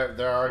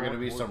 There are going to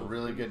be What some was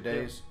really the good tip?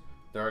 days.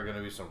 There are going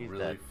to be some He's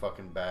really dead.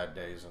 fucking bad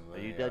days in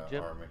Are you the dead,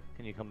 Jim? army.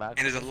 Can you come back? And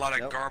there's a lot of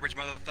Nope. garbage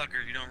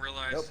motherfuckers you don't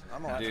realize. Nope,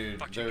 I'm alive. Dude,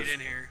 Fuck you there's get in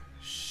here.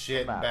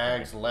 shit Come back.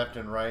 bags left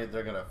and right.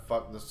 They're going to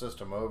fuck the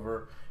system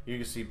over. You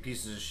can see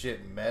pieces of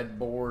shit med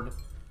board.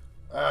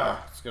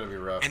 Ah, it's going to be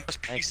rough. And those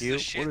pieces you.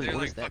 of shit, What they're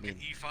does like that fucking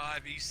mean?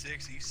 E5,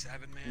 E6,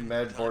 E7, man.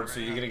 Med board, so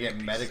you're going to get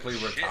Pieces medically of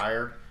shit.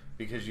 retired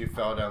because you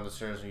fell down the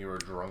stairs and you were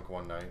drunk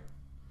one night.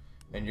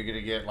 And you're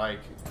gonna get like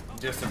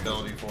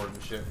disability for it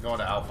and shit. Going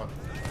to Alpha.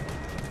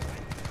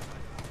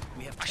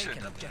 We have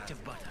taken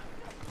objective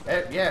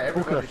butter. Yeah,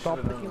 everybody Luca, stop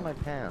should have picking done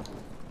my pants.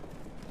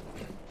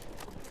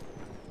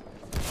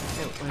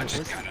 I'm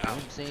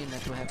saying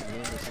that's what happened to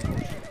him. This whole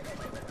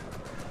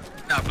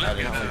shit. No, Blue I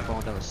didn't got know. He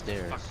falling down the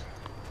stairs.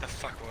 The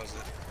fuck was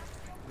it?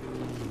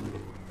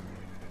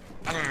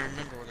 I don't even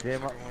remember what the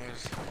Jim, fuck it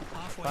was.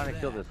 Halfway trying to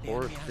there, kill this the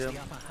horse, enemy has Jim.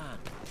 the upper hand.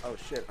 Oh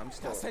shit, I'm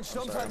still. Das I'm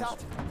sorry, Sturmfeld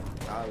out.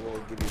 I will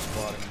give you a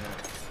spot in a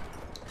minute.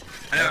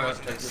 I know Yeah, it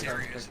wasn't that take your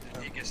time, serious.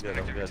 And he gets Good,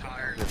 back I'm to good.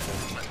 retired. Good.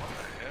 I'm like, what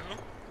the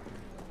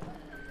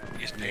hell? He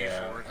gets paid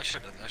Yeah. for it. I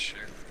should have done that shit.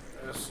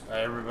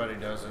 Everybody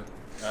does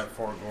it at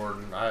Fort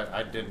Gordon.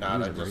 I did not.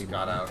 He's I a just great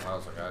got man. out and I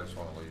was like, I just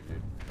want to leave,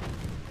 dude.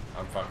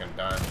 I'm fucking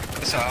done.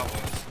 That's how it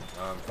was.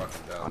 I'm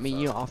fucking done. I mean,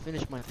 son. you know, I'll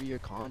finish my 3-year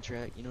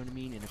contract. You know what I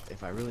mean? And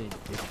if I really,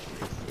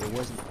 if it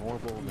wasn't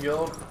horrible, then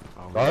You'll,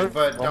 I'll Guard, leave.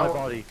 but on my don't.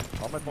 body.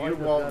 On my body. You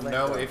this won't guy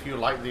know like that. if you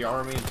like the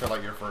army until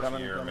like your first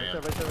Coming, year, coming, man.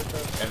 right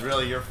there. And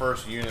really, your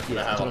first unit's gonna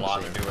Yeah, have a that's what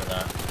lot I'm to do with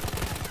that.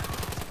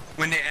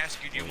 When they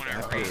ask you, do you want to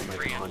After my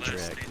re-enlist,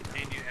 contract.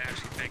 then you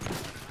actually think,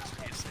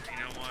 you say, you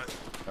know what?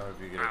 I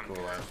hope you get a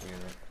cool ass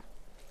unit.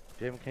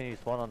 Jim, can you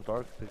spawn on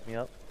dark? Pick me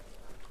up.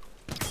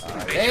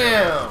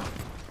 Damn!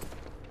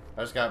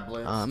 I just got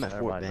blitzed. I'm at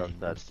Never Fort mind, Benning.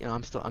 that's- You know,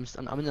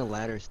 I'm in the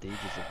latter stages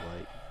of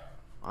like,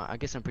 I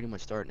guess I'm pretty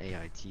much starting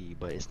AIT,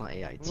 but it's not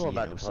AIT. I'm going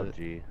back you to know, so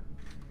PUBG.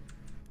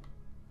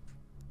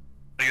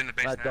 Are you in the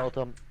base Matt now?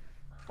 Delta.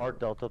 Mark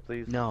Delta,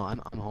 please. no, I'm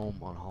home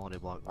on holiday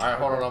block. Alright,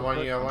 hold on. I'm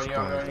on you. I'm on you.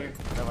 I'm surprised. on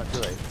you. No, I'm too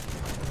late.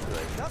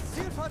 Das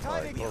Ziel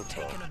verteidigen. Close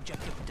Taken call.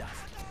 objective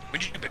Duff.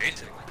 When did you do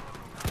basic?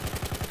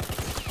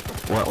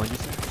 What? What did you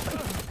say?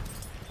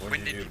 When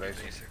did you do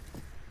basic?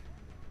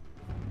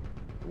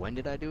 When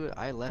did I do it?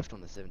 I left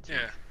on the 17th Yeah.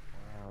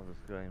 Wow, this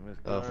game is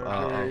of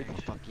garbage.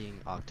 fucking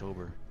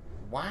October.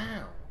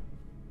 Wow.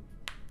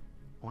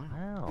 Wow.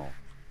 Wow.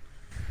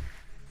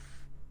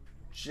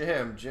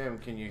 Jim,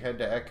 can you head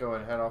to Echo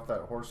and head off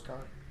that horse con?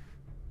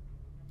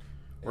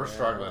 We're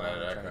struggling at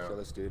I'm trying to Echo. kill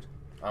this dude.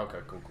 Okay,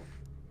 cool.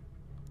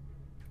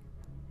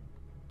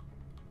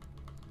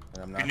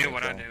 And I'm You not knew gonna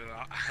what I kill knew.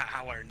 him.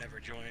 I would have never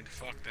joined.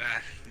 Fuck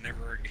that.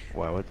 Never again.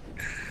 What? What?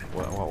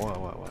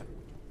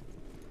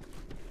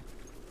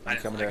 I I'm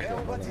didn't coming like to it. Echo.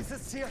 Hold Erobert on. dieses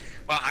Ziel.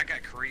 Well, I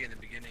got Korea in the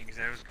beginning because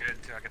that was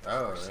good too. I got the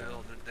Oh, first yeah.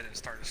 hill, then it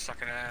started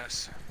sucking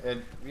ass.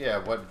 And yeah,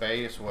 what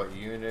base, what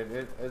unit?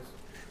 It's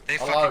They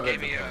a lot of fucking it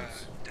gave me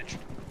depends.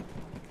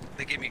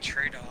 they gave me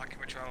trade doc,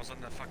 which I was on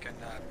the fucking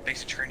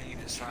basic training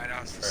unit side. I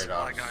was the Trade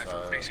supply docs, guy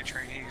for basic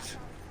trainees.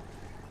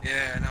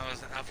 Yeah, and I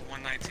was Alpha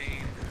 119.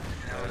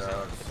 And I was Trade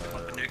docs,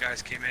 what the new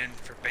guys came in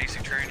for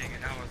basic training,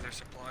 and I was their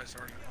supply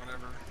sergeant,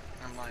 whatever.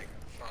 I'm like,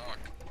 fuck.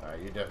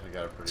 You definitely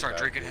got a pretty. Start bad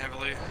drinking unit.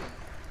 heavily.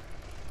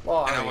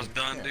 Well, And I mean, was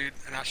done, yeah. dude.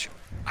 And I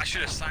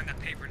should have signed that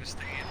paper to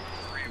stay in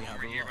for 3 We more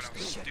have year, but I lost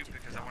was objective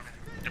stupid because I wanted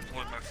to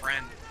deploy my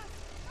friend,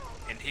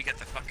 and he got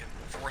the fucking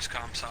force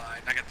comm side,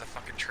 and I got the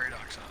fucking trade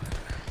doc side.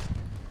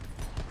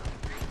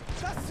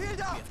 Das Ziel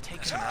da. We have taken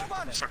That's when I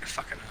objective started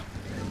fucking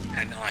up.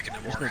 And not liking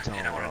it There's more, no telling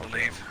and I where wanted I'll to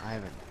leave. go. I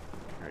haven't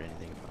heard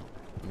anything about.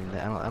 I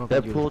mean, I don't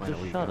think you Deadpool, would find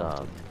just a way shut to go up.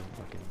 to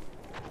the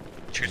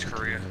fucking- Choose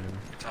Korea.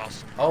 It's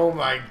awesome. Oh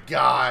my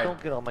god,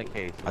 Don't get on my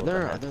case. Are with there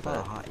the a lot of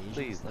headset. hot Asians?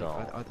 Please Like,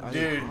 don't. are they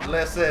dude! hot?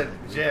 Listen,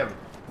 Jim.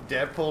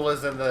 Deadpool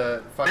is in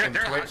the fucking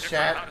They're Twitch hot,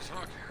 chat hot as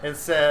fuck. and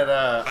said,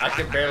 But "I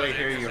can I barely know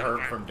hear they you do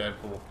hurt something. from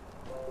Deadpool."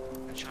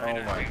 China,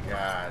 Oh my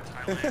god.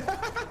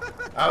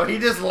 Thailand. Oh, he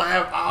just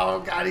laughed. Oh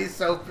god, he's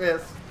so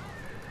pissed.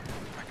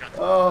 I got What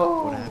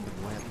Oh. happened?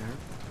 What happened?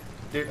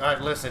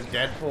 Dude, listen,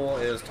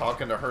 Deadpool is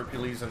talking to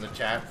Hercules in the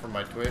chat from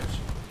my Twitch.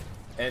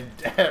 And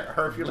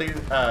Hercules,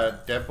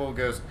 Deadpool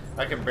goes,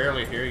 I can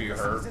barely hear you,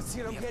 Herb. Dieses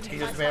Ziel umgehen. He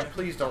goes, man,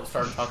 please don't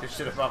start talking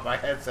shit about my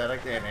headset. I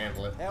can't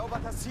handle it.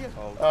 Erobert das Ziel.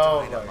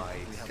 Oh dynamite.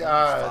 my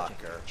god.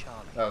 Fucker.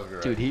 Charlie. That was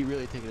great. Dude, he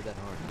really took it that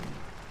hard.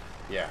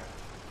 Yeah.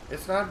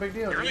 It's not a big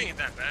deal. It really dude. ain't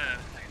that bad.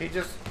 He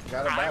just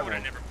got a I bad would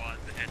have one. never bought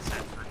the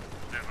headset for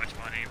that much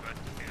money, but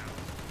you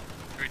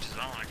know, to each his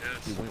own, I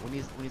guess. Dude,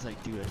 when he's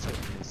like, dude, I just got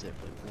a headset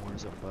for like 400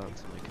 some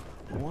bucks. I'm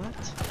like, what?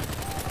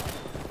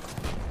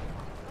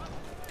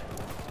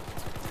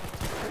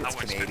 I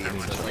wouldn't spend that Canadian,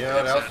 much so on You a know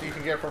what else headset. you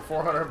can get for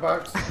 400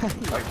 bucks?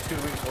 Like 2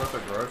 weeks worth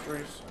of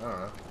groceries? I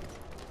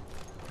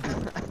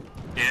don't know.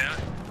 Yeah.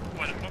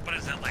 What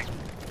is that like?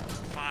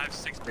 5,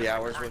 6 3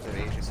 hours worth of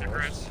Asian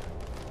cigarettes?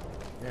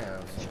 Yeah,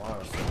 it's a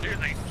lot of stuff. Dude,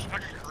 like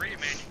fucking Korea,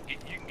 man, you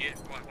can get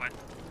what, like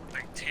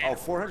 10. Oh,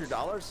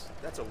 $400?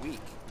 That's a week.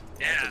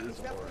 Yeah. That's a week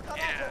for it.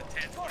 Yeah,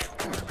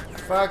 10.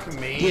 Fuck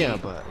me. Yeah,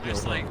 but yo,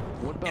 It's like,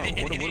 what about and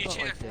what then you about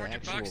change like the 400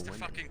 actual bucks to women?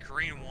 fucking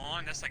Korean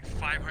won. That's like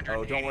 500.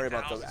 Oh, don't worry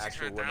about the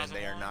actual women.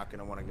 They are not going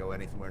to want to go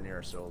anywhere near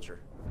a soldier.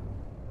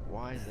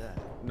 Why is that?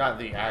 Not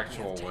the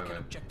actual taken women.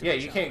 objective Yeah,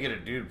 you shot. can't get a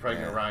dude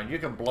pregnant Yeah. around. You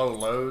can blow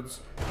loads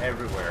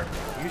everywhere.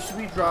 You should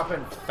be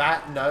dropping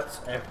fat nuts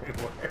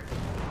everywhere.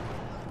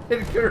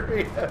 In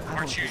Korea.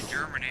 Aren't you in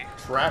Germany?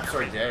 Traps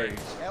are gay.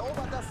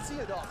 Erobert das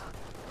Ziel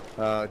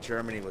dort.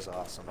 Germany was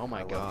awesome. Oh my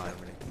I love god.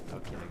 Germany.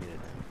 Okay, I get it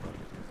now.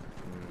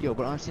 Yo,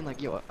 but I'm saying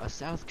like, yo, a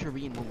South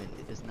Korean woman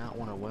does not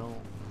want a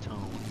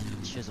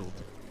well-toned, chiseled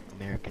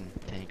American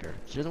tanker.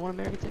 She doesn't want an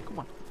American tanker. Come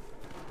on.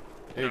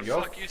 Dude, The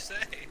you'll fuck you say?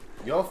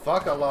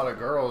 fuck a lot of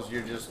girls.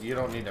 You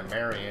don't need to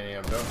marry any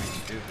of them. Don't be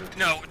stupid.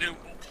 No, dude.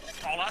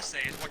 All I say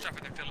is watch out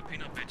for the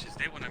Filipino bitches.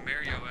 They want to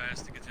marry your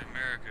ass to get to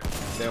America.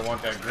 They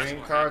want that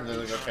green card, then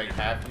they're gonna take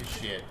half your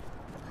shit.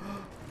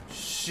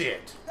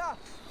 Shit.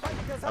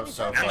 I'm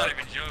so I'm not glad.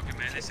 even joking,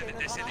 man. They said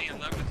they in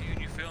love with you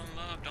and you feel in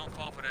love. Don't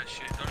fall for that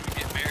shit. Don't even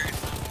get married.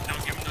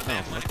 Don't give them no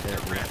damn money for their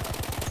rent.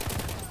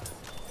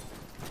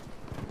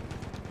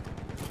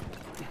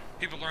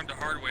 People learned the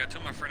hard way. I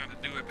told my friend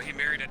not to do it, but he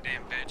married that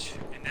damn bitch,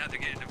 and now they're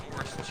getting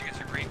divorced. And she gets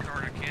a green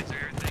card, her kids,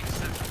 everything,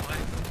 set for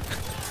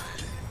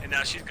life. And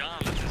now she's gone,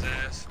 left his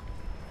ass.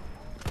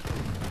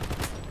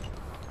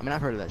 I mean,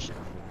 I've heard of that shit.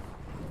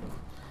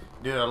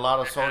 Dude, a lot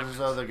of soldiers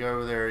though, they go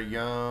over there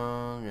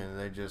young and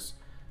they just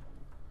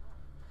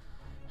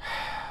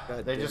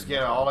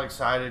get all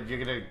excited. You're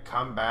gonna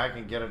come back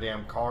and get a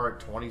damn car at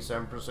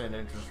 27%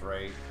 interest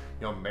rate.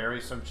 You'll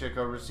marry some chick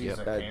overseas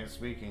that can't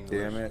speak English.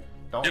 Damn it.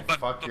 Don't Dude,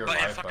 fuck your but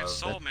in life fucking up.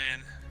 Seoul,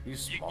 man. You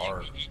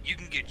smart. You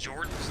can get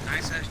Jordans,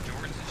 nice ass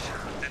Jordans and shit,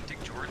 authentic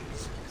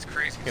Jordans. It's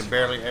crazy. Can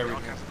barely All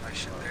everything. kinds of nice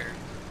shit there.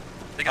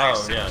 They got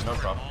Oh, yeah, no Salesforce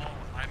problem. Mall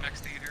with IMAX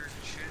theaters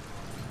and shit.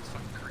 It's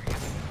fucking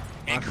crazy.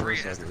 My And Korea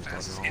first has the record was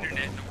fastest fucking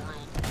internet in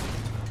horrible. the world.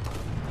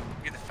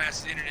 You get the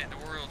fastest internet in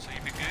the world, so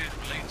you'd be good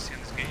with latency in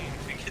this game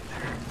if you get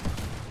there.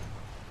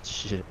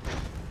 Shit.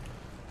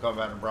 Go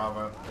back to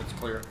Bravo. It's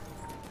clear.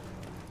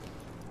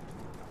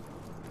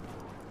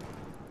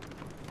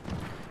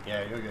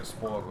 Yeah, you'll get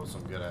spoiled with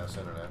some good ass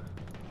internet.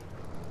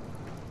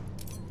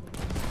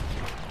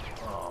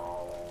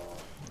 Oh.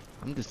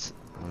 I'm just,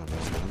 I don't know,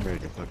 man. I'm ready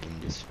to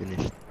fucking just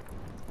finish.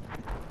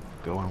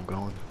 Go where I'm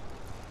going.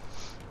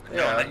 Yeah,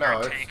 Knowing that no, you're a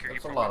it's- tanker,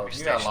 it's you're a lot probably of-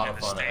 you got a lot stationed of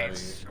in fun the ahead of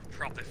States, or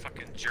probably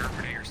fucking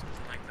Germany or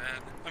something like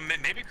that. Or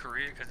maybe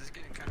Korea, because it's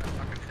getting kind of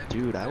fucking heavy.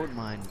 Dude, I wouldn't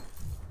mind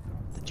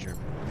the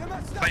German.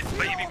 But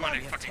you be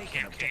going to fucking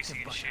Camp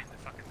Casey and shit in the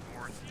fucking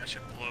north. That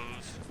shit blows.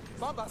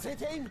 I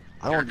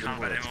You're don't a do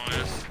combat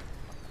MOS.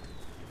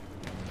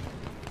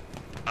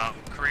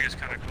 Korea's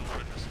kind of cool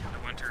in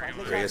the winter.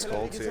 Anyway. Korea's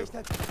cold too.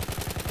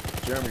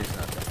 Germany's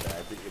not that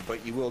bad,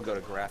 but you will go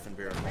to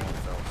Grafenberg and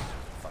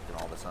Hohenfels fucking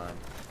all the time.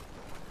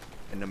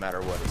 And no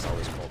matter what, it's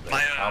always cold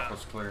there.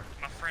 Alpha's clear.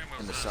 My friend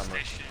was In the summer.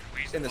 stationed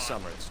at In the Wiesbaden.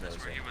 summer, it snows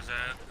That's where there. he was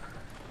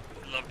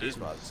at. Loved it.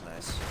 Wiesbaden's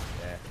nice.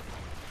 Yeah.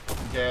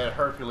 Yeah,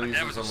 Hercules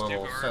That is was a a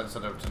little Stuttgart.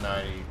 sensitive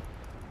tonight. He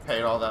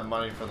paid all that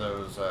money for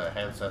those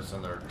headsets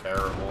and they're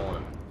terrible.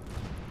 And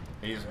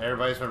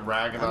everybody's been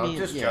ragging I on him. mean,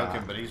 Just yeah.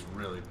 joking, but he's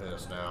really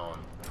pissed now.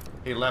 And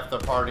he left the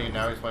party and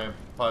now he's playing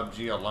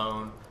PUBG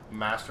alone,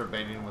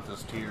 masturbating with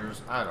his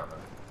tears. I don't know.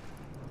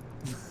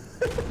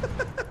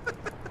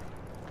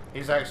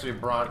 He's actually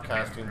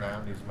broadcasting that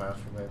and he's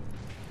masturbating.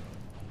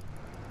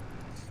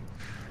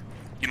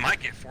 You might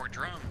get Fort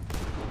Drum.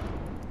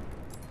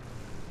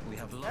 We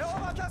have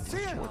lost.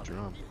 Fort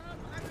Drum.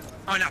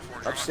 Oh, not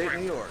Fort Drum. Upstate sorry,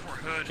 New York. Fort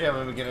Hood. Yeah,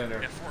 let me get in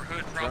there. Yeah, Fort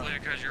Hood probably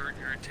because you're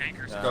a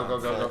tanker. So Go, go,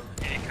 go, go.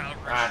 any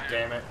caliber Ah, shit.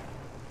 damn it.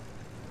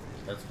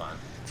 That's fine.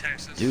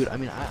 Texas. Dude, I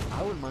mean,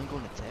 I wouldn't mind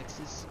going to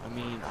Texas. I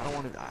mean, I don't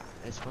want to.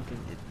 It's fucking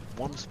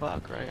warm as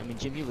fuck, right? I mean,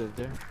 Jim, you lived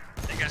there.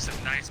 They got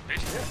some nice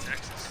bitches in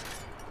Texas.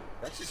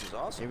 Texas is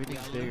awesome. We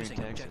Everything's are bigger in losing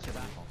Texas. objective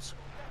apples.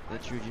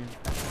 That's true, Jim.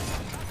 Yeah,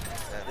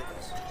 it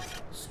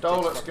is. Stole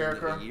it, Takes fucking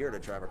Scarecrow. a year to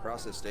drive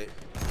across this state.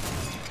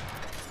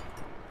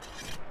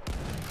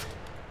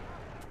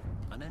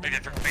 An Big enemy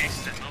different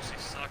bases that mostly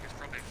suck is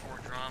probably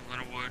Fort Drum,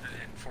 Leonardwood,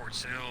 and Fort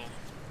Sill.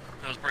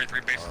 Those are probably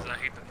three bases that I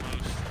hate the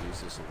most.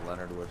 Jesus of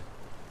Leonard Wood.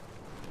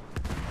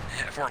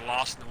 Yeah, Fort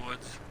Lost in the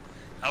Woods.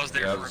 I was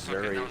there Yeah, for a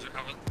Missouri.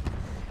 fucking.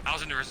 I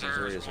was in the reserves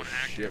Missouri is a one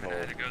active and I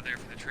had to shithole. go there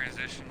for the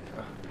transition.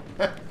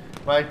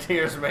 My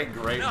tears make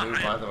great No, moves,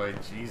 I- by the way.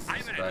 Jesus I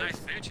met a nice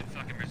Christ. bitch in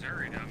fucking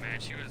Missouri, though, man.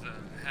 She was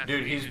a half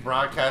Dude, he's Asian,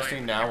 broadcasting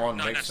white. now on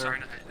No, Mixer. sorry,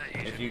 not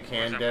Asian. If you What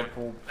can, was that Deadpool,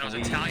 one? That was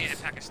please Italian and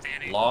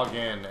Pakistani. log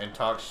in and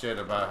talk shit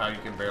about how you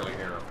can barely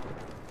hear him.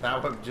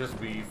 That would just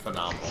be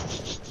phenomenal.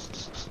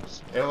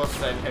 It will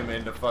send him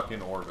into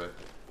fucking orbit.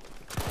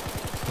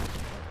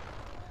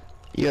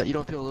 Yeah, you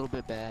don't feel a little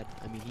bit bad.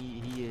 I mean,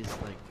 he is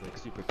like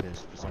super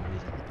pissed for some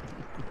reason.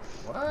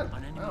 What?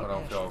 An enemy No,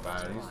 don't feel airship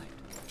bad. is He's alive.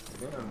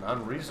 being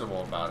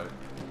unreasonable about it.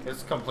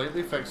 It's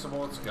completely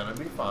fixable. It's gonna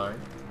be fine.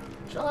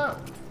 Chill out.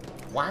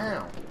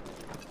 Wow.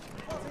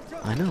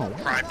 I know.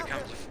 Pride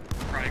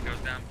goes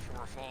down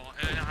before a fall.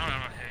 I don't know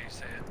how you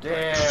say it.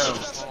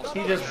 Damn.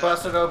 He just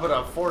busted open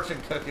a fortune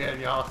cookie in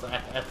y'all's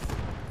ass.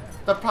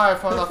 The pie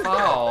for the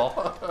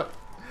fall.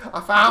 A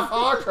foul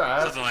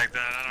fortress. Something like that.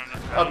 I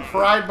don't know. A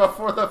pride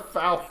before the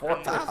foul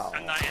fortress. Ow. I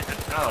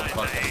don't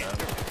fucking know.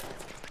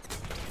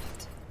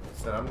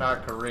 Said I'm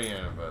not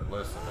Korean, but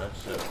listen, that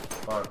shit's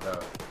fucked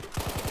up.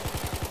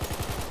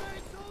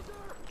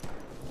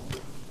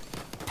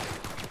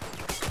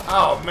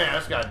 Oh man,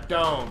 this got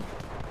domed.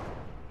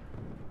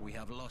 We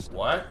have lost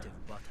What? objective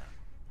butter.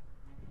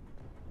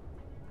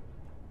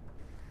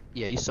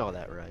 Yeah, you saw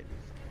that right.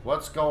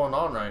 What's going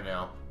on right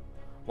now?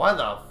 Why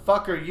the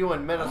fuck are you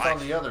and Menace on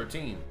the other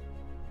team?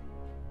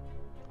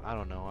 I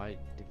don't know.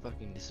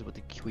 This is what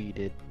the Kiwi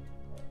did.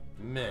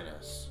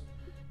 Menace,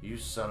 you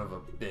son of a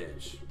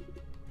bitch.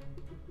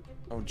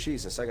 Oh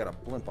Jesus, I got a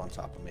blimp on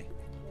top of me.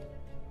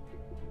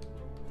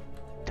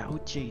 Oh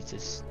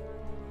Jesus.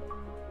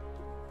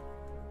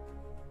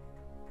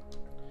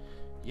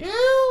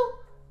 You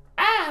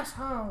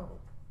asshole.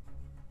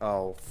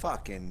 Oh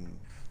fucking.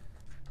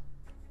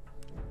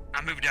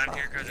 I moved down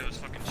here because it was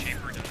fucking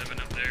cheaper than living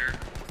up there.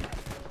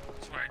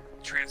 That's why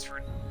I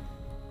transferred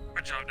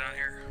my job down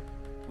here.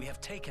 We have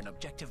taken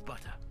objective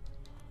butter.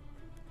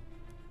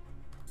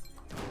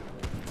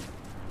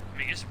 I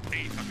mean, it's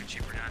way fucking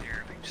cheaper down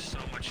here. Like, so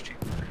much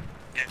cheaper.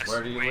 Yeah, it's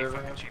Where do you way live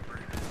fucking at? cheaper.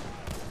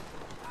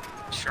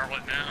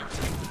 Charlotte now,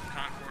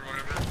 Concord,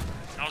 whatever.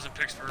 I was in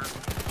Pittsburgh.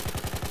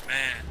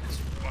 Man, it's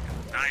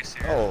fucking nice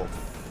here. Oh,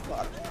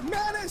 fuck.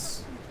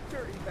 Menace!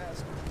 Dirty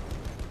bastard.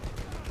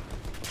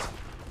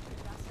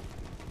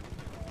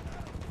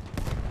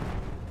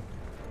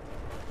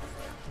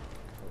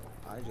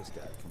 I just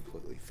got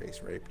completely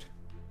face raped.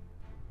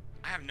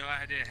 I have no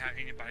idea how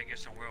anybody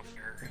gets on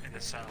welfare in the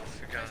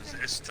South because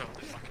it's still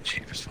the fucking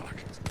cheap as fuck.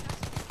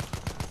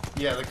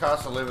 Yeah, the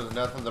cost of living is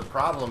nothing. The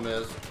problem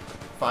is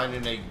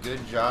finding a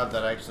good job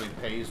that actually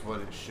pays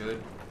what it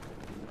should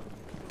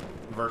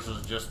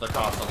versus just the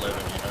cost of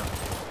living, you know?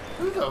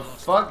 Who the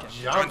fuck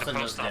jumps in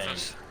this game?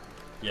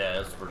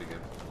 Yeah, it's pretty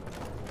good.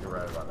 You're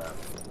right about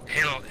that.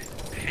 Halo,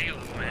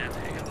 man,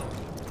 Halo.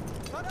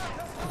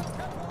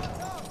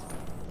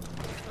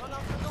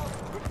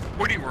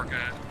 Where do you work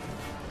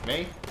at?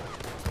 Me?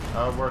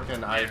 I work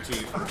in IT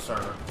for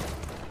Cerner.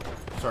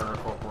 Cerner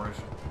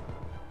Corporation.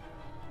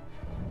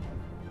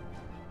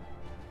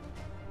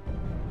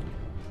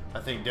 I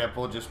think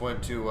Deadpool just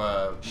went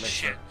to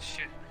Shit.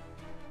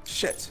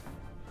 Shit.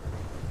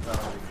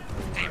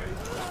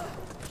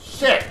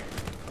 Shit!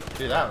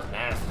 Dude, that was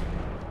nasty.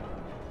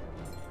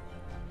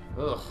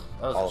 Ugh,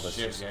 that was All a of us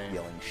shit just game.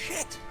 yelling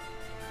shit.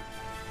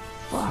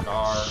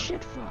 Star.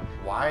 Shit, fuck.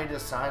 Why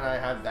decide I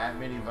had that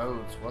many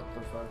votes? What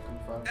the fucking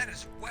fuck? That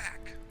is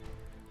whack.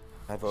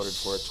 I voted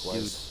for it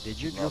twice. Dude,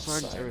 did your drill Love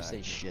sergeants ever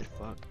cyanide. say shit,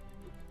 fuck?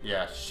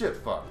 Yeah, shit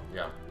fuck.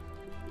 Yeah.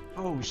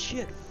 Oh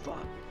shit, fuck.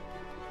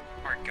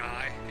 Our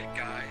guy, hey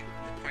guy,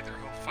 they point their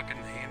whole fucking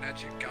hand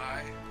at you,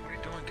 guy. What are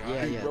you doing,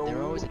 guy? Yeah,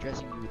 they're always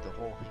addressing you with the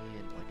whole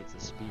hand like it's a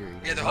spear. You know?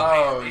 Yeah, the whole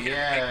Oh hand,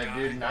 yeah, guy.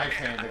 dude, knife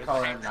hand. They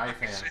call that knife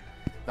hand. Shit.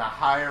 The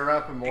higher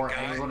up and more Big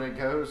guy. angled it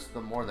goes,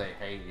 the more they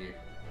hate you.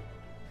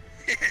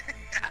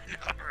 I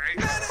know, right?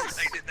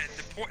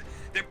 Like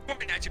they're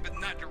pointing at you, but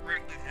not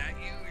directly at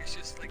you. It's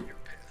just like you're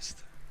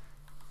pissed.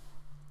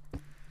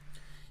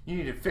 You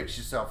need to fix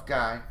yourself,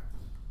 guy.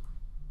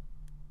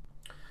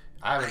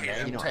 I have a You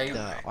name know, tape.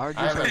 our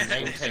I have a drill name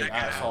sergeants- tape,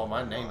 asshole.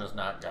 My name is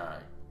not Guy.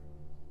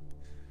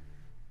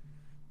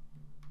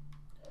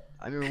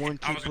 I remember one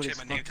I kid was put gonna his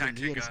say my name fucking,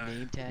 tag he had his too,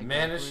 name tag.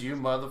 Menace, backwards. you His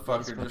motherfucker,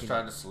 just fucking-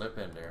 trying to slip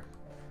in there.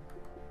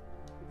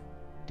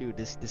 Dude,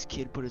 this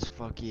kid put his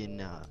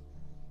fucking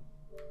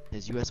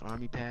his U.S.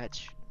 Army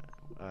patch,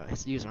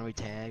 his U.S. Army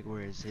tag,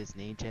 where his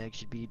name tag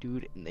should be,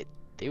 dude, and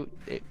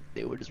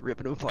they were just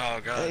ripping him apart. Oh,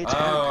 God. Hey, it's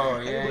Oh,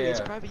 Army. yeah, Everybody, It's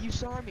yeah. private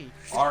use Army.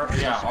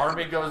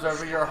 Army goes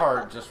over your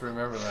heart. Just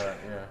remember that.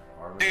 Yeah,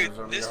 Army Dude, goes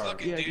over this your heart.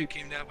 fucking Yeah, dude dude.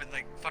 came down with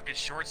like fucking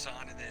shorts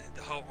on, and then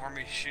the whole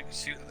army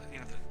suit, you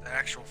know, the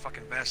actual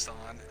fucking vest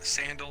on,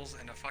 sandals,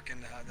 and a fucking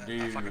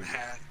a fucking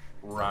hat.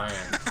 Ryan,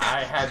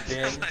 I have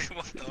been. Like,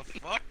 what the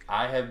fuck?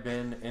 I have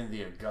been in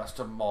the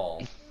Augusta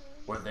Mall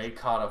where they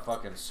caught a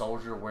fucking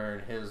soldier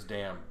wearing his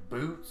damn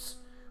boots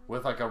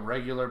with like a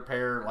regular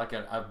pair like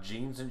of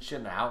jeans and shit,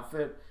 an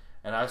outfit,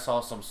 and I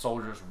saw some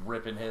soldiers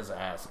ripping his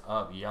ass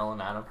up,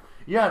 yelling at him,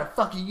 "You got a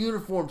fucking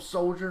uniform,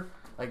 soldier!"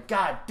 Like,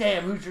 God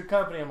damn, who's your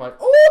company? I'm like,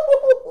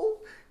 oh,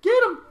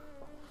 get him!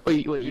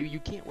 Wait, you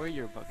can't wear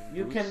your fucking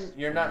You boots can.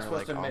 You're when not you're, supposed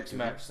like, to off mix duty?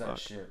 match that Fuck.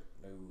 shit.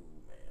 No, man.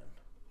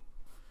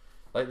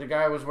 Like the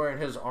guy was wearing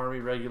his army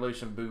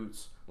regulation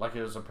boots like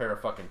it was a pair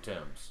of fucking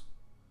Timbs.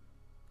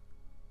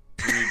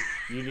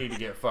 You need to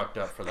get fucked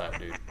up for that,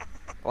 dude.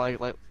 Like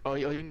like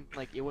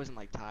it wasn't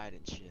like tied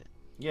and shit.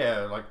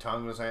 Yeah, like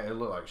tongue was. It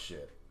looked like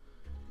shit.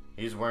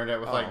 He's wearing that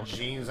with like okay.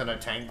 jeans and a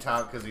tank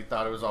top because he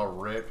thought it was all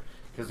ripped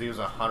because he was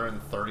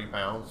 130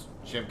 pounds.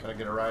 Jim, can I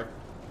get a ride?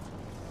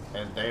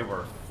 And they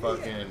were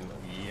fucking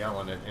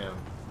yelling at him.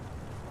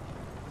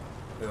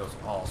 It was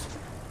awesome.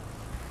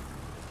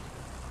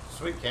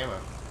 Sweet camo.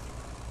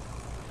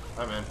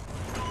 I'm in.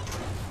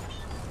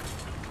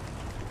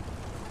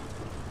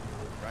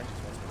 Ryan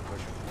just wants me to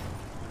push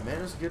him.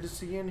 Man, it's good to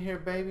see you in here,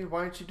 baby. Why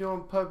aren't you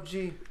doing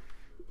PUBG?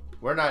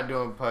 We're not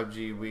doing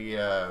PUBG.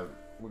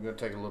 We're gonna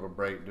take a little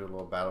break, do a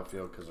little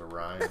Battlefield because of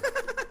Ryan.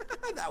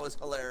 That was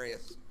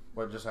hilarious.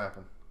 What just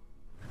happened?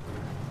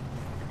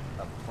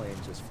 A plane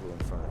just flew in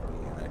front of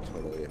me and I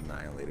totally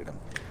annihilated him.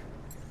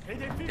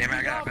 Damn it,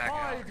 I got it back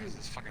out because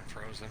it's fucking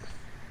frozen.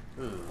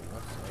 Ooh,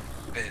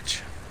 that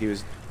sucks. Bitch. He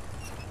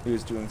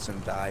was doing some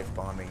dive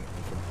bombing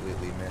and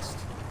completely missed.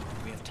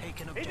 We have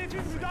taken objective.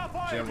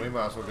 Jim, we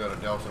might as well go to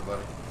Delta,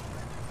 buddy.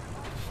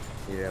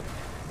 Yep.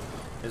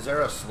 Is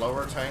there a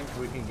slower tank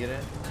we can get in?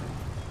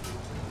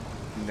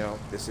 No,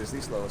 this is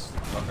the slowest.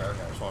 Okay, I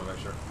just want to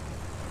make sure.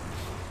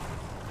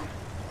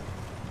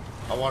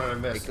 I wanted to It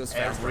miss goes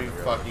fast every on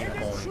the road. fucking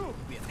point.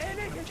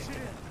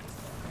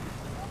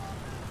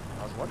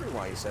 I was wondering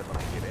why you said when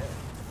I get in.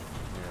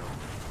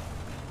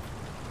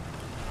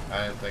 Yeah.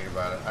 I didn't think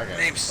about it. I got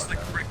Name's Slick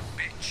Rick,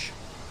 bitch.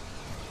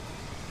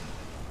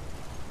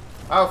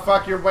 Oh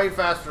fuck! You're way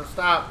faster.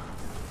 Stop.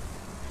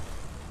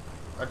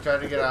 I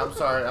tried to get out. I'm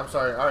sorry. I'm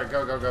sorry. All right,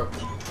 go, go, go.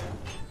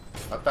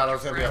 I thought I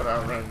was gonna be able to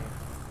outrun.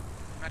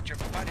 Not your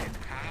buddy,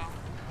 pal.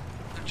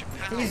 Not your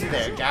pal. Easy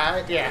there,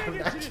 guy. Yeah,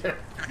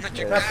 Not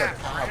your that's a guy,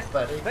 pal, right?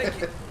 buddy.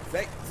 Thank you.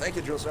 Thank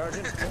you, Drill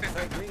Sergeant. Don't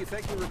thank me.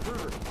 Thank you,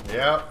 recruiter.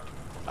 Yep.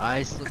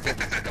 I slipped up.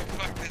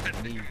 Fuck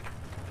that dude.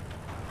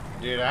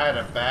 Dude, I had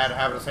a bad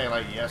habit of saying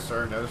like yes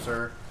sir, no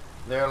sir.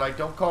 They're like,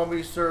 don't call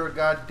me sir,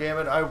 god damn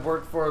it, I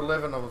work for a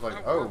living. I was like,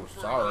 I oh work for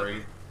a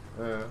sorry.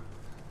 Yeah.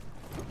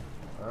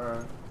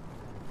 Alright.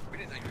 We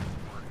didn't know you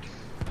worked.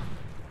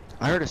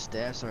 I heard a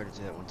staff sergeant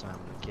say that one time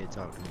when a kid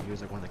talked to me. He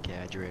was like one of the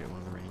cadre at one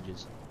of the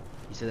ranges.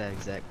 He said that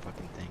exact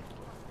fucking thing.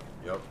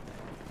 Yep.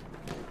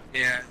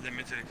 Yeah, the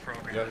military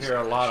program. You'll hear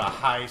a lot of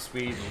high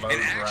speed, low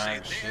And drag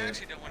actually, they shit.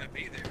 actually don't want to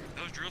be there.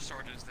 Those drill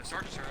sergeants, the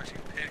sergeants are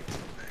actually picked.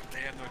 They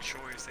have no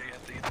choice. They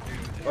have to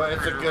either do. Well,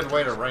 it's a good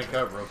way to rank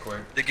up real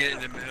quick. They get in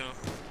the middle.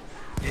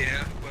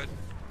 Yeah, but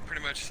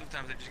pretty much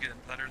sometimes they just get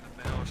a letter in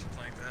the mail or something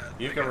like that.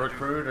 You They can gotta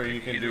recruit or you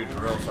can do either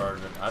drill or.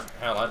 sergeant.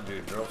 Hell, I'd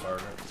do drill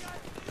sergeant.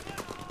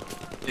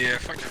 Yeah,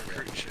 fuck that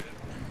recruiting shit.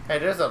 Hey,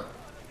 there's a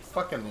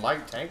fucking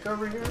light tank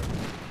over here?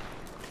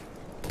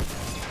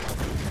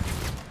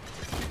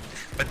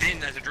 But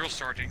then as a drill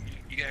sergeant,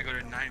 you gotta go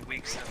to 9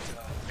 weeks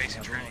of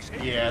basic training.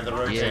 Yeah, the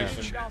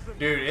rotation.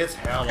 Dude, it's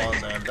hell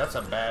on them. That's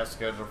a bad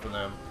schedule for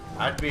them.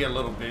 I'd be a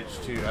little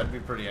bitch too. I'd be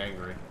pretty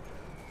angry.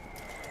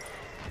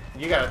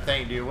 You gotta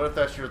think, dude, what if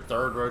that's your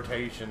third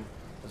rotation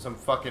and some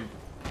fucking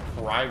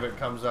private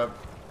comes up?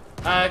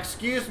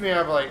 Excuse me,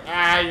 I'm like,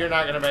 you're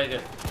not gonna make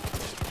it.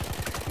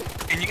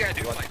 And you gotta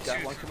do like got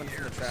 2 one coming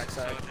from years. the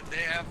trackside. So they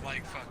have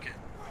like fucking,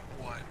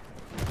 what?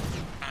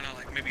 I don't know,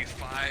 like maybe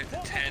 5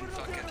 to 10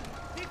 fucking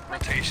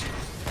rotations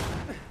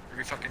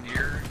every fucking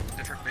year.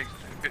 Different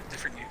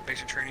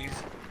basic trainees.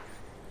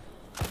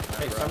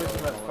 Hey, somebody's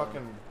in that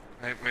fucking...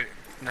 Wait,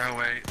 no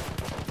wait.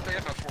 They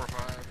have about 4 or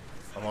 5.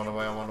 I'm on the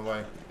way, I'm on the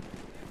way.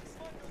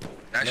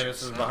 That shit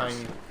Menace is sucks. behind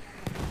you.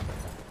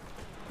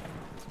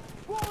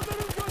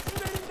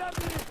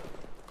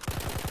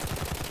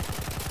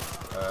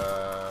 No,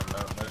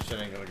 that shit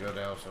ain't gonna go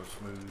down so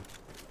smooth.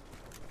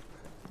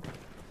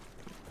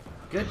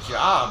 Good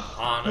job,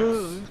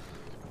 Onyx.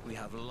 We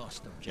have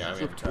lost objective. Yeah, I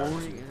mean, It's a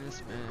boring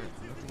ass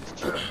man.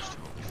 Nothing's changed.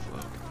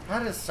 Holy fuck. how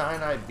does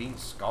Cyanide beat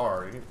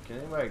Scar? Can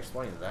anybody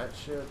explain that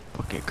shit?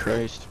 Fucking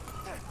Christ.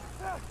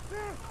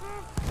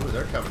 Ooh,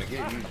 they're coming to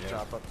get you, Jim.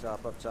 Chop up,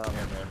 chop up, chop. Yeah,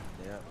 man.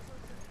 Yeah.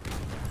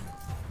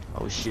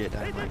 Oh shit,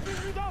 I might.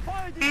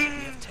 We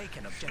have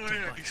taken objective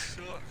Yeah, he Butter.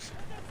 sucks.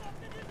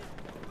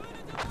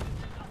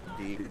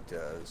 Indeed it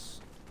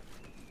does.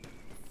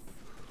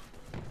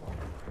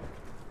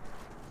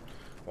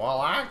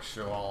 Well,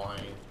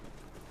 actually...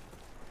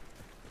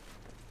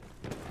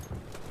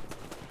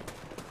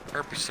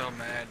 Herp is so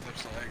mad,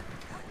 looks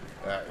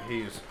like.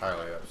 He's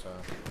highly upset.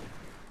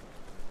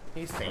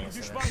 He's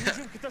dancing. Düşman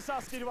hücum kıtası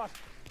askeri var.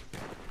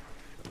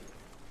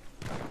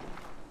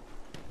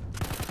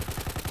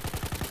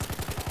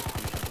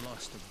 We have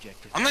lost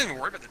objective. I'm not even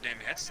worried about the damn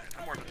headset.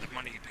 I'm worried about the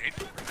money he paid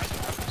for it. That's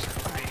what I'm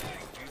concerned. I mean,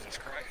 Jesus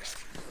Christ.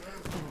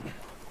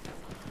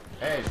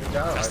 Hey, good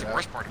job. That's the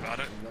worst part about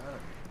it.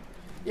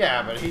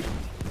 Yeah, but it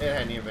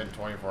hadn't even been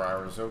 24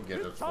 hours. He'll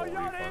get his full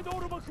Tayyareye refund.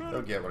 doğru He'll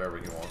bakıyorum. get whatever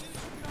he wants.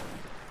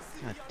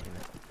 God damn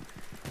it.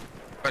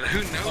 But who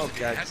knows? Oh if he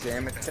god has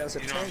damn it, to, Tess,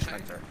 a you know what I'm tank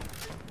saying? hunter.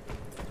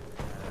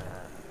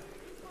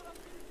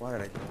 Why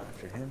did I go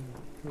after him?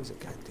 Who's a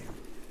goddamn?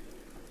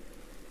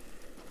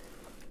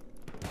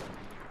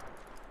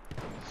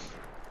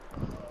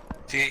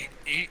 See,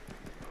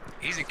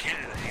 he's in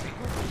Canada, ain't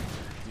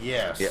he?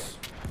 Yes. Yep.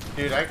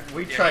 Dude,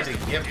 we Yeah, tried to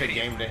he's gift a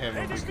Canadian. game to him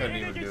and we couldn't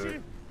even do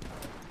it.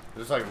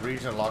 There's like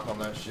region lock on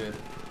that shit.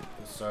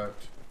 It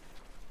sucked.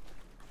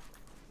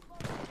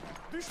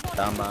 Düşman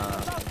I'm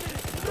kıtası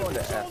askeri. going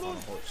to Hızlı F olun.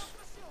 on horse.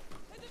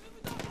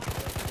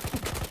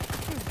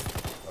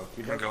 Okie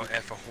I'm gonna go dokie.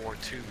 F a whore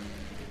too.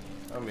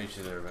 I'll meet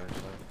you there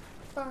eventually.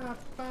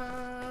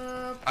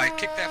 I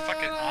kicked that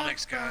fucking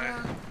Onyx guy.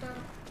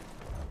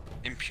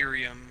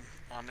 Imperium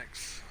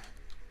Onyx.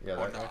 Yeah, Or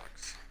that guy.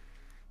 Nox.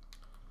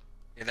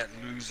 Yeah, that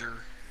loser.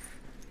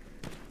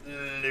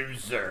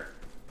 Loser.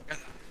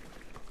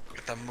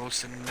 Got the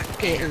most in the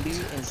Okay, kit.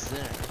 Elite is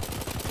there.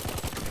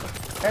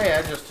 Hey,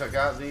 I just took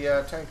out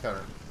the tank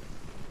hunter.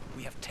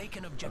 We have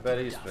taken I objective bet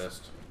he's Duff.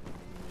 pissed.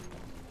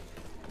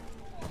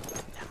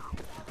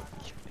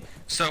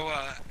 So,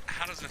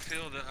 how does it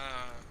feel to,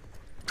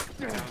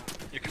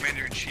 your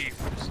commander-in-chief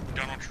is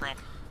Donald Trump?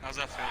 How's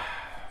that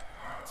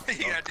feel?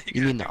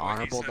 You mean the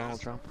Honorable Donald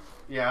Trump?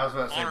 Yeah, I was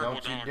about to say, Honorable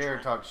don't you Donald dare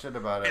Trump. talk shit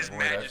about it, His boy.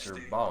 That's your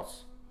Majesty.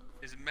 boss.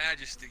 His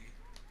Majesty.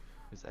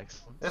 was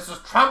excellent. This is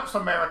Trump's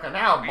America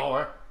now,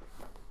 boy.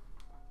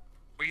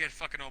 We had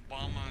fucking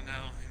Obama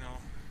now, you know.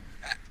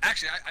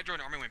 Actually, I joined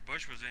the army when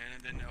Bush was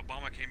in, and then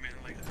Obama came in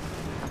like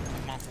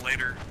a month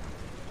later.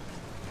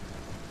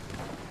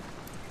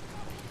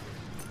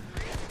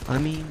 I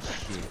mean,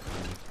 shit.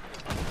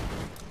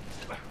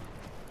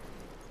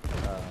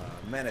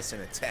 Menace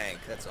in a tank.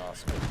 That's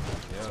awesome.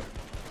 Yep.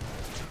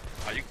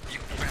 You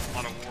have a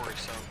lot of wars,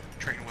 so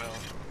train well.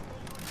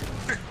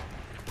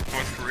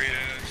 North Korea,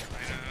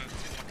 China,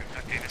 fucking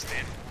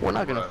Afghanistan. We're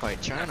not gonna fight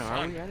China,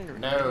 are we? I didn't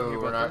No, hear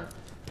we're about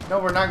not. No,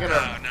 we're not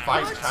gonna No,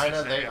 fight what?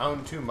 China. They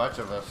own too much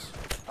of us.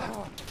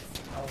 that.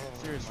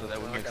 Seriously,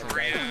 that would make sense.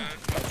 Korea,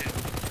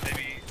 fucking,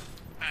 maybe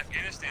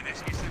Afghanistan, they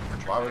said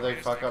we're Why would they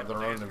Afghanistan fuck up their a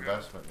couple own days ago.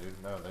 investment,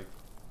 dude? No,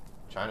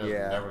 China's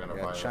Yeah, never gonna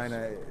yeah, fight China.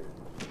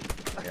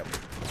 us. Yep.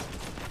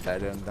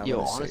 That Yo,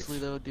 one is honestly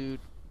safe. though, dude,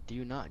 do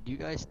you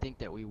guys think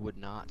that we would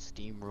not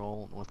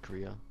steamroll North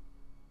Korea?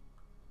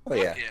 Oh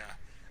yeah. Yeah.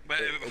 But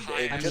it would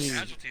high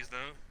casualties,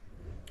 though.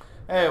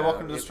 Hey,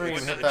 welcome to the It- stream.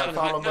 it's Hit not- that it's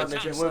follow not- button if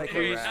it's you just would, like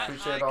please. Iraq.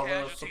 Appreciate all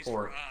the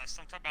support. I'm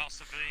talking about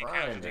civilian Trying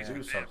to casualties do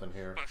with them. something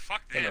here. But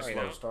fuck In a them, you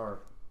slow know?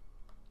 start.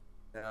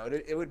 No,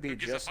 it would be Who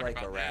gives a just fuck like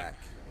about Iraq.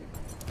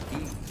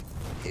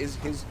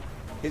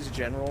 His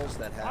generals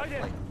that have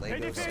Haydi, like Lego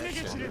hedefi ele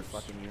sets on their geçirin.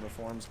 fucking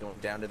uniforms going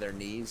down to their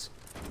knees.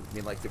 I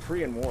mean, like the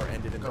Korean War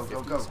ended in Go, the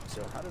go, 50s. go.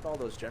 So how did all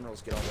those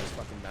generals get all those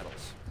fucking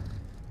medals?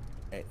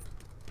 Right.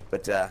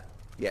 But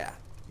yeah,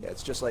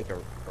 it's just like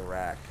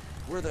Iraq.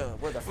 We're the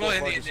Well, fourth in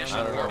the largest initial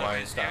I don't know army. why war,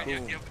 he stopped.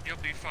 you'll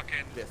be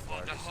fucking, Fifth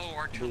well, the largest. whole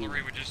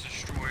artillery would just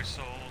destroy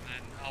Seoul, and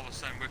then all of a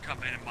sudden we'd come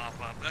in and mop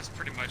up. That's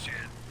pretty much it.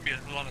 Be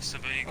a lot of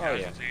civilian Oh,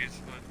 yeah. casualties,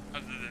 but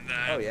other than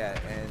that, Oh yeah,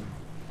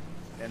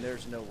 and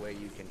there's no way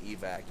you can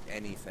evac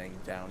anything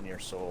down near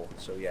Seoul.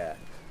 So yeah,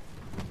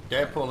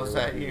 Deadpool is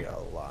there at would be you. a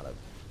lot of.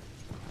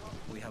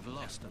 We have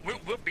lost.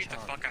 we'll beat the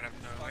fuck out of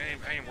them. No,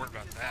 I ain't worried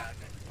about that.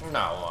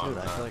 No, I'm Dude,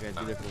 I not. feel like I'd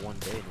be there for one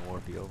day and the war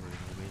would be over.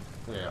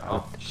 You know what I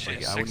mean? Yeah. Shit, Like,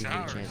 I 6 wouldn't even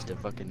hours. get a chance to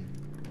fucking.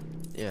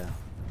 Yeah.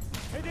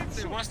 Hedef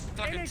Dude, şu. once the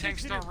fucking Ele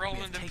tanks start geçirin.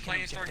 rolling, them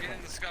planes start getting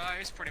in the sky,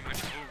 it's pretty much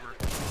over.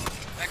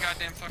 That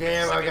goddamn fucking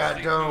Damn, I got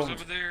 7 crews domed.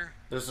 over there.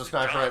 There's a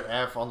sniper at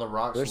F on the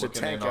rocks There's a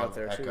looking tank in on out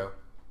there, too. Echo.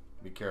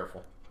 Be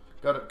careful.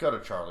 Go to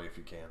Charlie if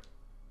you can.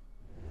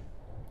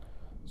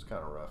 It's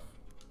kind of rough.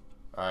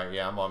 Alright,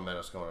 yeah, I'm on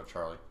Menace going to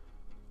Charlie.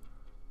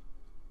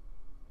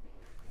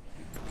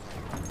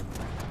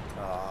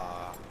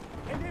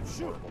 Hedef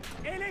şu.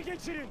 Ele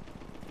geçirin.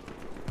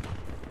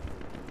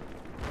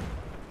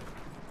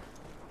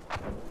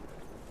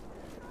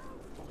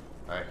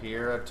 I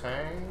hear a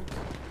tank.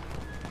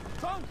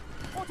 Tank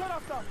o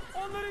tarafta.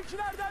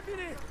 Onlarınkilerden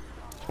biri.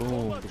 Boom.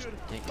 Bomba This atıyorum.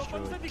 tank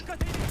Kafanıza destroyed.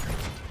 dikkat edin.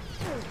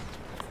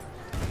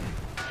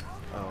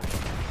 Oh,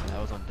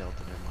 that was on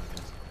Delta. Never mind,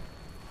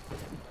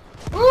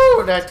 guys.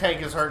 Woo! That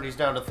tank is hurting. He's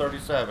down to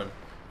 37.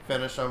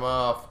 Finish him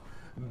off.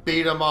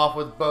 Beat him off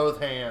with both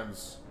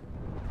hands.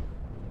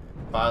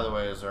 By the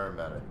way, is there a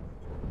medic?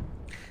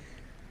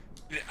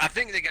 I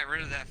think they got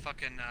rid of that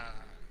fucking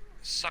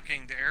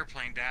sucking the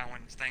airplane down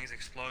when things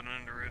explode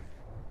under it.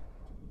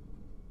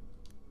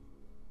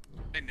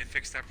 I think they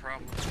fixed that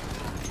problem.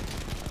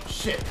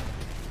 Shit.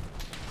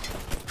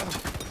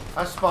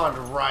 I spawned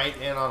right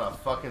in on a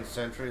fucking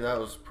sentry. That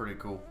was pretty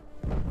cool.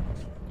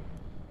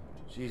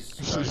 Jesus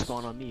She Christ.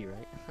 spawned on me,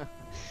 right?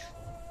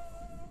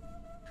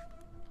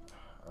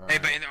 Hey,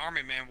 but in the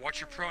army, man,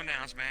 watch your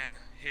pronouns, man.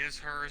 His,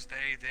 hers,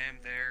 they, them,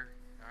 their.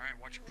 Alright,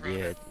 watch your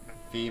pronouns.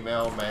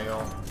 Female,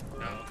 male.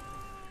 No.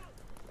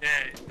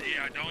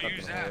 Yeah, don't Fucking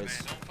use that, hoes.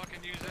 man. Don't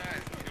fucking use that.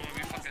 You don't want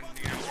to be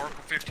fucking,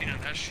 Article 15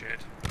 on that shit.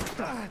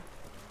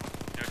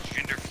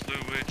 Gender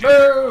fluid,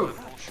 gender all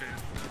that bullshit.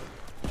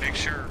 Make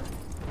sure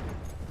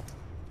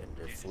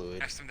Gender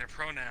fluid. ask them their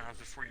pronouns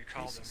before you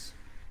call them.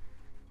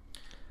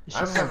 It's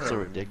I've just sounds had so a-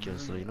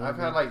 ridiculous, though, you know I've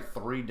what I had mean? like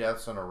 3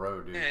 deaths in a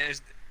row, dude. Yeah,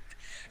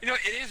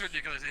 it is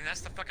ridiculous, and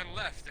that's the fucking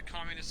left, the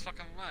communist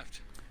fucking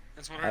left.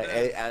 That's what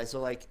it is.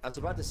 So like I was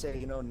about to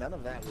say, none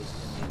of that was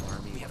in the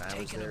army when I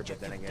was there, but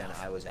then again,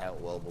 I was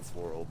out well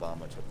before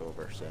Obama took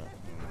over. So,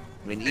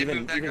 I mean, They even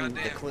moved that the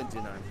goddamn- Clinton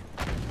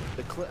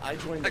army, I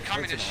joined the The Clinton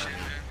communist shit, army.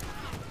 man.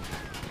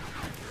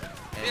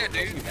 Yeah, and-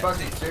 dude. You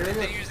fucking They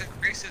serious? use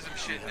that racism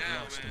shit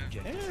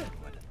now, man.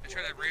 They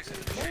try that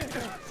racism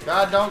shit.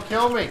 God, don't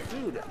kill me.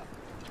 Dude.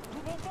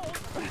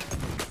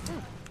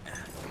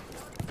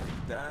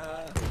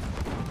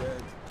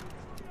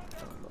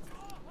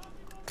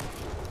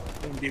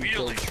 If you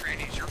don't like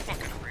trannies, you're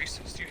fucking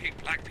racist. You hate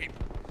black people.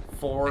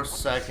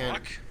 4-second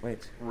Fuck.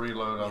 Wait,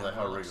 reload on the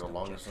Hellraiser.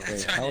 Longest in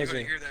That's the how how you're is gonna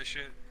it- hear that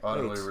shit.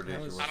 Utterly Wait,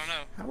 ridiculous. I don't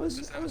know. how is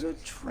a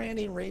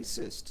tranny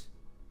racist?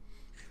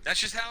 That's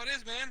just how it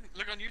is, man.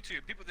 Look on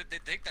YouTube. People that they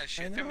think that I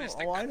shit. know. Feminists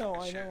think Oh, that I know.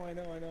 fucking I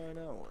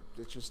know.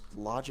 It's just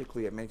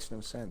logically, it makes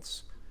no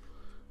sense.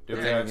 Dude,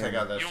 we Yeah, gotta yeah. take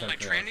out that shit. You don't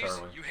like sentry on trannies?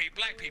 Charlie. You hate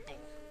black people.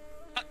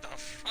 What the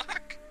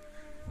fuck?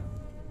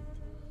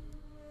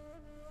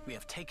 We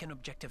have taken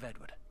objective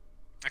Edward.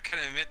 I can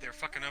admit they're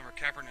fucking over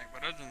Kaepernick,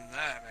 but other than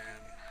that,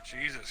 man,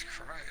 Jesus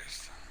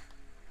Christ.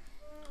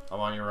 I'm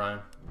on you, Ryan.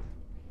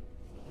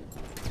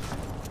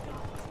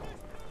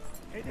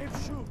 Hedef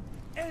şu.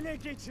 Ele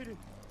geçirin.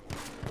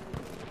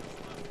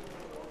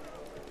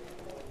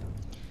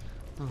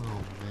 Oh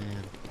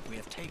man. We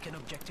have taken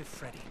objective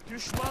Freddy.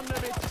 Düşman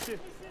nöbetçisi.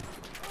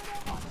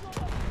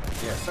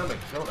 Yeah, somebody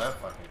kill that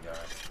fucking guy.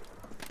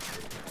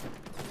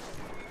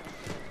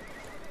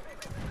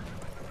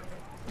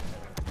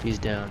 He's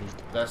down. He's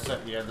That's it.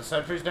 Yeah, the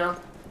sentry's down.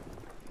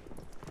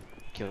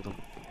 killed him.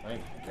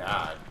 Thank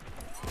God.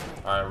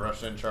 All right,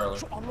 rush in, Charlie.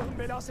 Şu Allah'ın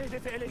belası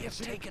hedefi ele We have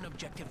geçirin. taken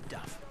objective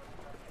Duff.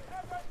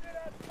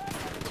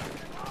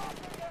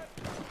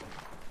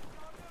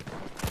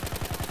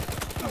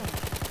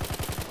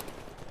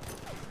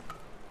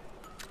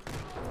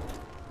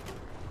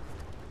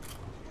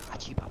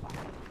 Hachi Baba.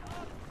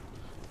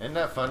 Isn't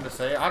that fun to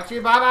say?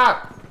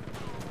 Archibaba!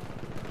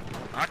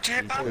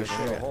 Holy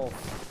shit,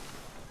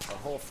 a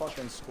whole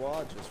fucking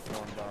squad just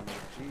formed on me.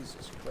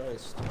 Jesus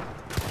Christ.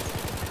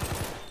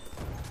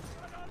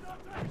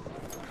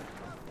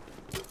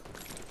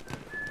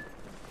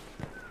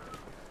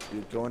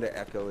 Dude, going to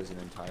Echo is an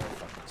entire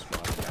fucking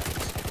squad.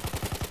 That's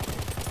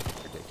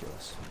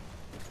ridiculous.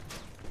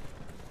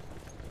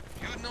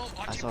 You know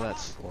I saw that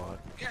squad.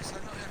 Yes,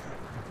 I know him.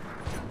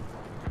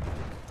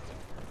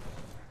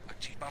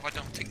 Baba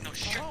don't take no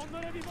shit. Aha,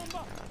 onlara bir bomba.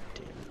 God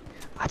damn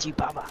it. Hachi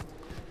Baba.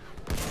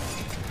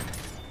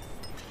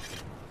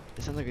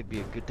 It sounds like it'd be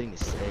a good thing to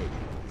say.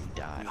 You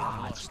died. We Ah,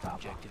 have Hachi lost Baba.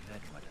 objective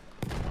Edward.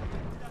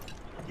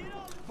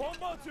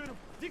 Bomba atıyorum.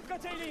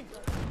 Dikkat edin.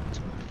 That's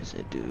what I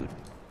said, dude.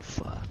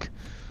 Fuck.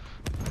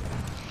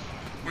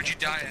 Where'd you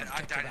die at?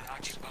 I died at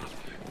Achibaba.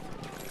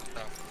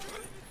 Oh.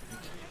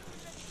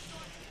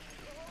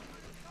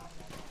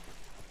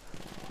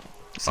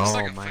 Sounds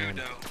like a man. food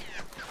though.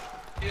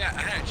 Yeah,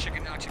 I had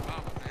chicken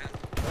Achibaba, man.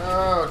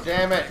 Oh,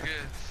 damn it. Pretty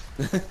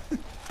good.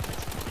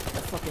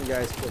 That fucking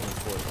guy's killed me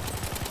for it.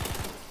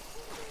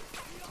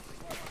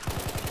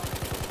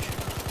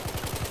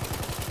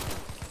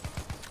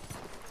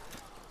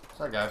 Is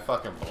that guy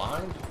fucking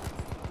blind?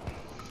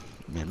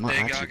 Man, my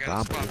There you go, I Hachi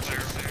got a Baba spot is player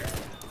just... over there.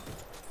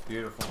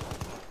 Beautiful.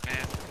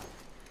 Man.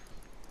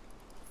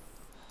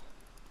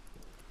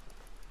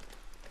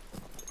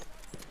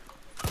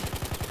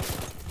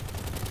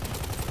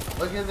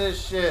 Look at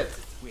this shit.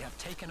 We have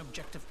taken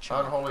objective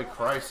Charlie. Unholy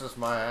crisis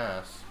my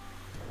ass.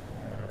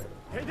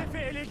 Hedefi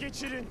ele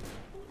geçirin.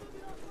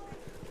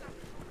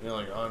 You know,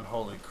 like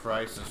unholy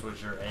crisis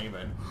was your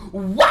aiming.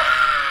 Wow!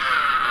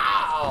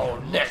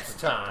 Next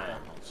time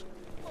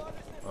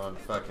on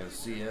fucking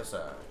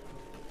CSI.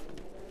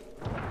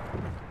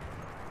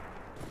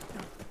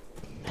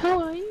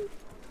 How are you?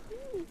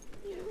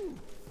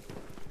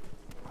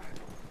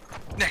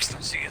 Next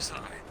on CSI,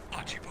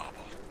 Achibaba.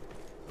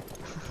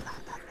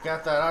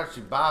 Got that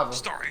Archibaba.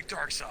 Starring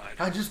Darkseid.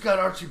 I just got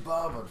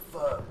Archibaba.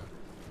 Fuck.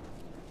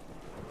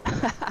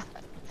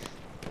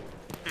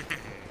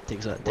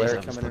 Takes out, Where takes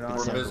out his coming in fucking on?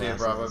 We're busy at sunglasses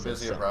Bravo, and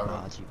busy says, at Bravo.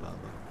 Hachi Baba.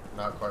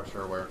 Not quite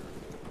sure where.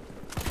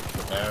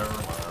 Never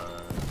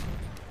mind.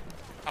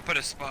 I'll put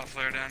a spot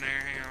flare down there,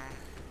 hang on.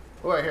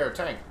 Oh, wait, here, a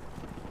tank.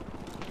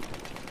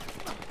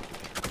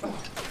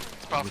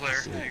 Spot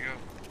flare, there you go.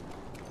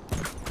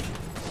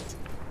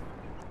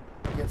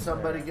 Get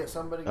somebody, get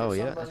somebody, get Oh,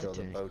 yeah, somebody. Kill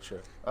the Tank.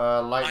 poacher.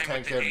 Light I'm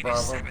tank with the hit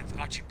Bravo. 87th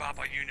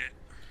Achibaba unit.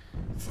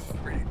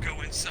 Ready to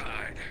go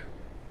inside.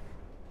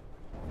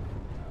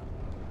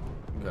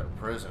 You go to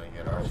prison and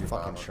get Oh, Archibaba.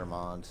 fucking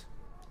Shermans.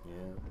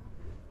 Yeah.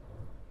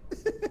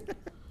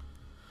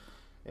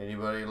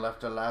 Anybody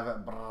left alive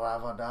at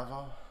Bravo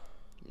Davo?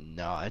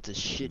 No, it's a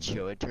shit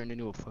show. It turned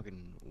into a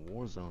fucking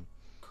war zone.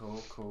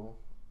 Cool, cool.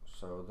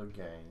 So the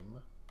game.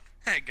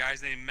 Hey,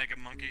 guys named Mega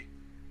Monkey.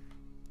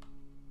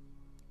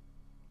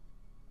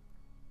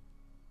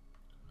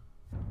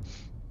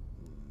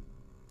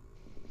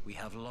 We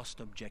have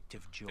lost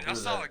objective George. Dude, I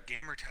saw a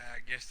gamer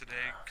tag yesterday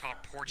called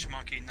Porch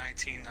Monkey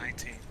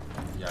 1919.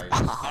 Yeah. I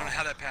don't know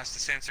how that passed the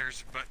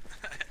censors, but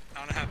I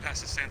don't know how it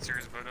passed the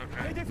censors, but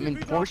okay. I Hedefi mean,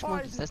 porch müdafaa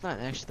monkeys, edin. that's not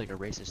actually like a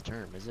racist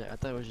term, is it? I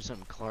thought it was just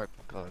something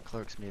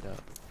Clark's made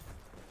up.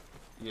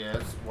 Yeah,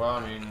 it's, well,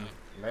 I mean,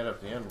 made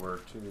up the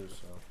N-word too,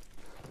 so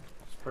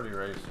it's pretty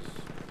racist.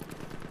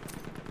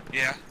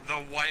 Yeah, the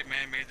white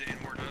man made the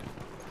N-word up.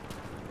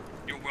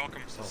 You're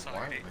welcome, So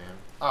society. white, man.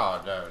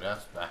 Oh, no,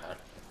 that's bad.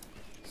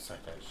 Say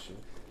that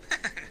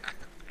shit.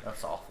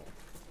 That's awful.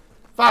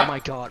 Fuck! Oh my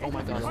god, the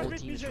whole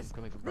team is Kaybetmeyeceğiz.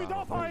 coming from Bravo.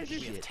 Müdafaa Holy edin.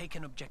 We have shit.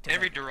 taken objective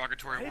Every Edward.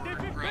 derogatory word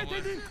Hedefi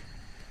probably fethedin.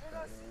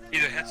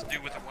 either has to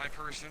do with a white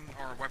person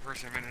or a white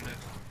person invented it.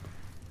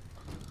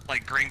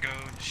 Like gringo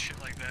and shit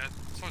like that.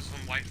 So it's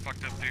some white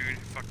fucked up dude who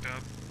fucked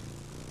up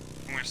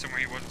and went somewhere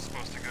he wasn't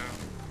supposed to go.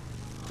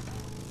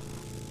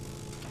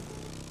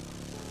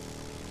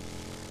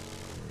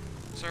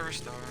 Service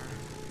star.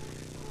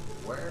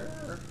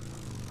 Where?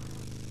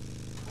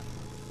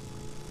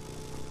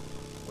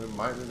 We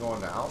might be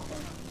going to Alpha.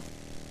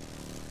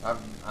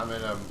 I'm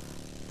in a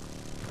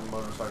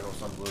motorcycle,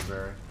 some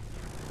blueberry.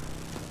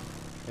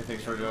 He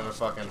thinks we're doing a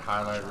fucking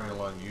highlight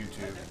reel on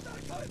YouTube.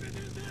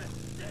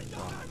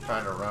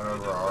 Trying to run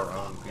over our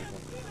own people.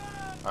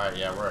 Alright,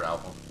 yeah, we're at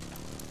Alpha.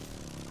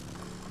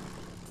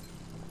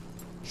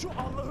 Şu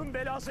Allah'ın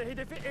belası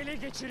hedefi ele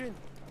geçirin.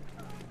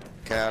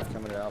 Cav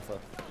coming to Alpha.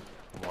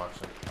 I'm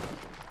watching.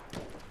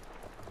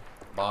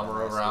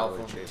 Bomber over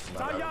Alpha. Chasing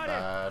Not a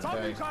bad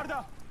day.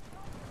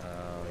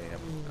 Oh, yeah.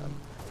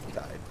 He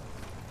died.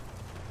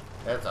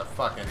 That's a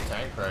fucking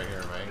tank right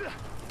here, man.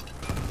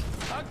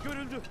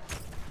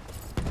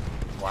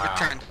 Wow.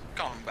 Return.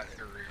 Combat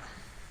area.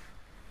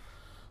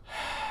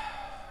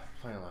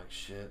 Playing like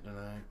shit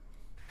tonight.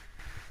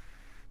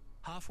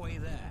 Halfway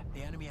there,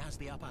 the enemy has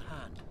the upper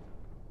hand.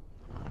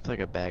 It's like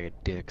a bag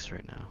of dicks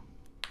right now.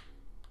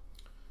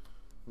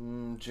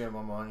 Jim,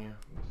 I'm on you.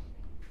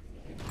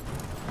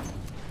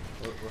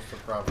 What's the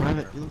problem?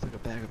 Private, here? you look like a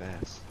bag of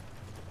ass.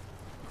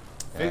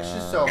 Fix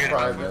yourself, I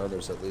Private. know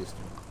there's at least.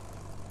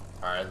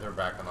 Alright, they're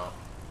backing off.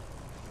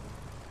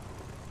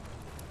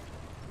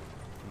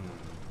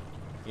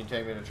 Can you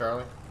take me to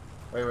Charlie?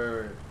 Wait.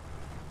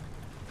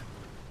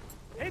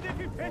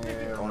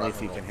 Yeah, Only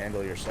if you can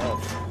handle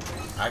yourself.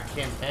 I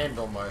can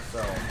handle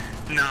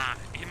myself. Nah,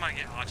 he might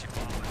get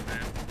Archibald,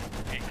 man.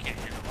 He can't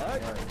handle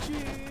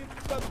it.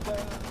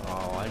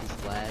 Oh, I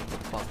just lagged the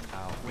fuck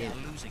out. We are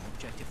losing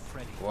objective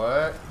Freddy.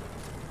 What?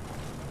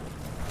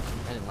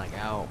 I didn't like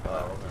out,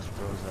 but it just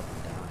froze up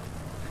and down.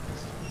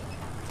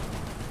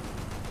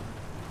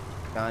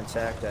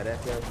 Contact that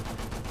Echo.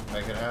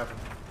 Make it happen.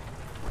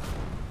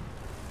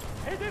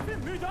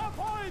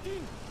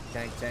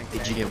 Tank.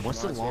 Did you get,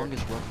 what's the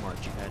longest rough march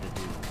you had to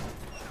do?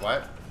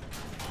 What?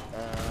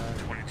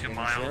 22 in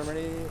miles.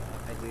 Germany,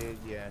 I did,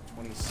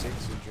 26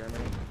 in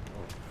Germany.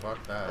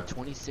 Fuck A that.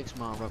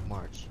 26-mile rough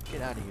march.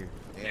 Get out of here.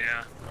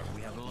 Yeah.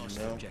 We have lost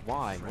No. objective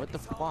Why? Freddy. What the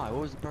why?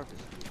 What was the purpose?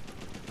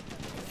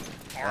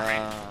 Army.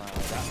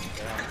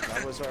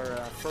 That was our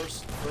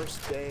first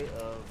day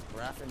of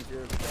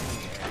Grafenberg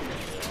training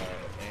and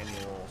our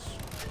annual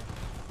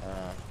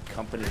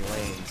company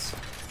lanes.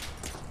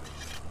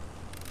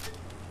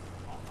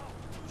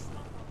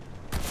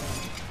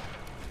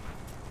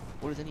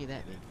 What does any of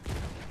that mean?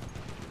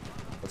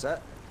 What's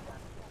that?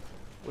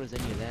 What does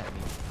any of that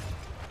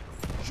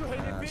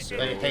mean? So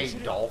They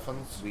hate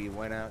dolphins. we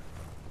went out.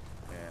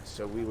 Yeah,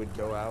 so we would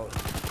go out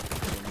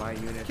in my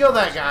unit. Kill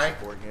that our guy.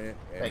 Support unit,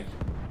 and Thank you.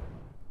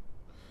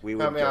 we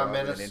would Help me go out, out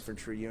with Menace. an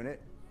infantry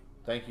unit.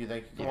 Thank you.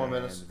 Come on, And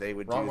Menace. they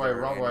would Wrong do way, their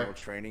wrong way. annual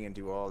training and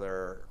do all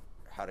their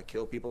how to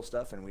kill people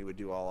stuff, and we would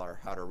do all our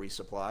how to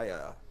resupply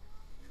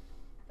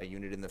a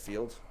unit in the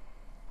field.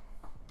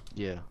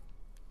 Yeah.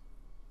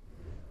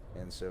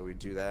 And so we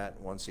do that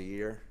once a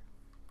year.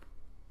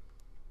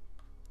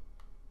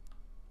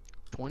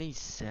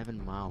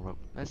 27-mile rope.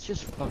 That's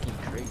just fucking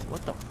crazy.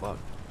 What the fuck?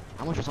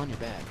 How much was on your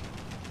back?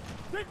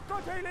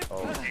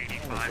 Oh,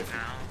 85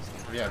 pounds.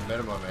 Yeah,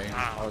 minimum 80.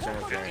 I was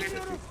only carrying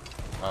 50.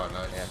 Oh,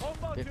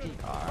 nice. 50?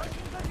 Alright.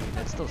 I mean,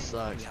 that still We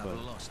sucks, have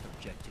but lost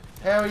objective.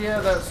 Hell yeah,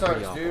 that Pretty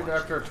sucks, awful, dude. actually.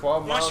 After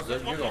 12 miles, you're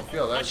gonna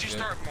feel that Once you shit.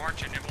 start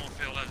marching, it won't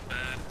feel as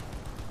bad.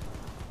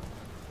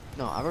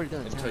 no, I've already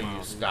done 10 Until you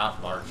miles. dude. stop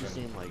You're marching.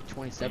 saying like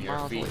 27 your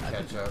miles? feet Wait, I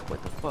catch think- up.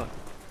 What the fuck?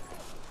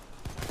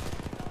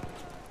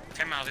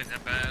 10 miles isn't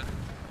that bad.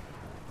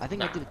 I think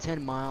Nah. I did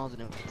 10 miles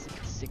and it was like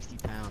 60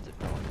 pounds it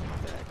felt like on my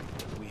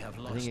back. We have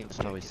I lost think it was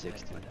probably objective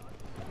 60. Edward.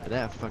 But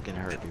that fucking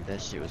hurt, dude.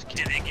 That shit was Did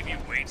killing. they give you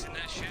weights in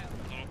that shit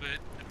a little bit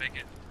to make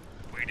it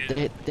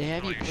weighted? They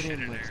have All you your put shit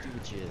in in like there.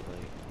 stupid shit. Like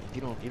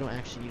if you don't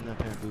actually need enough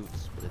pair of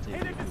boots, but they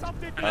take you boots.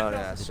 Oh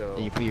yeah, so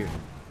Then you put your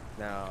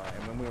now,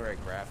 and when we were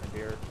at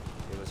Grafenberg,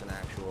 it was an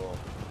actual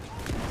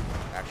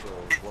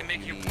They what make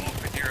we you need.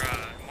 walk with your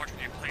marching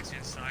your plates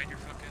inside your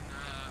fucking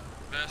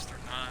vest or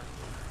not?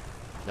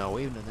 no,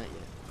 we haven't done that yet.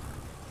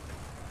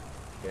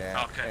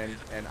 Yeah, Okay.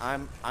 and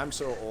I'm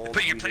so old.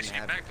 Put your we plates in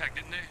didn't your have backpack,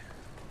 didn't they?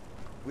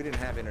 we didn't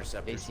have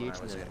interceptors when ACH I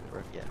and was the in.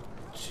 yeah.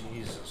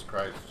 Jesus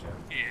Christ, Jim.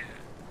 Yeah.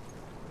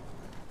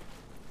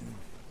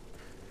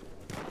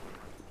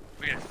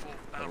 We had full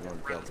battle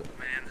Everyone round, built it.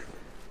 man.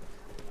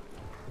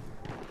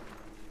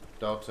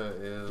 Delta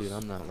is. Dude,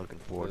 I'm not looking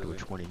forward to a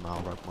busy.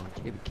 20-mile rough march.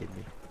 You gotta be kidding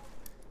me.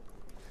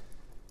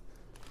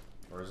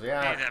 Where's he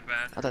Ain't at? that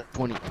bad. I thought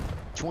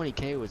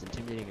 20K was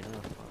intimidating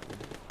enough.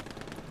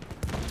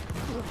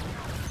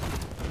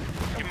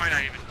 You might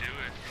not even do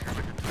it.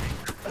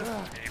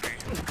 Maybe.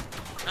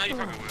 No, you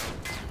probably will.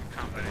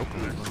 Combat.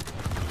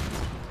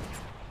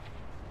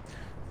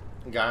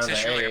 Guy on the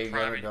Since you're like AA a gun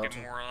private, or you'd Delta.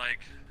 be more like,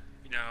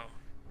 you know,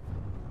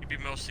 you'd be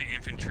mostly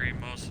infantry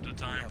most of the We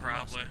time, have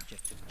lost probably.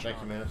 objective Thank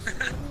you, Charlie. Menace.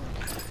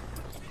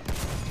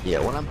 Yeah,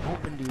 what I'm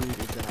hoping, dude,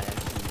 is that I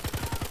actually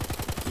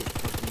get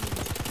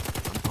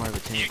fucking. I'm part of a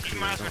tank You crew.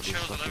 might I as well don't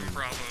just chose 11 fucking.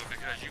 Bravo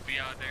because you be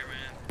out there,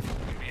 man.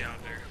 You be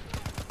out there.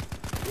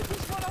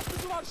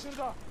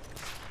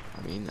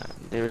 I mean,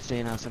 they were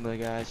saying how some of the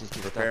guys just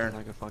get stuck in Preparing.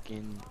 like a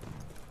fucking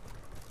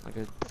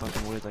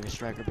woods, like a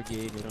striker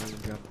brigade. They don't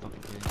even drop the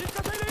fucking thing.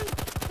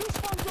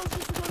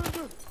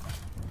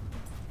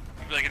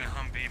 You be like in a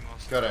Humvee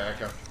most Go of to the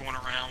Echo. time, going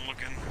around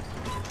looking.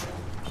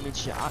 I mean,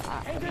 shit. I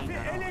mean,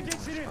 I don't want to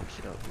fuck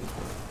shit up, dude.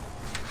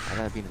 I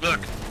gotta be in the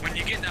Look, tank. when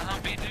you get in the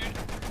Humvee, dude,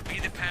 be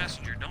the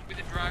passenger. Don't be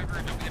the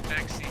driver. Don't be the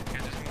backseat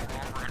because there's more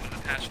armor under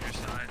the passenger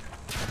side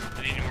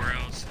than anywhere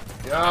else.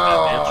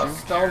 Yo, True.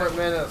 stole it,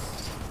 Menace.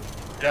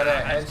 Got a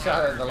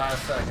headshot at the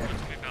last second. Talk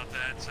to me about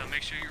that. So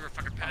make sure you're a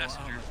fucking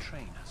messenger.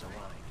 Train has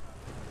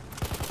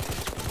arrived.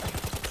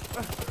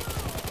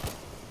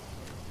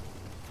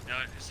 You know,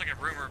 it's like a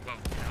rumor, but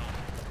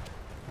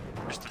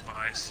just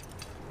advice.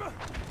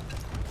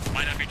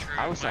 Might not be true.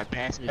 I was like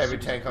passing. Heavy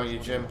tank on you,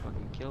 Jim.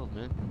 Fucking killed,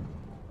 man.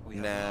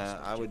 Nah,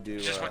 I would do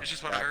It's just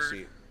what I back heard.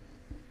 seat.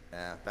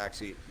 Nah, back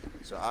seat.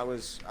 So I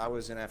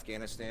was in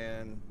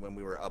Afghanistan when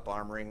we were up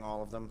armoring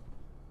all of them,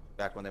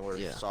 back when they were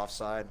soft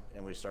side,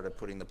 and we started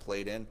putting the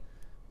plate in.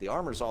 The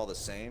armor's all the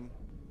same,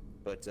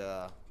 but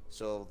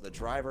so the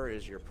driver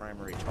is your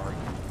primary target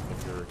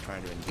if you're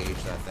trying to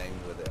engage that thing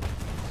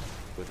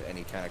with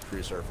any kind of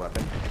cruiser or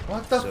weapon.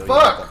 What the so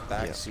fuck? You have the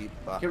back seat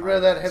Get rid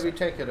of that heavy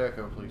tank at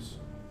Echo, please.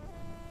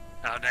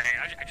 Oh dang,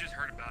 I just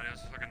heard about it. It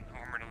was fucking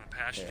armored on the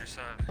passenger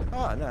side.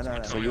 Oh,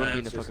 no. So you want to be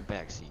in the fucking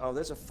backseat? Oh,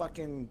 there's a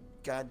fucking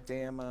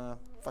goddamn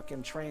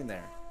fucking train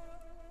there.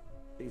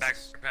 Back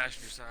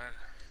passenger side.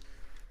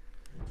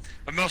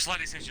 But most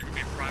likely, since you're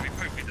gonna be private, you're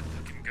probably be the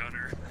fucking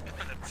gunner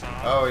at the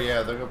top. Oh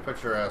yeah, they're gonna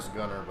put your ass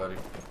gunner, buddy.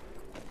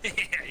 Yeah,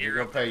 you're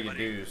gonna pay your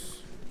dues.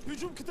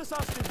 That's Dude, I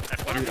thought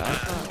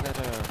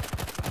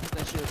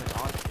that shit was an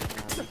option.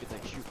 You could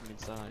like shoot from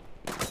inside.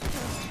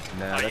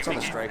 No, Oh, that's you on the can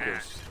get Strikers.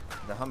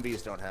 hacked. The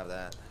Humvees don't have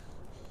that.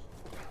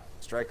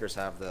 Strikers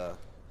have the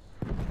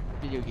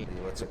Video game.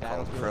 what's it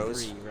called? Battlefield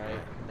Pros. 3, right?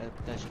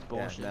 That's just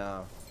bullshit. Yeah,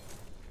 no.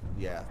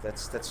 Yeah,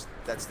 that's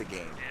the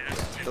game. Yeah,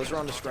 Those are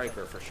on the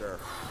Striker for sure.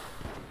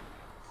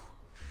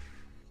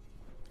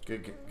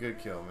 Good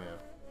kill, man.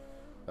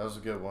 That was a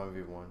good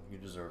 1v1. You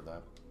deserve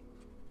that.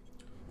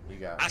 You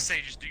got it. I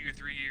say just do your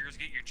 3 years,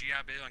 get your GI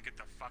Bill, and get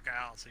the fuck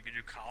out so you can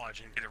do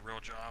college and get a real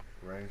job.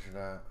 Range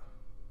that.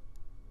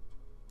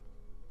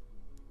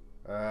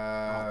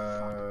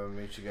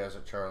 Meet you guys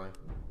at Charlie.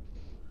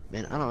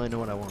 Man, I don't really know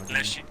what I want to do.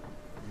 Unless you,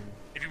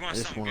 if you I want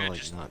just something want to good, like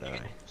just not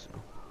die. So.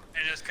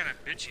 and it's kind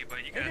of bitchy, but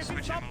you gotta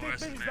switch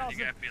MOS, man. You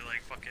gotta be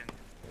like fucking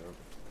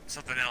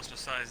something else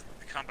besides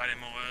the combat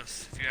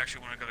MOS if you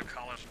actually want to go to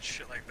college and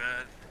shit like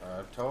that.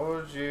 I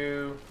told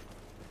you.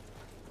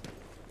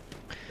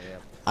 Yeah.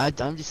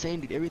 I'm just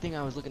saying, dude. Everything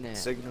I was looking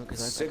at, you know,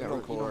 because I got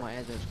Signal you know, my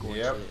advance score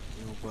Yep. and shit,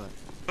 you know,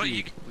 But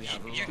you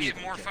dude,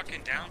 get more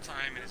fucking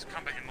downtime and it's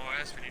combat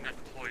MOS when you're not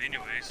deployed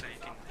anyway, so you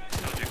can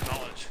still do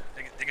college.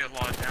 They get a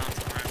lot of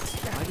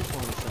downtime. I just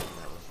wanted something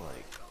that was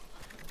like,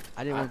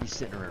 I didn't want to be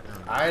sitting around.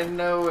 I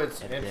know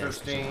it's At desk or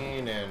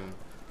interesting and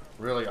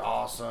really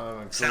awesome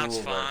and cool, Sounds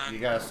but fun. you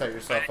gotta set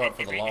yourself up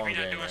for the long If you're not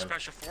game, doing man.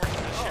 special forces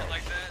and shit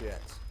like that,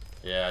 Shit.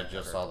 Yeah, I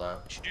just saw that.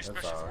 you should do That's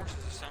special alright.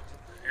 forces or something.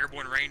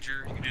 Airborne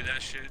Ranger, you can do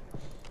that shit.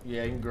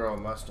 Yeah, you can grow a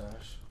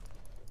mustache.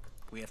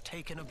 We have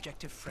taken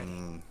objective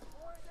Freddy.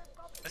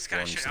 That's the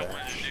kind of shit I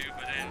wanted to do,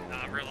 but then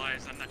I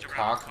realized I'm not jumping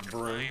out of Cock the fucking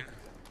broom. plane.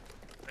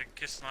 They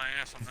kiss my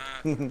ass on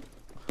that.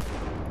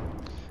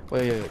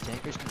 Wait,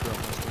 tankers can grow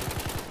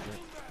mustaches.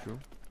 True.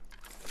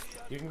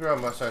 You can grow a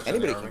mustache.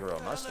 Anybody in the can army. grow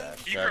a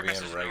mustache. You Gotta can be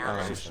message in the regular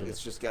army. mustache.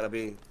 It's just gotta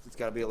be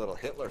a little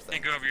Hitler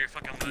thing. Can't go over your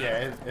fucking lip.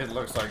 Yeah, it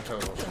looks like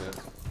total shit.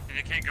 And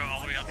it can't go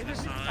all the way out to the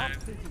side.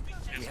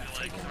 It's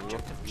like,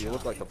 You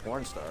look like a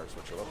porn star is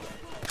what you look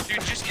like.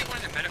 dude, just get one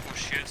of the medical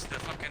shits, the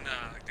fucking,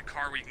 like the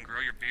car where you can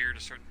grow your beard a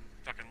certain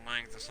fucking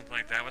length or something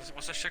like that.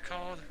 What's that shit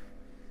called?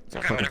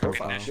 Some kind of medical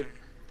profile. condition.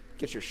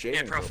 Get your Yeah,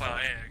 shaving profile,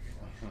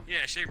 yeah,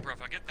 shaving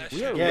profile, get that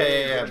shit.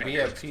 Yeah. Be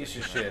a piece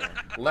of shit.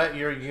 Let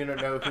your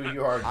unit know who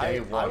you are day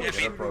one. Yeah,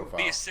 Get a profile.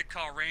 be a sick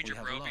call ranger, We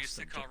have bro. Be a lost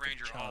sick call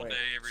ranger objective all Charlie. day,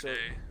 every So-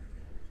 day.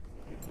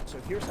 So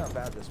here's how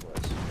bad this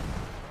was.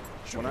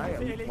 When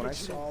I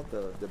saw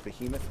the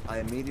behemoth, I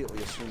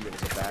immediately assumed it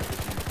was a bad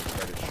behemoth and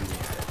started shooting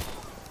at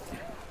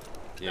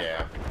it.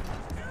 Yeah.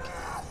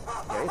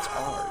 Yeah, it's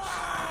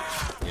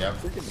ours. Yep.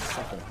 We're getting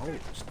fucking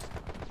hosed.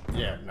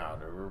 Yeah, no,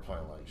 dude, we were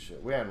playing like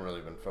shit. We hadn't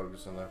really been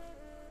focusing there.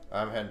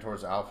 I'm heading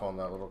towards Alpha on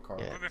that little car.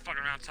 Yeah. We've been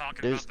fucking around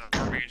talking There's- about the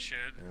army and shit.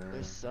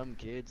 There's some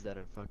kids that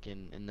are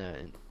fucking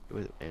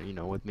with you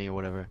know, with me or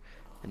whatever,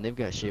 and they've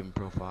got shaving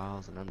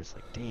profiles, and I'm just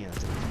like, damn,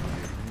 that's weird,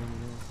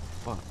 man.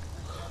 Fuck.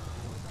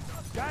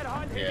 Yeah,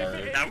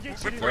 Now, we're they're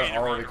putting you already in the called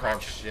right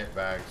direction. shit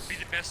bags. Be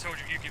the best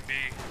soldier you can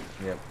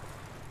be. Yep.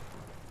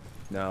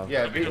 No.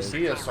 Yeah, be a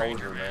Sick call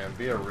soldier, ranger, man.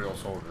 Be a real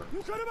soldier.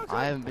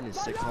 I haven't been in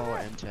sick call or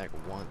MTAC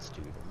once,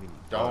 dude. I mean,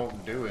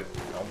 Don't do it.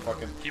 Don't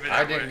fucking. Keep it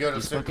I that didn't way. go to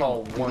These sick fucking-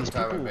 call dude, one these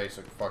time in people-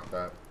 basic. Fuck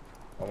that.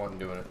 I wasn't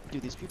doing it.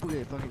 dude, these people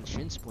get fucking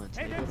shin splints.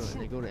 And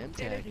they go to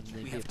MTAC and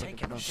they get fucking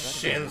put on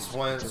Shin It's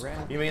splints. a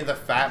wrap. You mean the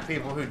fat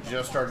people who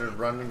just started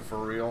running for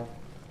real?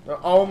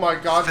 Oh my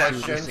god, my Fat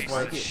shin pussy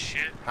splints.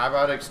 shit. How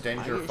about extend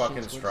I your get fucking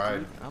shin splints,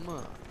 stride?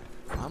 dude.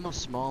 I'm a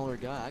smaller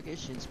guy. I get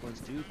shin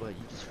splints too, but you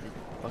just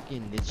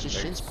it's just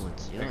shin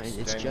splints. You know, it's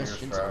Extend just your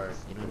shin stride.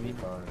 splints. You know what I mean?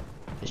 Fine.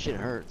 This shit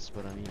hurts,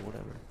 but I mean,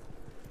 whatever.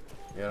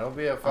 Yeah, don't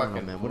be a I don't know,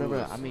 fucking. man. Whatever.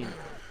 puss. I mean,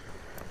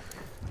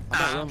 I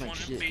I'm not wanna like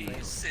shit. be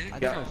Like, sick. I You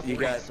think got- my you form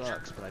got-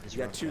 sucks, but I just you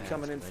got run two fast,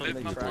 coming in but from I Live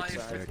the my think track life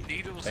it's side. with 30.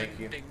 needles Thank and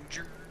you.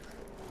 danger.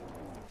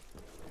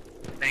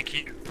 Thank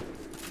you.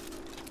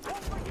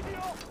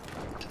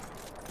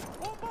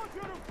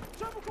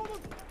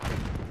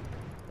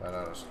 I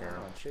That ought to scare Come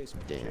him. on, chase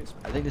me, Damn. chase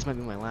me. I think this might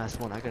be my last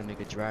one. I gotta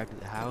make a drive to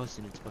the house,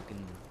 and it's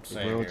fucking the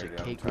Same roads here, are dude,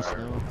 I'm caked with tired.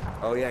 snow.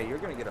 Oh yeah, you're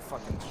gonna get a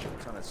fucking shit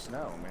ton of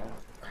snow, man.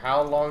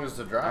 How long is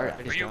the drive? Alright, I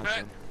just Where you got at?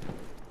 some.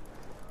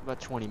 About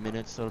 20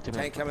 minutes, so it'll take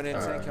me. Tank coming in,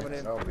 tank Alright, coming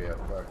in. That'll be a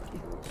fuck.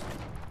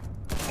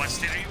 What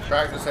state are you in?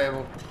 Track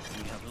disabled.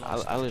 We have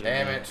lost. I live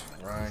Damn in it,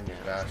 Ryan, you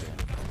bastard.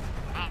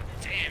 Oh,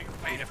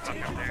 damn. Way to fuck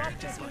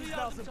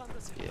up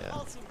there.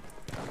 Yeah.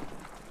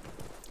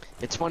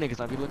 It's funny because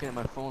I'll be looking at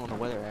my phone on the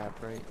weather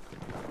app, right?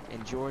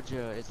 In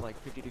Georgia, it's like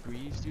 50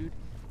 degrees, dude.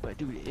 But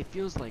dude, it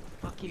feels like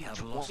fucking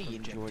have lost 20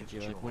 in objective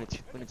Georgia. Like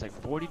George. when it's like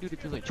 40, dude, it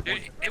feels like Dude,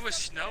 20. it was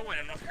snowing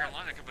in North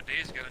Carolina a couple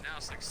days ago. Now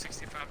it's like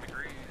 65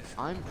 degrees.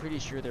 I'm pretty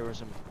sure there were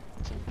some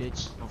bitch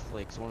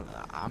snowflakes.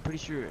 I'm pretty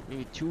sure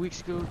maybe 2 weeks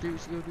ago, 3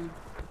 weeks ago, dude.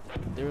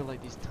 There were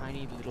like these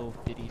tiny little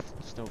bitty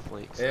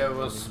snowflakes. It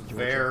was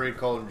very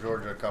cold in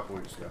Georgia a couple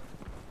weeks ago.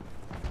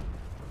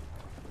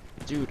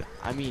 Dude,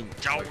 I mean,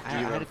 Joe. Like, I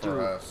had to for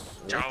do us.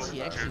 Joe. It was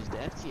bad.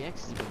 the FTX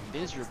is even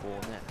miserable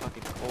in that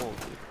fucking cold,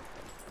 dude.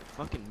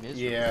 Fucking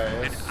miserable. Yeah,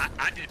 And it's,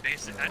 I did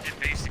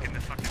basic in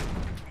the fucking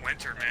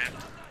winter, man.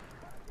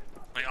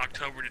 Like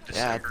October to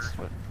Yeah, December. it's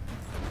what.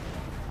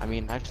 I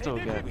mean, I've still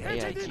got We have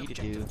AIT taken to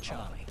do. objective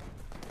Charlie.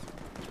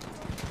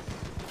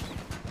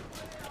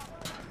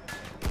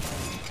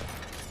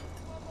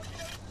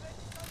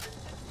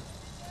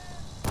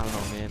 I don't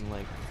know, man.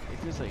 Like, it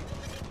feels like.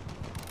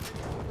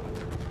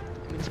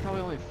 I mean, it's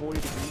probably only 40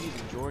 degrees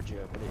in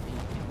Georgia, but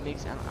it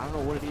makes. I don't know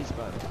what it is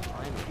about the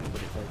climate,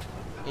 but it's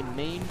like. In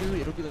Maine, dude,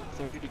 it'll be like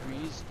 30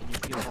 degrees and you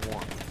feel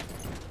warm.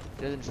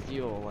 It doesn't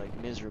feel like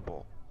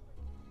miserable.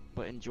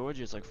 But in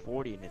Georgia, it's like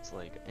 40 and it's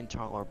like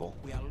intolerable.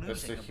 We are it's the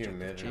losing objective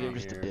humidity You're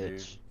just a here, dude.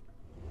 bitch.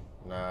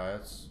 Nah,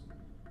 it's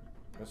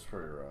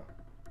pretty rough.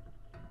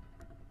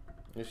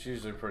 It's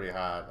usually pretty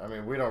hot. I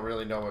mean, we don't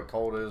really know what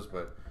cold is,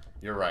 but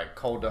you're right.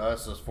 Cold to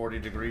us is 40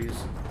 degrees,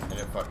 and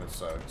it fucking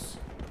sucks.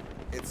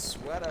 It's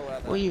sweater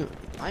weather. Well,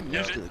 I'm Yeah,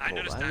 used to the I cold.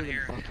 noticed I down live in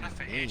here, fucking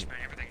FAH, Maine. man,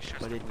 everything shuts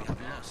But the it, fuck We up.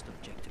 have lost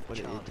objective but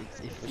Charlie.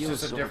 it feels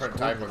just a so different much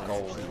type colder of than it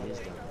cold. actually is,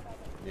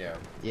 though. Yeah,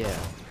 Yeah.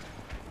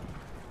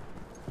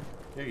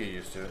 you get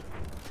used to it.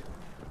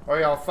 Or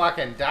you'll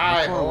fucking How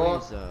die, far away boy.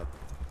 is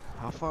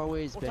how far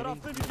away is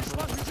Benning?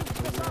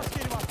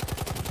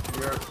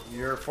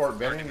 You're Fort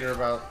Benning. You're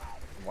about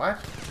what?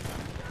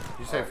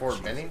 You say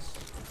Fort Benning?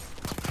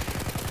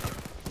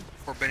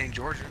 Fort Benning,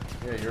 Georgia.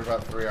 Yeah, you're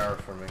about 3 hours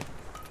from me.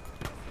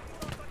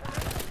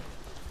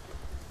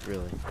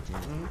 Really?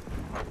 Damn. Mhm.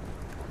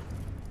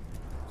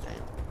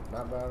 Damn.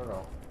 Not bad at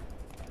all.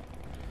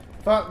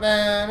 Fuck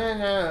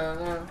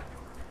that.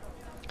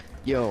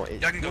 Yo,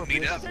 Y'all can go Fort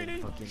meet up. Bliss is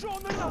in fucking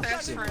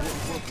That's Fort right.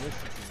 Bliss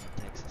is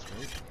in Texas,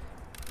 right?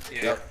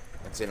 Yeah. Yep.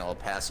 It's in El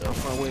Paso. How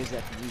far away is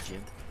that from you,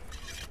 Jim?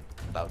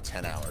 About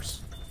 10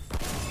 hours.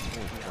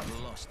 We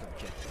have lost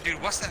objective.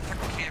 Dude, what's that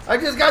fucking camp? I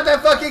just got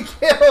that fucking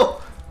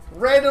kill!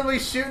 Randomly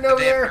shooting over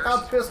there.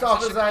 How pissed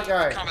off is that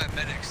guy? Combat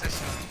medics. That's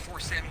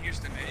Fort Sam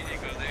Houston, man. You need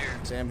to go there.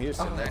 Sam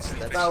Houston, Oh, that's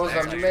that was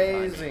that's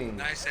amazing.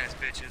 Nice ass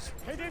bitches.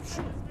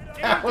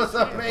 That was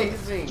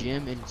amazing.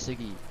 Jim and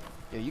Siggy.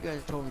 Yo, you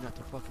guys told me not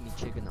to fucking eat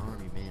chicken in the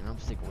army, man. I'm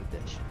sticking with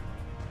that shit.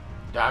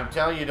 I'm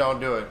telling you, don't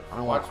do it. I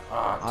don't Watch. want.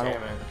 Ah, I damn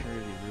don't it. want to really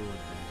ruin me.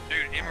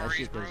 Dude, That MREs,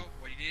 shit bro. does-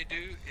 What you need to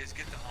do is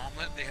get the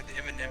omelet. They have the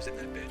M&Ms in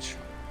that bitch.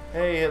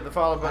 Hey, hit the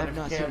follow button I've if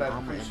not you seen can. I'd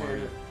omelet appreciate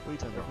MRE. it. What are you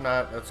talking If about?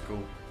 not, that's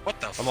cool. What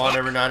the fuck? I'm on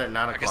every night at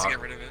 9 I guess I o'clock. get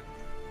rid of it.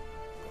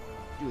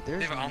 Dude, there's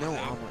They have no omelet,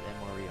 though. omelet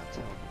MRE, I'm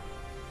telling you.